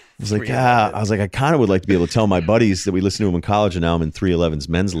 I was like, I kind of would like to be able to tell my buddies that we listened to them in college, and now I'm in 311's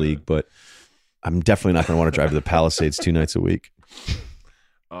men's league, but I'm definitely not going to want to drive to the Palisades 2 nights a week.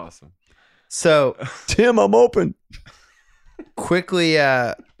 Awesome. So, Tim, I'm open. Quickly,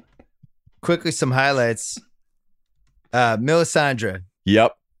 some highlights. Melisandre.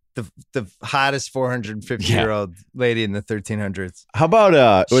 Yep. The hottest 450-year-old lady in the 1300s. How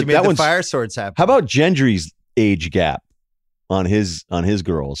about she made the fire swords happen? How about Gendry's age gap on his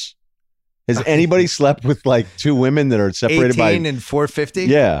girls? Has anybody slept with like 2 women that are separated 18 by 18 and 450?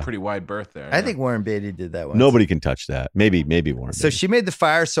 Yeah, pretty wide berth there. I think Warren Beatty did that one. Nobody can touch that. Maybe Warren. So she made the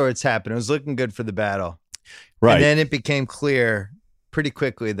fire swords happen. It was looking good for the battle, right? And then it became clear pretty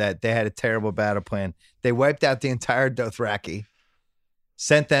quickly that they had a terrible battle plan. They wiped out the entire Dothraki.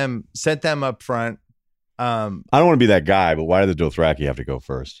 Sent them up front. I don't want to be that guy, but why did the Dothraki have to go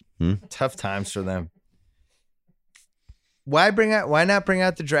first? Tough times for them. Why not bring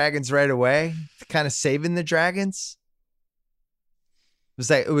out the dragons right away? Kind of saving the dragons.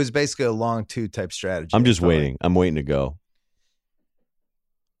 It was basically a long 2 type strategy. I'm just waiting. I'm waiting to go.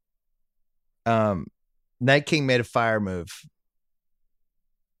 Night King made a fire move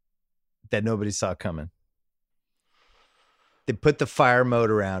that nobody saw coming. They put the fire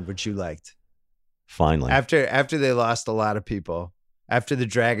mode around, which you liked. Finally. After they lost a lot of people. After the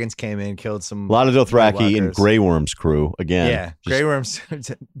dragons came in, killed some... A lot of Dothraki and Grey Worm's crew, again. Yeah, Grey Worm's...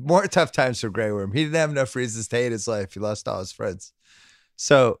 More tough times for Grey Worm. He didn't have enough reasons to hate his life. He lost all his friends.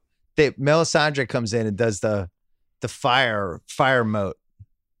 So, Melisandre comes in and does the fire moat.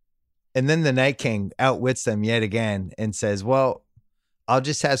 And then the Night King outwits them yet again and says, well... I'll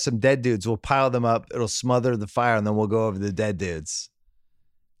just have some dead dudes. We'll pile them up. It'll smother the fire, and then we'll go over the dead dudes.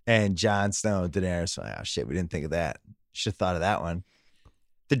 And Jon Snow and Daenerys were like, oh, shit, we didn't think of that. Should have thought of that one.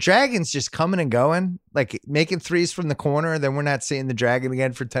 The dragon's just coming and going, like making threes from the corner. Then we're not seeing the dragon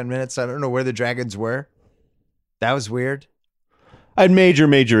again for 10 minutes. I don't know where the dragons were. That was weird. I had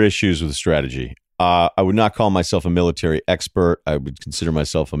major issues with the strategy. I would not call myself a military expert. I would consider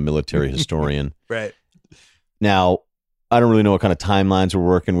myself a military historian. Right. Now, I don't really know what kind of timelines we're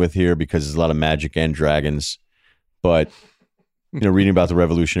working with here because there's a lot of magic and dragons. But, reading about the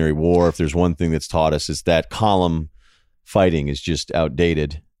Revolutionary War, if there's one thing that's taught us, is that column fighting is just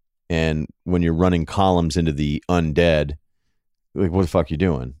outdated. And when you're running columns into the undead, like, what the fuck are you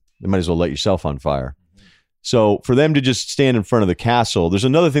doing? You might as well light yourself on fire. So for them to just stand in front of the castle, there's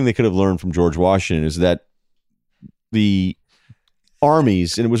another thing they could have learned from George Washington is that the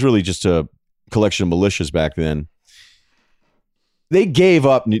armies, and it was really just a collection of militias back then, they gave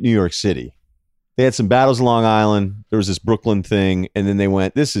up New York City. They had some battles in Long Island. There was this Brooklyn thing, and then they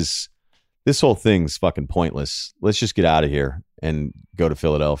went, this whole thing's fucking pointless. Let's just get out of here and go to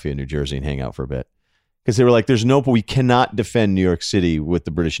Philadelphia, New Jersey, and hang out for a bit. Because they were like, we cannot defend New York City with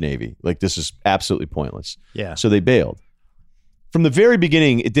the British Navy. Like, this is absolutely pointless. Yeah. So they bailed. From the very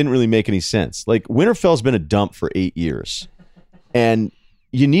beginning, it didn't really make any sense. Like, Winterfell's been a dump for 8 years. And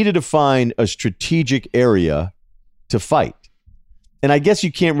you needed to find a strategic area to fight. And I guess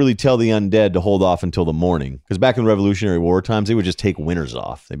you can't really tell the undead to hold off until the morning. Because back in the Revolutionary War times, they would just take winters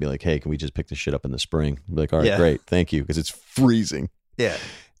off. They'd be like, hey, can we just pick this shit up in the spring? I'd be like, all right, great. Thank you. Because it's freezing. Yeah.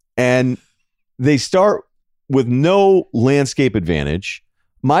 And they start with no landscape advantage.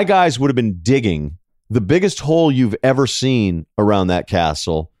 My guys would have been digging the biggest hole you've ever seen around that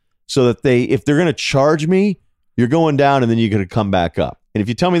castle so that if they're going to charge me, you're going down and then you're going to come back up. And if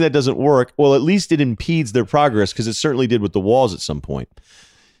you tell me that doesn't work, well, at least it impedes their progress because it certainly did with the walls at some point.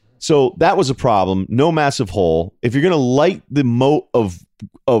 So that was a problem. No massive hole. If you're going to light the moat of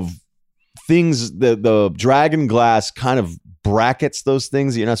things, the dragon glass kind of brackets those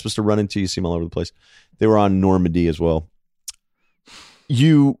things that you're not supposed to run into. You see them all over the place. They were on Normandy as well.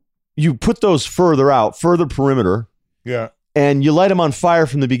 You put those further out, further perimeter. Yeah. And you light them on fire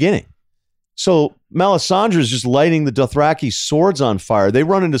from the beginning. So Melisandre is just lighting the Dothraki swords on fire. They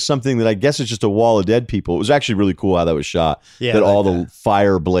run into something that I guess is just a wall of dead people. It was actually really cool how that was shot. Yeah, that all the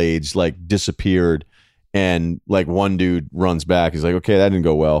fire blades like disappeared and like one dude runs back. He's like, okay, that didn't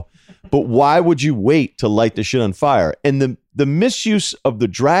go well. But why would you wait to light the shit on fire? And the misuse of the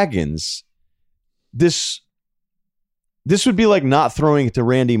dragons, this would be like not throwing it to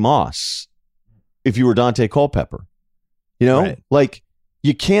Randy Moss if you were Dante Culpepper. You know? Right. Like,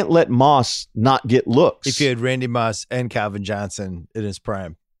 you can't let Moss not get looks. If you had Randy Moss and Calvin Johnson in his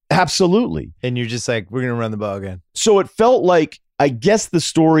prime. Absolutely. And you're just like, we're going to run the ball again. So it felt like, I guess the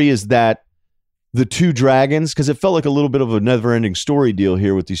story is that the two dragons, because it felt like a little bit of a never-ending story deal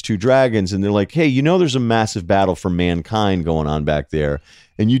here with these two dragons, and they're like, hey, you know there's a massive battle for mankind going on back there,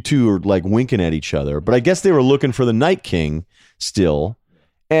 and you two are like winking at each other. But I guess they were looking for the Night King still.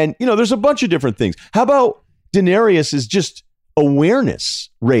 And, you know, there's a bunch of different things. How about Daenerys is just awareness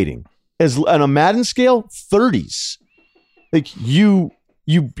rating as on a Madden scale 30s. Like you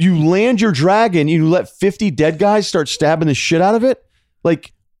land your dragon, you let 50 dead guys start stabbing the shit out of it.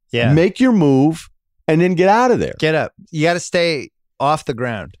 Like, make your move and then get out of there. Get up. You got to stay off the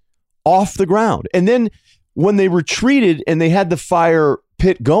ground. And then when they retreated and they had the fire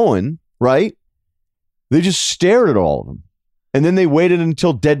pit going, right? They just stared at all of them. And then they waited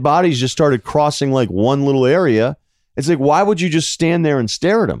until dead bodies just started crossing like one little area. It's like, why would you just stand there and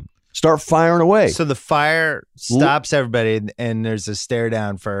stare at them? Start firing away. So the fire stops everybody, and there's a stare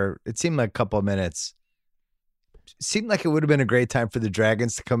down for, it seemed like a couple of minutes. It seemed like it would have been a great time for the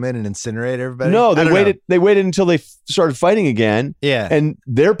dragons to come in and incinerate everybody. No, they waited. They waited until they started fighting again. Yeah, and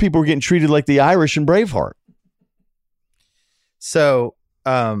their people were getting treated like the Irish in Braveheart. So,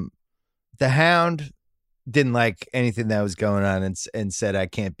 the Hound didn't like anything that was going on and said, I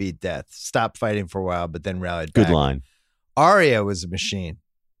can't beat death. Stopped fighting for a while, but then rallied back. Good line. Arya was a machine.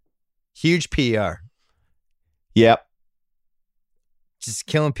 Huge PR. Yep. Just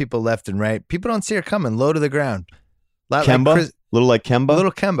killing people left and right. People don't see her coming. Low to the ground. Kemba? Like little like Kemba?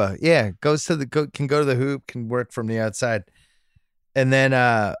 Little Kemba. Yeah. Can go to the hoop, can work from the outside. And then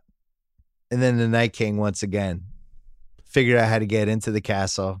the Night King once again figured out how to get into the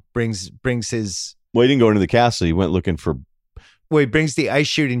castle. Brings his... Well, he didn't go into the castle. He went looking for... Well, he brings the ice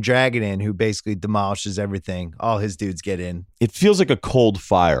shooting dragon in, who basically demolishes everything. All his dudes get in. It feels like a cold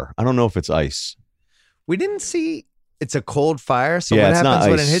fire. I don't know if it's ice. We didn't see it's a cold fire. So what happens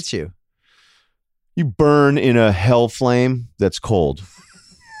when it hits you? You burn in a hell flame that's cold.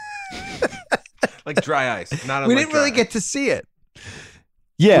 Like dry ice. We didn't really get to see it.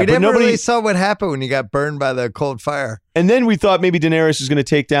 Yeah, we never really saw what happened when you got burned by the cold fire. And then we thought maybe Daenerys was going to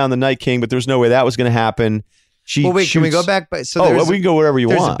take down the Night King, but there's no way that was going to happen. Can we go back? So we can go wherever you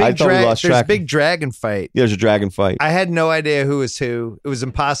want. I thought we lost track. There's a big dragon fight. Yeah, there's a dragon fight. I had no idea who was who. It was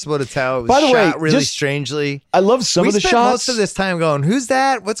impossible to tell. It was shot really strangely. I love some of the shots. We spent most of this time going, who's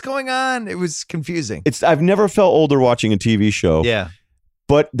that? What's going on? It was confusing. I've never felt older watching a TV show. Yeah.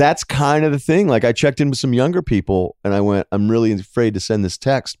 But that's kind of the thing. Like, I checked in with some younger people and I went, I'm really afraid to send this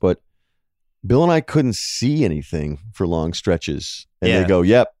text, but Bill and I couldn't see anything for long stretches. And they go,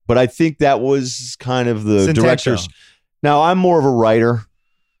 yep. But I think that was kind of the director's. Now, I'm more of a writer.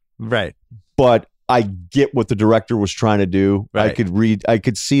 Right. But I get what the director was trying to do. Right. I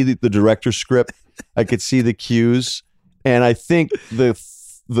could see the director's script. I could see the cues. And I think the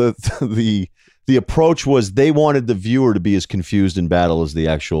The approach was they wanted the viewer to be as confused in battle as the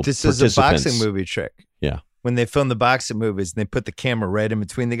actual participants. This is a boxing movie trick. Yeah. When they film the boxing movies and they put the camera right in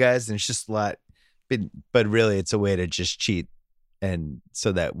between the guys, and it's just a lot. But really, it's a way to just cheat. And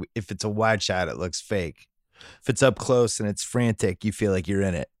so that if it's a wide shot, it looks fake. If it's up close and it's frantic, you feel like you're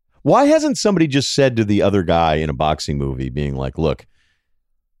in it. Why hasn't somebody just said to the other guy in a boxing movie, being like, look,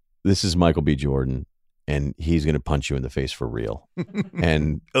 this is Michael B. Jordan, and he's going to punch you in the face for real.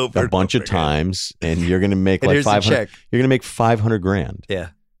 And a bunch of times, and you're going to make like 500. You're going to make $500,000. Yeah.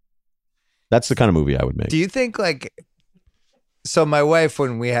 That's the kind of movie I would make. Do you think like, so my wife,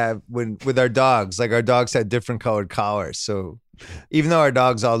 when with our dogs, like our dogs had different colored collars. So even though our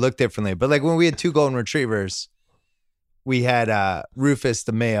dogs all look differently, but like when we had 2 golden retrievers, we had Rufus,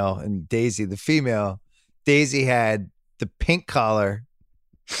 the male, and Daisy, the female. Daisy had the pink collar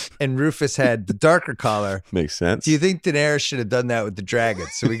and Rufus had the darker collar. Makes sense. Do you think Daenerys should have done that with the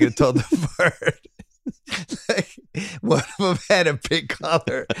dragons so we could have told them apart? Like, one of them had a pink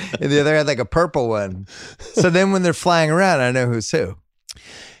collar and the other had like a purple one. So then when they're flying around, I know who's who.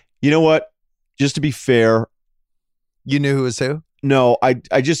 You know what? Just to be fair. You knew who was who? No, I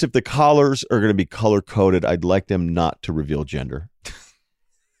just, if the collars are going to be color coded, I'd like them not to reveal gender.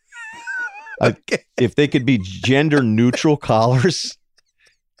 Okay. If they could be gender neutral collars,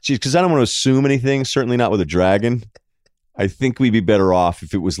 because I don't want to assume anything, certainly not with a dragon. I think we'd be better off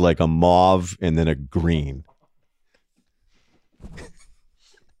if it was like a mauve and then a green.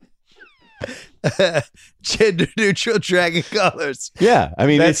 Gender neutral dragon collars. Yeah, I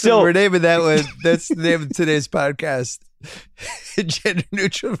mean, that's it's still, we're naming that one. That's the name of today's podcast. Gender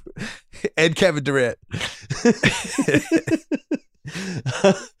neutral and Kevin Durant.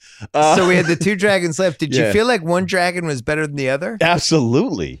 So we had the 2 dragons left. Did you feel like one dragon was better than the other?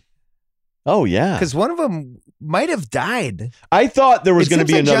 Absolutely. Oh yeah, because one of them might have died. I thought there was going to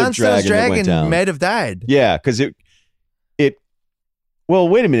be another Jon Snow's dragon that went down. Might have died. Yeah, because it. Well,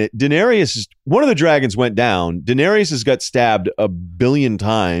 wait a minute. One of the dragons went down. Daenerys has got stabbed 1 billion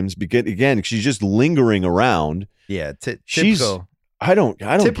times because, again, she's just lingering around. Yeah, typical. I don't.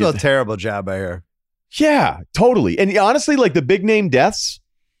 Typical terrible job by her. Yeah, totally. And honestly, like the big name deaths,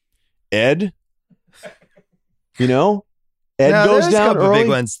 Ed. You know, Ed goes down early. Big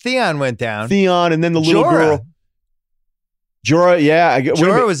ones. Theon went down. Theon, and then the little girl. Jorah, yeah.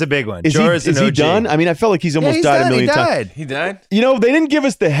 Jorah was a big one. Is he done? I mean, I felt like he's almost died a million times. He died? You know, they didn't give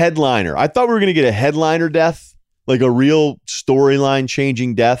us the headliner. I thought we were going to get a headliner death, like a real storyline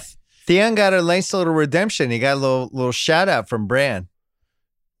changing death. Theon got a nice little redemption. He got a little shout out from Bran.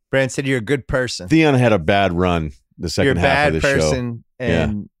 Bran said, "You're a good person." Theon had a bad run the second half of the show. You're a bad person,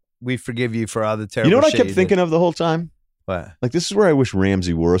 and we forgive you for all the terrible shit. You know what I kept thinking of the whole time? What? Like, this is where I wish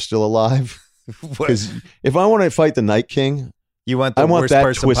Ramsay were still alive. Because if I want to fight the Night King, you want the worst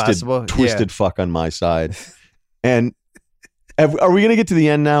person possible? Twisted fuck on my side. And are we going to get to the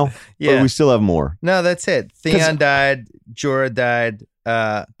end now? Yeah. Or do we still have more? No, that's it. Theon died. Jorah died.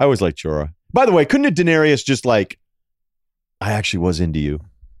 I always liked Jorah. By the way, couldn't a Daenerys just like, I actually was into you?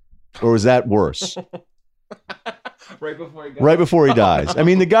 Or was that worse? Right before he dies. I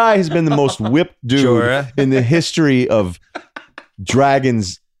mean, the guy has been the most whipped dude Jorah. In the history of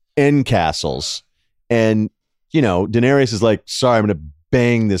dragons' end castles. And, you know, Daenerys is like, sorry, I'm going to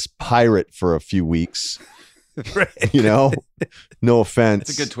bang this pirate for a few weeks. Right. You know, no offense.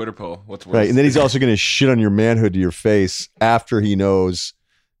 It's a good Twitter poll. What's worse? Right. And then he's also going to shit on your manhood to your face after he knows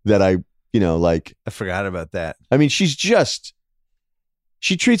that I forgot about that. I mean, she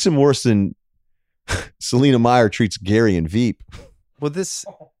treats him worse than Selena Meyer treats Gary and Veep. Well, this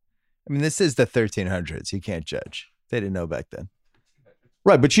is the 1300s. You can't judge. They didn't know back then.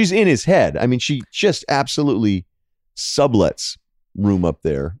 Right, but she's in his head. I mean, she just absolutely sublets room up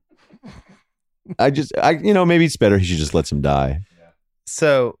there. Maybe it's better she just lets him die.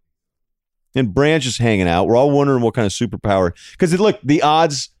 So, and Bran's just hanging out. We're all wondering what kind of superpower. Because look, the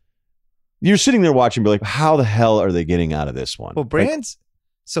odds. You're sitting there watching, be like, how the hell are they getting out of this one? Well,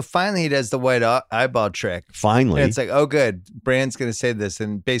 so finally he does the white eyeball trick. Finally, and it's like, oh, good, Bran's going to say this,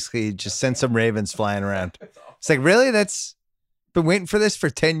 and basically just send some ravens flying around. It's like, really? That's been waiting for this for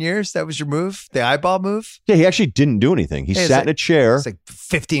 10 years. That was your move, the eyeball move. Yeah, he actually didn't do anything. He sat in a chair. It's like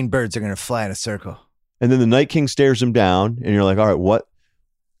 15 birds are going to fly in a circle. And then the Night King stares him down, and you're like, all right, what?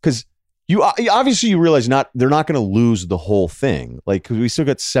 Because you realize they're not going to lose the whole thing. Like, cause we still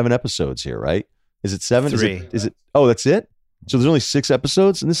got 7 episodes here, right? Is it 7? 3. Is it? Oh, that's it. So there's only 6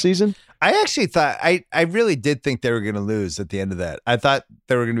 episodes in this season. I actually thought I really did think they were going to lose at the end of that. I thought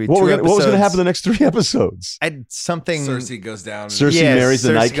there were going to be 2 episodes. What was going to happen the next 3 episodes? Cersei goes down. Cersei marries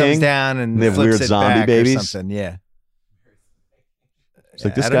the Night King. Goes down and they have weird zombie babies. Or something. Yeah. It's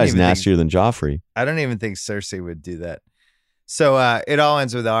like, this guy's nastier than Joffrey. I don't even think Cersei would do that. So it all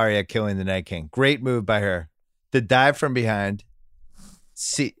ends with Arya killing the Night King. Great move by her. The dive from behind.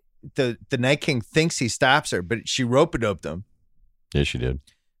 See, the Night King thinks he stops her, but she rope-a-doped him. Yeah, she did.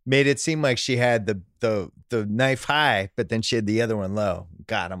 Made it seem like she had the knife high, but then she had the other one low.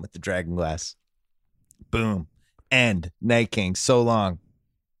 Got him with the dragon glass. Boom. End. Night King. So long.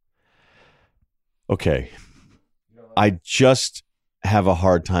 Okay. I just have a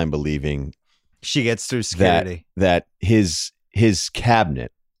hard time believing she gets through security. That his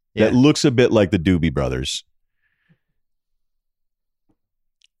cabinet that looks a bit like the Doobie Brothers,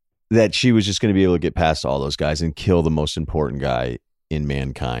 that she was just going to be able to get past all those guys and kill the most important guy in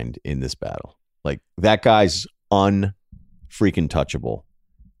mankind in this battle. Like, that guy's unfreaking touchable,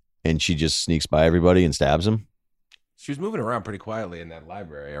 and she just sneaks by everybody and stabs him. She was moving around pretty quietly in that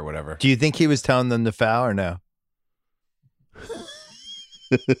library or whatever. Do you think he was telling them to foul or no?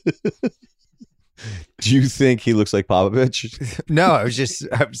 Do you think he looks like Popovich? No, I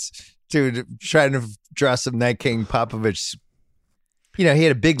was trying to draw some Night King Popovich. You know, he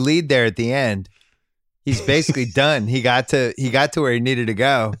had a big lead there at the end. He's basically done. He got to where he needed to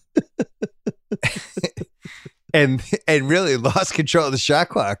go, and really lost control of the shot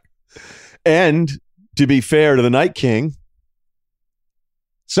clock. And to be fair to the Night King,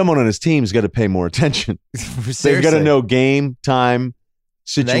 someone on his team's got to pay more attention. They've got to know game, time,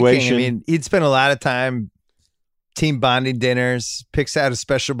 situation. King, I mean, he'd spend a lot of time team bonding dinners, picks out a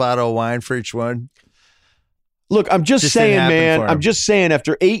special bottle of wine for each one. Look, I'm just saying, man. I'm just saying,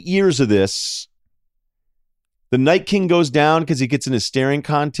 after 8 years of this, the Night King goes down because he gets in a staring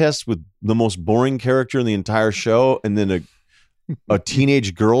contest with the most boring character in the entire show, and then a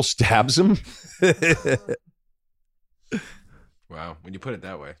teenage girl stabs him. Wow, when you put it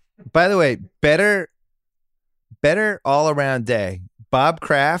that way. By the way, better all-around day. Bob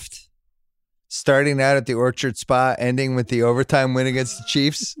Kraft starting out at the Orchard Spa, ending with the overtime win against the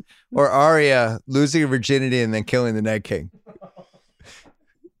Chiefs, or Arya losing her virginity and then killing the Night King?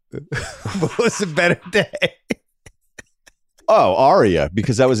 What was a better day? Oh, Arya,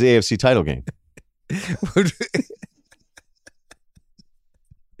 because that was the AFC title game.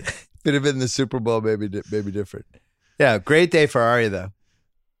 Could have been the Super Bowl, maybe different. Yeah, great day for Arya though.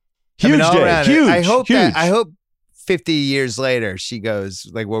 Huge day. Huge. I hope 50 years later she goes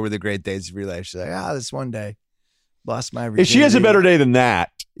like, "What were the great days of your life?" She's like, this one day, lost my virginity. If she has a better day than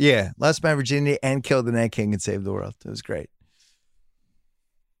that, yeah, lost my virginity and killed the Night King and saved the world. It was great.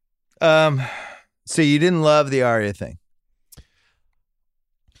 So you didn't love the Arya thing.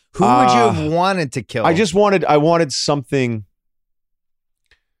 Who would you have wanted to kill? I wanted something.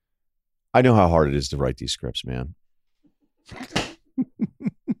 I know how hard it is to write these scripts, man.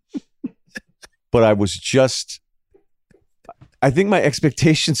 But I think my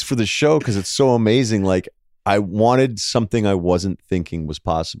expectations for the show, because it's so amazing, like, I wanted something I wasn't thinking was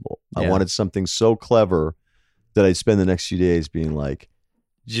possible. Yeah. I wanted something so clever that I'd spend the next few days being like,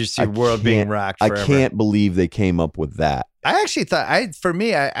 just your world being rocked forever. I can't believe they came up with that. I actually thought, I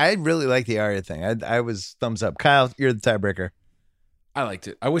really like the Arya thing. I was thumbs up. Kyle, you're the tiebreaker. I liked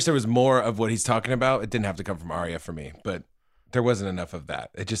it. I wish there was more of what he's talking about. It didn't have to come from Arya for me, but there wasn't enough of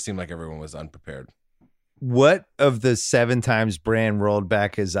that. It just seemed like everyone was unprepared. What of the 7 times Bran rolled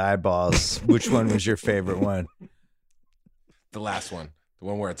back his eyeballs, which one was your favorite one? The last one. The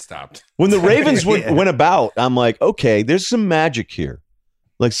one where it stopped. When the Ravens went about, I'm like, okay, there's some magic here.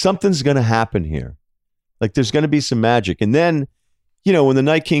 Like, something's going to happen here. Like, there's going to be some magic. And then, you know, when the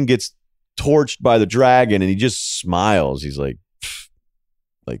Night King gets torched by the dragon and he just smiles, he's like,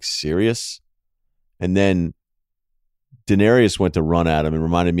 serious? And then Daenerys went to run at him and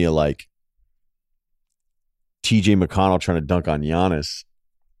reminded me of like TJ McConnell trying to dunk on Giannis.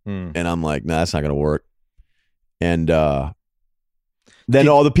 And I'm like, nah, that's not going to work. And then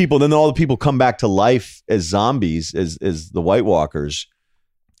all the people come back to life as zombies, as the White Walkers.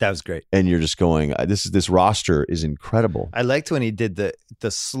 That was great. And you're just going, this roster is incredible. I liked when he did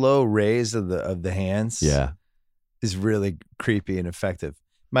the slow raise of the hands. Yeah. Is really creepy and effective.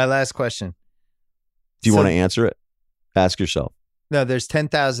 My last question. Do you want to answer it? Ask yourself. No, there's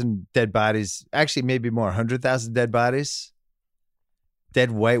 10,000 dead bodies. Actually, maybe more. 100,000 dead bodies.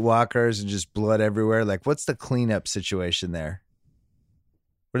 Dead White Walkers and just blood everywhere. Like, what's the cleanup situation there?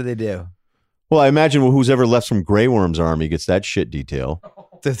 What do they do? Well, I imagine who's ever left from Grey Worm's army gets that shit detail.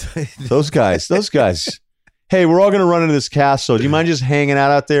 Those guys. Hey, we're all going to run into this castle. Do you mind just hanging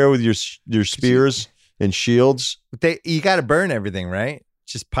out there with your spears and shields? You got to burn everything, right?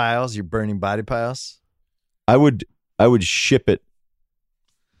 Just piles. You're burning body piles. I would ship it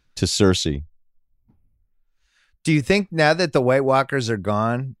to Cersei. Do you think now that the White Walkers are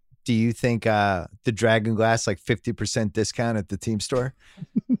gone, do you think the Dragon Glass like 50% discount at the team store?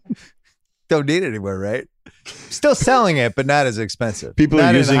 Don't need it anymore, right? Still selling it, but not as expensive. People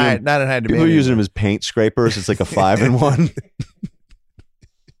not are using high, them. Not in high demand. People are using them as paint scrapers. It's like a 5-in-1.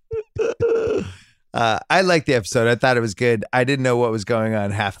 I liked the episode. I thought it was good. I didn't know what was going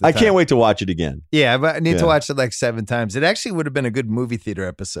on half the time. I can't wait to watch it again. Yeah, but I need to watch it like 7 times. It actually would have been a good movie theater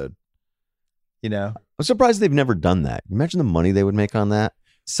episode. You know? I'm surprised they've never done that. Imagine the money they would make on that.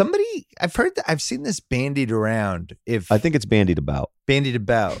 Somebody, I've seen this bandied around. I think it's bandied about. Bandied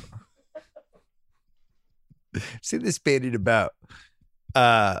about. I've seen this bandied about.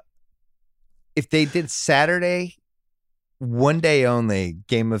 If they did Saturday, one day only,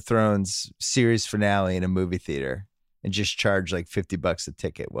 Game of Thrones series finale in a movie theater and just charge like $50 a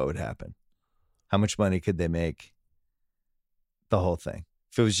ticket, what would happen? How much money could they make? The whole thing.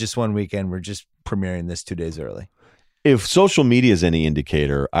 If it was just one weekend, we're just premiering this 2 days early. If social media is any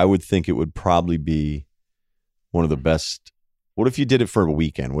indicator, I would think it would probably be one of the best. What if you did it for a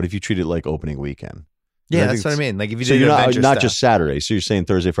weekend? What if you treat it like opening weekend? Yeah, that's what I mean. Like if you so did you're not just Saturday. So you're saying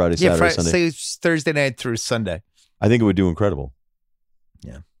Thursday, Friday, Saturday, Sunday. Say it's Thursday night through Sunday. I think it would do incredible.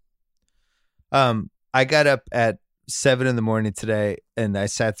 Yeah. I got up at 7 a.m. today and I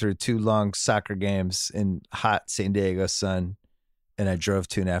sat through 2 long soccer games in hot San Diego sun. And I drove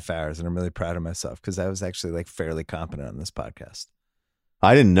 2.5 hours, and I'm really proud of myself because I was actually like fairly competent on this podcast.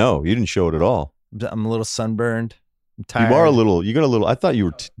 I didn't know. You didn't show it at all. I'm a little sunburned. I'm tired. You are a little. You got a little. I thought you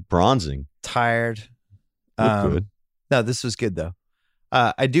were bronzing. Tired. Look good. No, this was good though.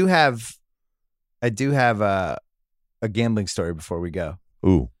 I do have a gambling story before we go.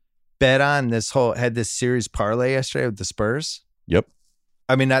 Ooh. Bet on had this series parlay yesterday with the Spurs. Yep.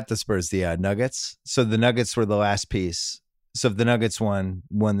 I mean, not the Spurs, the Nuggets. So the Nuggets were the last piece. So if the Nuggets won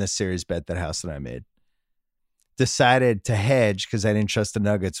this series bet, that house that I made. Decided to hedge because I didn't trust the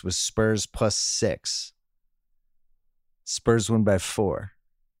Nuggets was Spurs +6. Spurs won by 4.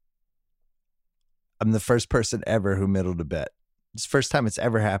 I'm the first person ever who middled a bet. It's the first time it's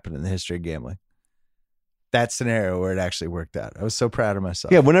ever happened in the history of gambling. That scenario where it actually worked out. I was so proud of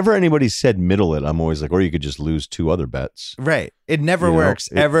myself. Yeah, whenever anybody said middle it, I'm always like, or you could just lose 2 other bets. Right. It never works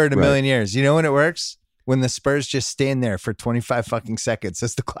ever in a million years. You know when it works? When the Spurs just stand there for 25 fucking seconds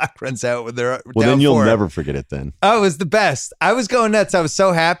as the clock runs out when they're well, down then you'll 4. never forget it then. Oh, it was the best. I was going nuts. I was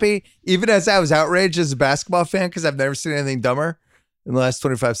so happy, even as I was outraged as a basketball fan because I've never seen anything dumber in the last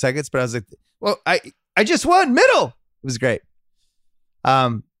 25 seconds. But I was like, well, I just won middle. It was great.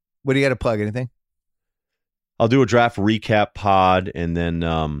 What do you got to plug? Anything? I'll do a draft recap pod, and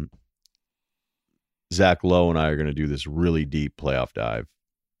then Zach Lowe and I are going to do this really deep playoff dive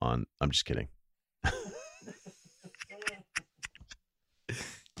on. I'm just kidding.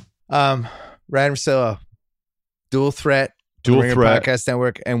 Ryen Russillo, Dual Threat Podcast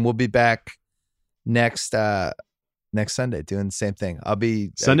Network, and we'll be back next Sunday doing the same thing. I'll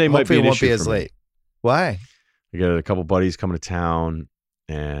be Sunday might be an won't issue be as for me. late. Why? I got a couple buddies coming to town,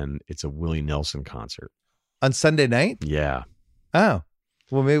 and it's a Willie Nelson concert on Sunday night. Yeah. Oh,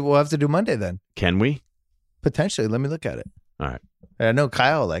 well, maybe we'll have to do Monday then. Can we? Potentially. Let me look at it. All right. I know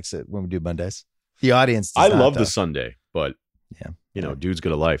Kyle likes it when we do Mondays. The audience does I not, love though. the Sunday, but dude's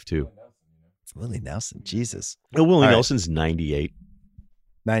got a life too. Willie Nelson, Jesus. No, Willie Nelson's 98.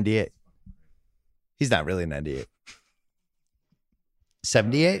 98. He's not really 98.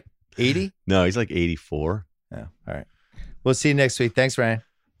 78? 80? No, he's like 84. Oh, all right. We'll see you next week. Thanks, Ryan.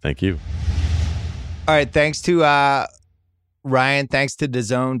 Thank you. All right. Thanks to Ryan. Thanks to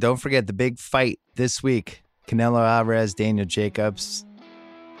DAZN. Don't forget the big fight this week. Canelo Alvarez, Daniel Jacobs.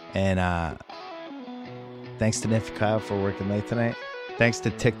 And thanks to Nick and Kyle for working late tonight. Thanks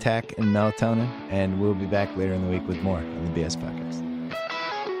to Tic Tac and Melatonin. And we'll be back later in the week with more on the BS Podcast.